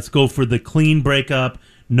let's go for the clean breakup,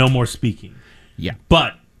 no more speaking. Yeah.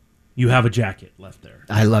 But you have a jacket left there.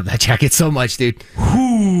 I love that jacket so much, dude.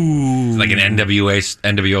 It's like an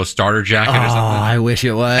NWO starter jacket or something. I wish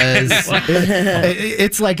it was.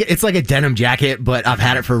 it's like a denim jacket, but I've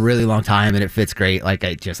had it for a really long time and it fits great. Like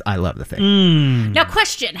I love the thing. Now,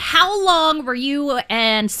 question: how long were you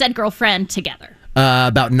and said girlfriend together?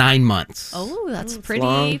 About 9 months. Oh, that's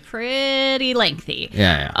long. pretty lengthy.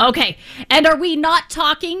 Yeah. Okay. And are we not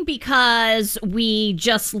talking because we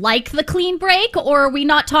just like the clean break, or are we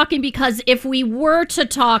not talking because if we were to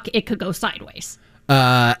talk, it could go sideways?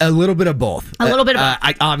 A little bit of both. A little bit of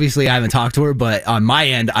both. I haven't talked to her, but on my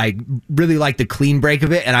end, I really like the clean break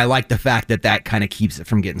of it, and I like the fact that kind of keeps it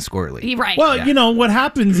from getting squirrely. Right. Well, what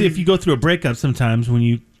happens if you go through a breakup sometimes when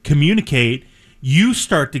you communicate, you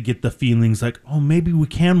start to get the feelings like, oh, maybe we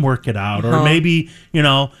can work it out, or maybe,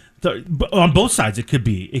 on both sides, it could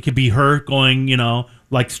be her going,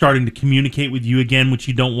 like starting to communicate with you again, which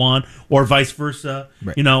you don't want, or vice versa.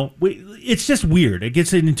 Right. It's just weird. It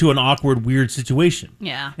gets into an awkward, weird situation.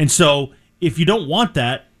 Yeah. And so if you don't want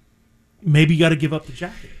that, maybe you got to give up the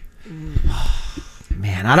jacket.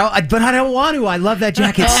 Man, I don't want to. I love that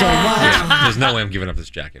jacket so much. There's no way I'm giving up this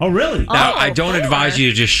jacket. Oh, really? Now, I don't advise you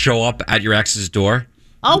to just show up at your ex's door.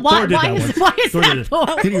 Oh, why is that for?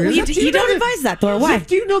 You don't advise that, Thor. Why?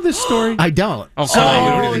 Do you know this story? I don't. Oh, come on.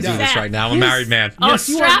 We don't even do this right now. I'm a married man. Oh, Yes,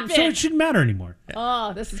 you are, strap so it. it shouldn't matter anymore.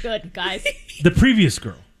 Oh, this is good, guys. The previous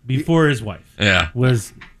girl, before his wife,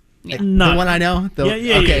 was not the one I know. Yeah.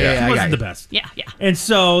 She wasn't the best. Yeah. And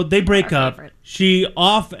so they break up. favorite. She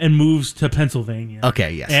off and moves to Pennsylvania.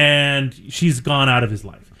 Okay, yes. And she's gone out of his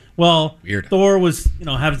life. Well, Weird. Thor was,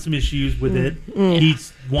 having some issues with it. He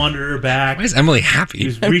wandered her back. Why is Emily happy? He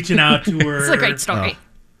was reaching out to her. It's a great story.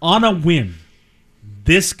 On a whim,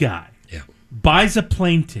 this guy buys a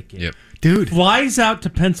plane ticket. Dude. Flies out to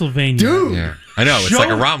Pennsylvania. Dude. Yeah. I know. It's like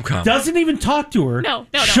a rom-com. Doesn't even talk to her. No.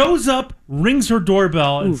 Shows up, rings her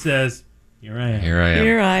doorbell, and says, Here I am.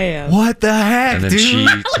 Here I am. What the heck, And then dude? she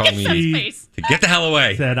told me to get the hell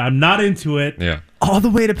away. Said, I'm not into it. Yeah. All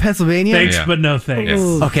the way to Pennsylvania? Thanks, but no thanks.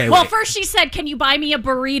 Yes. Okay, Well, wait. first she said, "Can you buy me a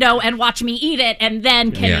burrito and watch me eat it?" And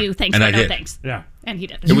then, "Can you? Thanks, And but I no did. thanks." Yeah. And he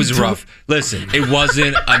did. It was rough. Listen, it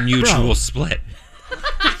wasn't a mutual split.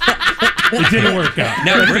 It didn't work out.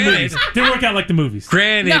 Now, Like the granted- movies. Didn't work out like the movies.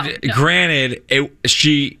 Granted,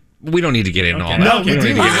 we don't need to get into all that. No, we don't need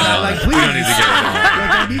to get into all that. We don't need to get into all that.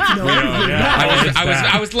 I need to know.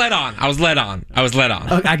 I was led on. I was led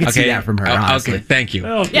on. Okay, I can see that from her, honestly. Okay, thank you.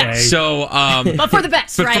 Okay. Yeah. So, But for the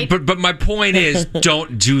best, right? But my point is,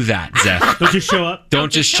 don't do that, Zeth. Don't just show up.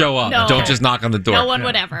 Don't just show up. No. Don't just knock on the door. No one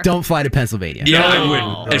would ever. Don't fly to Pennsylvania. Yeah, I No.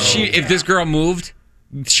 wouldn't. If this girl moved,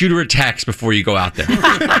 shoot her a text before you go out there.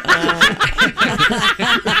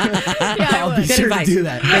 I'll be sure to do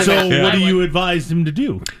that. So what do you advise him to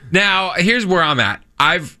do? Now, here's where I'm at.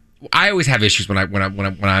 I always have issues when I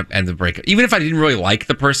end the breakup. Even if I didn't really like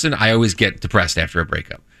the person, I always get depressed after a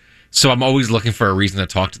breakup. So I'm always looking for a reason to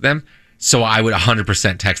talk to them. So I would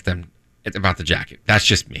 100% text them about the jacket. That's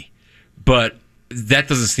just me. But that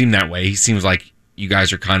doesn't seem that way. He seems like you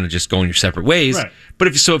guys are kind of just going your separate ways. Right. But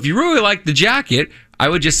if you really like the jacket, I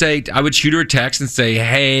would just say, I would shoot her a text and say,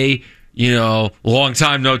 hey, long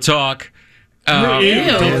time no talk. Don't do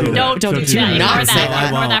that. Ignore that.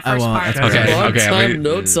 Ignore that first part. Okay.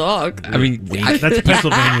 No talk. I mean, That's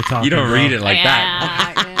Pennsylvania talk. you don't read it like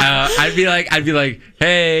that. I'd be like,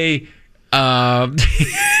 hey,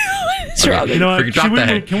 You know what?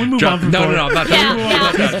 Can we move on from No, Thor? I'm not Yeah, done.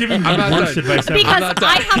 yeah. He's giving I'm the not worst done. advice ever.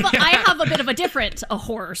 Because I have a bit of a different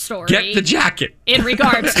horror story. Get the jacket. In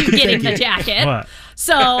regards to getting the jacket. What?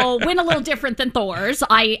 So, went a little different than Thor's.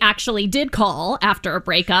 I actually did call after a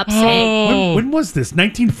breakup saying, When was this?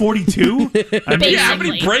 1942? Basically. How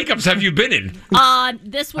many breakups have you been in?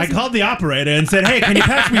 This was I called the operator and said, "Hey, can you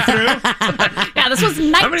pass me through?" yeah, this was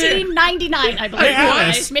 1999, I believe. Hey,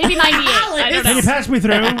 Alice. Maybe 98. I don't know. Can you pass me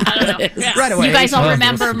through? I don't know. Yeah. Right away. You guys all Oh,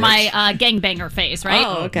 remember my gangbanger phase, right?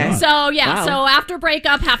 Oh, okay. So yeah, Wow. so after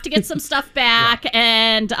breakup, have to get some stuff back,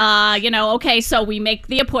 and okay, so we make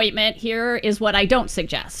the appointment. Here is what I don't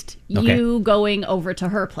suggest: Okay. you going over to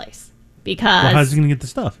her place Well, how's because he gonna get the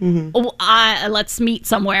stuff? let's meet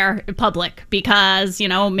somewhere public because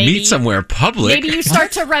maybe Meet somewhere public? Maybe you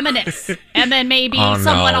start to reminisce, and then maybe Oh, no.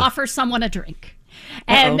 someone offers someone a drink.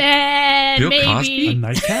 And then Bill maybe Cosby? A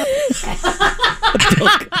nightcap?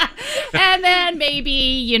 and then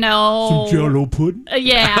maybe Some Jell-O pudding?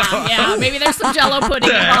 yeah, maybe there's some Jell-O pudding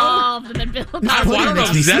involved, and then Bill I don't know if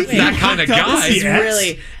Zeth's that kind of guy. He's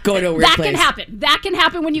really going to a weird that place. can happen. That can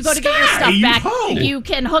happen when you go to get your stuff you back. hoe. You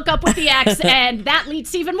can hook up with the ex, and that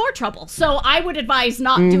leads to even more trouble. So I would advise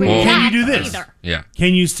not doing Well, that Can you do this? either. Yeah.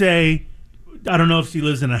 Can you say, I don't know if she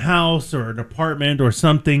lives in a house or an apartment or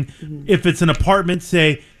something. If it's an apartment,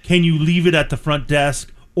 say, can you leave it at the front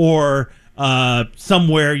desk or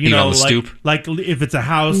somewhere, You on the stoop? like if it's a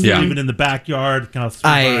house, Yeah. leave it in the backyard. Kind of swing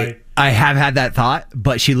by. I have had that thought,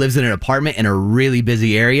 but she lives in an apartment in a really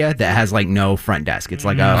busy area that has like no front desk. It's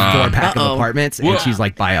like a 4-pack of apartments, and she's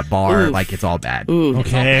like by a bar. Like it's all bad.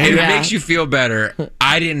 Okay. If it makes you feel better,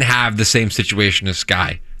 I didn't have the same situation as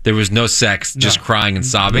Sky. There was no sex, just crying and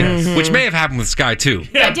sobbing, which may have happened with Sky too.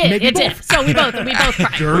 It did. It did. So we both cried.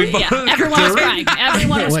 Yeah, everyone was crying.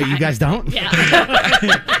 Everyone was What, crying. you guys don't? Yeah.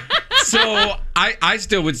 So I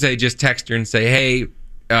still would say just text her and say, hey,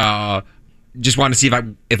 just want to see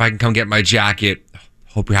if I can come get my jacket.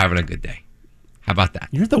 Hope you're having a good day. How about that?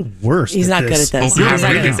 You're the worst. He's at not good this. at this. Hope you're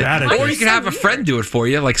having a He's good bad day. at Or this. you can have a friend do it for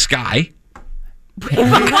you, like Sky.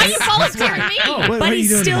 Why are you volunteering me? But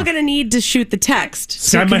he's still going to need to shoot the text.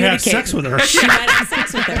 Sky might have sex with her. She might have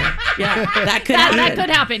sex with her. Yeah, that could happen. That could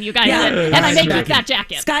happen, you guys. And I may keep that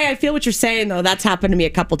jacket. Sky, I feel what you're saying, though. That's happened to me a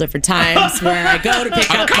couple different times where I go to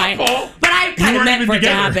pick up my... But I kind of meant for it to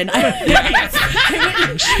happen.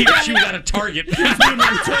 She was at a Target. No,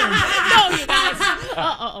 you guys.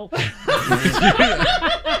 Uh-oh.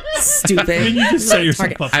 Stupid. Can you just set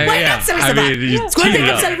yourself up? Why not set yourself up? It's going to pick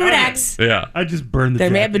up some of X. Yeah. I just burned the There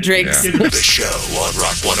may jacket. have been drinks. The show on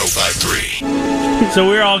Rock 105.3. So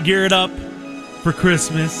we're all geared up for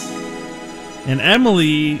Christmas. And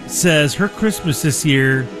Emily says her Christmas this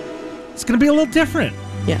year is going to be a little different.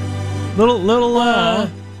 Yeah.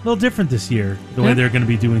 Little different this year, the way they're going to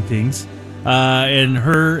be doing things. And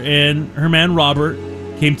her man Robert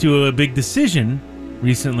came to a big decision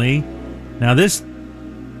recently. Now this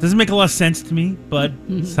doesn't make a lot of sense to me, but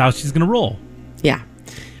it's how she's going to roll. Yeah.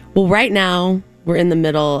 Well, right now we're in the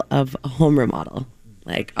middle of a home remodel.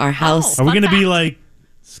 Like our house. Are we going to be like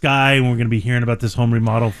Sky and we're going to be hearing about this home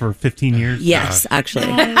remodel for 15 years? Yes, actually.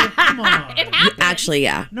 Come on. It happened. Actually,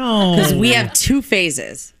 yeah. No. Because we have 2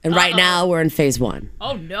 phases. And right now we're in phase 1.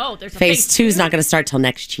 Oh, no. There's a Phase 2 is not going to start till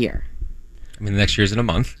next year. I mean, the next year's in a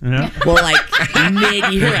month. Yeah. Well, like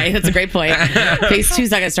mid, you're right. That's a great point. Phase 2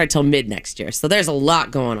 is not going to start till mid next year. So there's a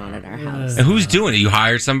lot going on at our house. And who's doing it? You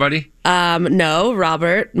hired somebody? No,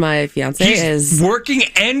 Robert, my fiance, He's is working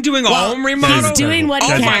and doing a home remodel? He's doing what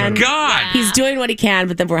he Oh can. my God. He's doing what he can,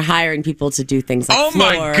 but then we're hiring people to do things like Oh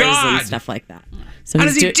my floors God. and stuff like that. So How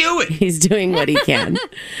he's does he do it? He's doing what he can.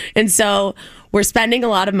 And so we're spending a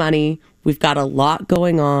lot of money. We've got a lot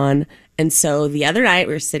going on. And so the other night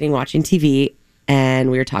we were sitting watching TV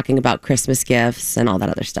and we were talking about Christmas gifts and all that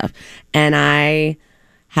other stuff. And I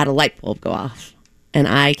had a light bulb go off. And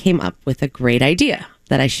I came up with a great idea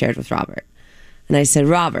that I shared with Robert. And I said,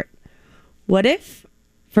 Robert, what if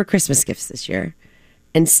for Christmas gifts this year,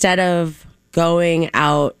 instead of going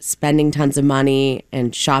out, spending tons of money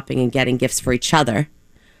and shopping and getting gifts for each other,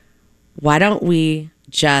 why don't we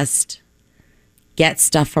just get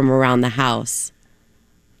stuff from around the house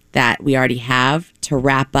that we already have to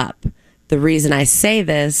wrap up? The reason I say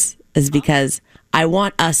this is because I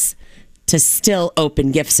want us to still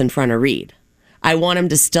open gifts in front of Reed. I want him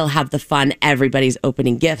to still have the fun everybody's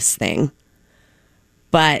opening gifts thing,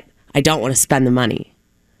 but I don't want to spend the money.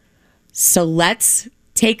 So let's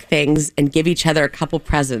take things and give each other a couple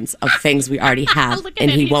presents of things we already have, Look at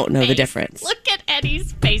and he Eddie's won't know the face. difference. Look at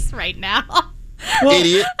Eddie's face right now. Well,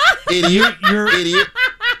 Idiot. Idiot.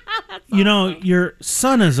 You know, your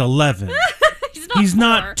son is 11. He's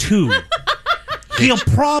not 2. He'll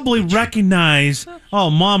probably recognize, oh,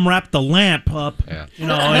 Mom wrapped the lamp up, you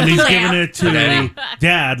know, and he's giving it to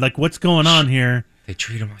Dad. Like, what's going on here? They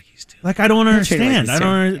treat him like he's 2. Like, I don't understand. I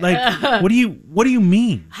don't like. What do you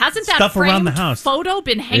mean? Hasn't that stuff around the framed house photo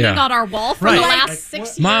been hanging Yeah. on our wall for the last 6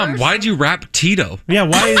 years? Mom, why'd you wrap Tito? Yeah,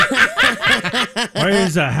 why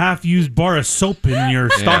is a half-used bar of soap in your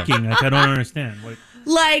stocking? Like, I don't understand.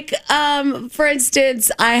 Like, for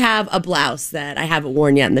instance, I have a blouse that I haven't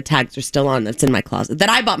worn yet and the tags are still on that's in my closet that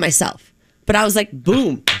I bought myself. But I was like,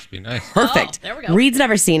 boom. Must be nice. Perfect. Oh, there we go. Reed's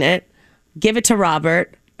never seen it. Give it to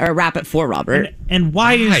Robert or wrap it for Robert. And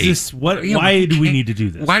why is this? Why do we need to do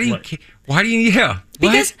this? Why do you? Yeah.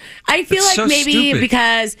 Because I feel That's like so maybe stupid.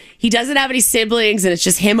 because he doesn't have any siblings and it's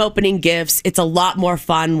just him opening gifts, it's a lot more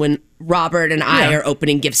fun when Robert and I are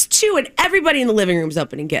opening gifts too, and everybody in the living room is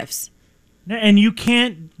opening gifts. And you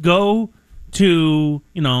can't go to,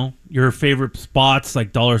 you know, your favorite spots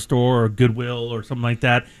like Dollar Store or Goodwill or something like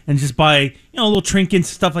that and just buy, you know, little trinkets,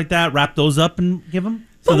 stuff like that, wrap those up and give them.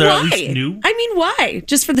 So But they're why? at least new. I mean, why?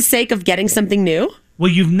 Just for the sake of getting something new?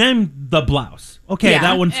 Well, you've named the blouse. Okay, Yeah.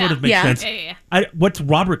 that one sort of makes Yeah. sense. Yeah. What's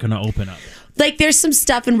Robert going to open up? Like, there's some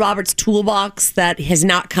stuff in Robert's toolbox that has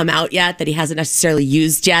not come out yet, that he hasn't necessarily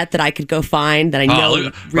used yet, that I could go find, that I know look,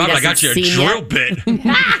 Reed Robert, I hasn't got you a seen drill yet. bit.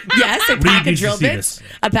 Yes, a Reed pack of needs to drill see bits. this.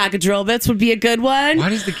 A pack of drill bits would be a good one. Why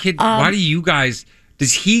does the kid? Why do you guys?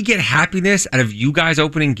 Does he get happiness out of you guys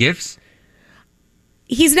opening gifts?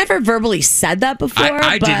 He's never verbally said that before.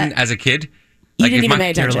 I but didn't as a kid. You Like didn't if even my pay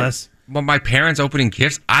attention. Well, my parents opening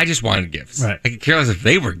gifts, I just wanted gifts. Right. I could care less if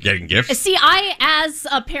they were getting gifts. See, I, as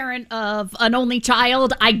a parent of an only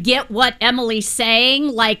child, I get what Emily's saying.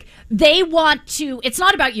 Like, they want to, it's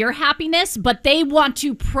not about your happiness, but they want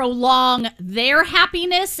to prolong their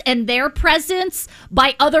happiness and their presence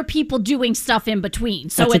by other people doing stuff in between.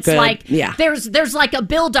 So That's a it's good- like, yeah. there's like a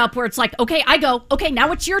buildup where it's like, okay, I go, okay,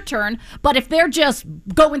 now it's your turn. But if they're just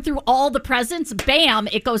going through all the presents, bam,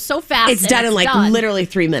 it goes so fast. It's and done in like done. literally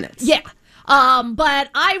 3 minutes. Yeah. But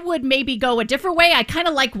I would maybe go a different way. I kind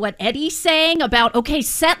of like what Eddie's saying about, okay,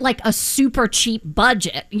 set like a super cheap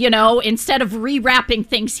budget, instead of rewrapping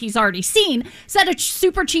things he's already seen, set a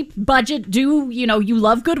super cheap budget, you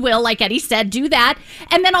love Goodwill, like Eddie said, do that.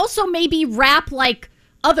 And then also maybe wrap like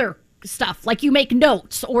other stuff, like you make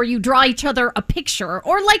notes or you draw each other a picture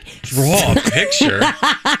or like draw a picture.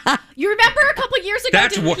 You remember a couple years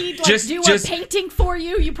ago he'd do a painting for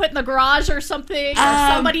you? You put in the garage or something, or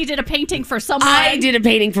somebody did a painting for someone. I did a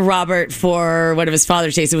painting for Robert for one of his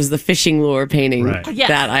Father's Days. It was the fishing lure painting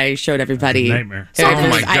that I showed everybody. Nightmare. Oh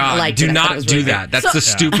my God! Do not do that. That's the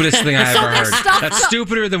stupidest thing I ever heard. That's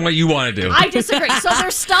stupider than what you want to do. I disagree. So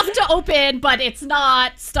there's stuff to open, but it's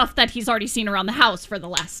not stuff that he's already seen around the house for the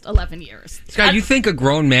last 11 years. Scott, you think a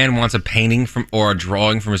grown man wants a painting or a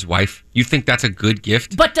drawing from his wife? You think that's a good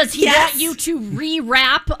gift? But does he want you to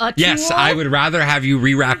rewrap a tool? Yes, I would rather have you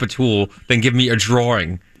rewrap a tool than give me a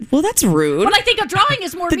drawing. Well, that's rude. But I think a drawing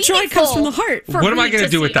is more meaningful. The joy comes from the heart. What am I going to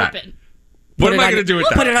do with that? What am I going to do with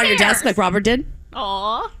that? Put it on your desk like Robert did.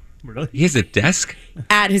 Aw. Really? He has a desk?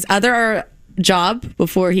 At his other job,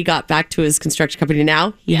 before he got back to his construction company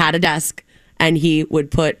now, he had a desk, and he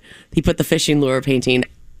put the fishing lure painting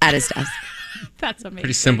at his desk. That's amazing.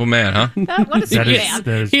 Pretty simple man, huh? What a sweet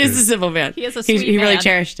man. He is a simple man. He is a sweet man. He really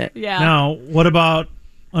cherished it. Yeah. Now, what about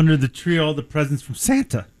under the tree, all the presents from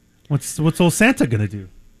Santa? What's old Santa going to do?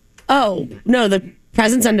 Oh, no, the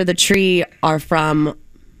presents under the tree are from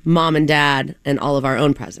Mom and Dad and all of our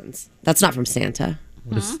own presents. That's not from Santa.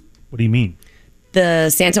 What do you mean? The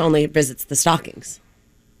Santa only visits the stockings.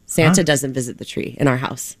 Santa doesn't visit the tree in our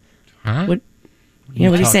house. Huh? What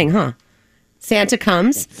are you saying, huh? Santa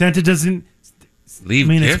comes. Santa doesn't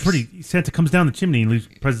leave It's gifts? pretty. Santa comes down the chimney and leaves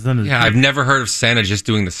presents under the tree. I've never heard of Santa just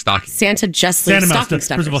doing the stocking. Santa just leaves stocking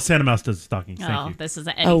stuffers. First of all, Santa Mouse does the stockings. Thank you. This is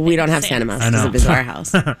we don't have Santa Mouse. Doesn't visit our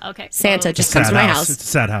house. Okay. Santa just comes to my house. It's a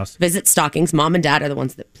sad house. Visits stockings. Mom and Dad are the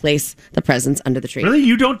ones that place the presents under the tree. Really?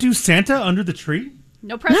 You don't do Santa under the tree?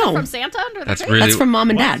 No present from Santa under the tree? That's from Mom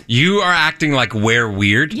and Dad. You are acting like we're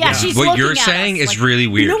weird. Yeah, she's what looking you're at saying us is really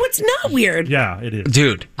weird. No, it's not weird. Yeah, it is.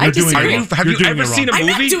 Dude, I disagree. have you ever seen a movie? I'm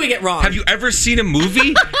not doing it wrong. Have you ever seen a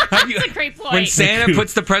movie? That's a great point. When Santa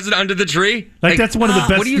puts the present under the tree? Like that's one of the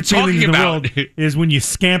best what are you feelings talking in the about? world is when you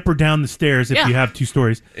scamper down the stairs if you have 2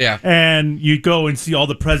 stories. Yeah. And you go and see all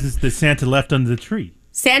the presents that Santa left under the tree.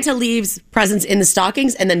 Santa leaves presents in the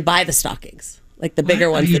stockings and then by the stockings. Like the bigger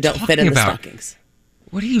ones that don't fit in the stockings.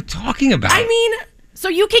 What are you talking about? I mean, so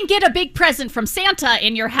you can get a big present from Santa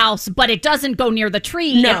in your house, but it doesn't go near the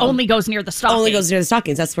tree. No. It only goes near the stockings. Only goes near the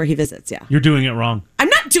stockings. That's where he visits, yeah. You're doing it wrong. I'm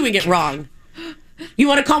not doing it wrong. You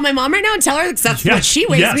want to call my mom right now and tell her that's what she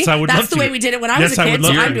weighs me? I would that's love the to. way we did it when I was a kid,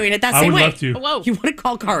 so I'm doing it that same way. I would love to. Whoa. You want to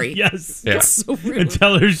call Kari? Yes. Yeah. That's so rude. And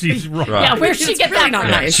tell her she's wrong. Yeah, where'd she get really that not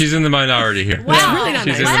from? nice. She's in the minority here. Wow. It's really not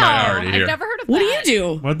She's nice. in the minority here. I've never heard of What that. do you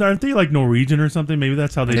do? Well, aren't they like Norwegian or something? Maybe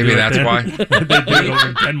that's how they do it. Maybe that's then. why. They do it over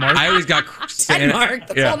in Denmark. I always got Denmark.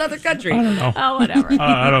 That's a whole other country. I don't know. Oh, whatever.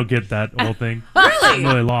 I don't get that whole thing. Really? I'm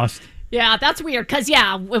really lost. Yeah, that's weird. Because,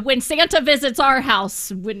 when Santa visits our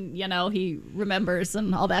house, when, he remembers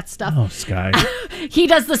and all that stuff. Oh, Sky. He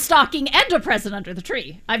does the stocking and a present under the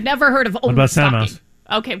tree. I've never heard of only about Santa stocking. Mouse?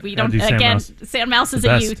 Okay, we Gotta don't. do Santa Again, Mouse. Santa Mouse is The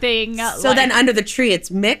a best. you thing. So then under the tree,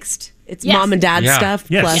 it's mixed? It's Yes. mom and dad Yeah. stuff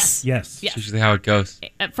Yes. plus... Yes. That's usually how it goes.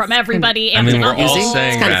 from everybody. I mean, and we're all uncles.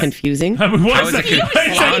 saying It's kind of that. confusing. I mean, How is it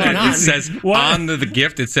confusing? on. It says on the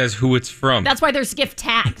gift, it says who it's from. That's why there's gift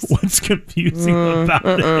tags. What's confusing about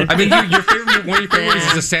it? I mean, your favorite, one of your favorite movies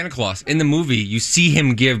is the Santa Claus. In the movie, you see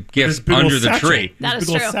him give gifts This big ol' under the satchel. tree. That This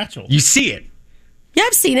is big ol' true. satchel. You see it. Yeah,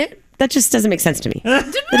 I've seen it. That just doesn't make sense to me.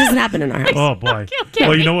 That doesn't happen in our house. Oh boy. Okay.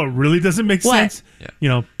 Well, you know what really doesn't make What? sense?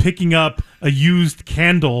 Picking up a used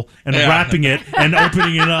candle and wrapping it and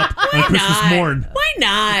opening it up on Christmas morn. Why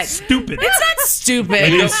not? Stupid. It's not stupid.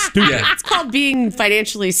 It is stupid. Yeah. It's called being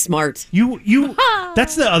financially smart. You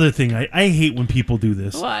that's the other thing. I hate when people do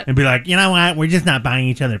this. What? And be like, you know what? We're just not buying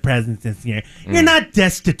each other presents this year. You're not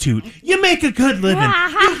destitute. You make a good living.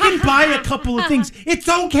 You can buy a couple of things. It's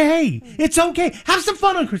okay. It's okay. Have some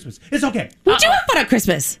fun on Christmas. It's okay. We do have fun on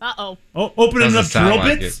Christmas. Uh-oh. Oh, opening Doesn't up sound drill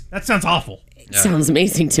like bits? it. That sounds awful. It sounds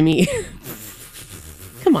amazing to me.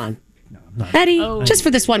 Come on. Eddie, just for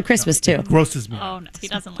this one Christmas, too. Grosses me. Oh, no. He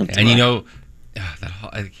doesn't like And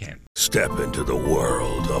I can't. Step into the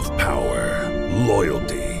world of power,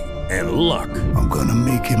 loyalty, and luck. I'm gonna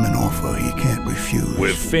make him an offer he can't refuse.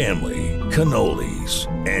 With family, cannolis,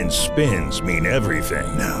 and spins mean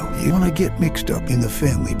everything. Now, you wanna get mixed up in the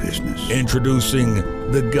family business. Introducing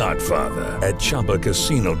The Godfather at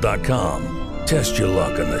ChumbaCasino.com. Test your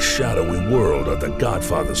luck in the shadowy world of The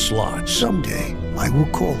Godfather slot. Someday, I will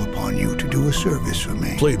call upon you to do a service for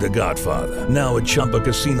me. Play The Godfather, now at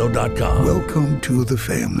ChumbaCasino.com. Welcome to the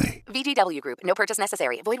family. VGW Group. No purchase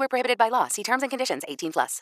necessary. Void where prohibited by law. See terms and conditions. 18+.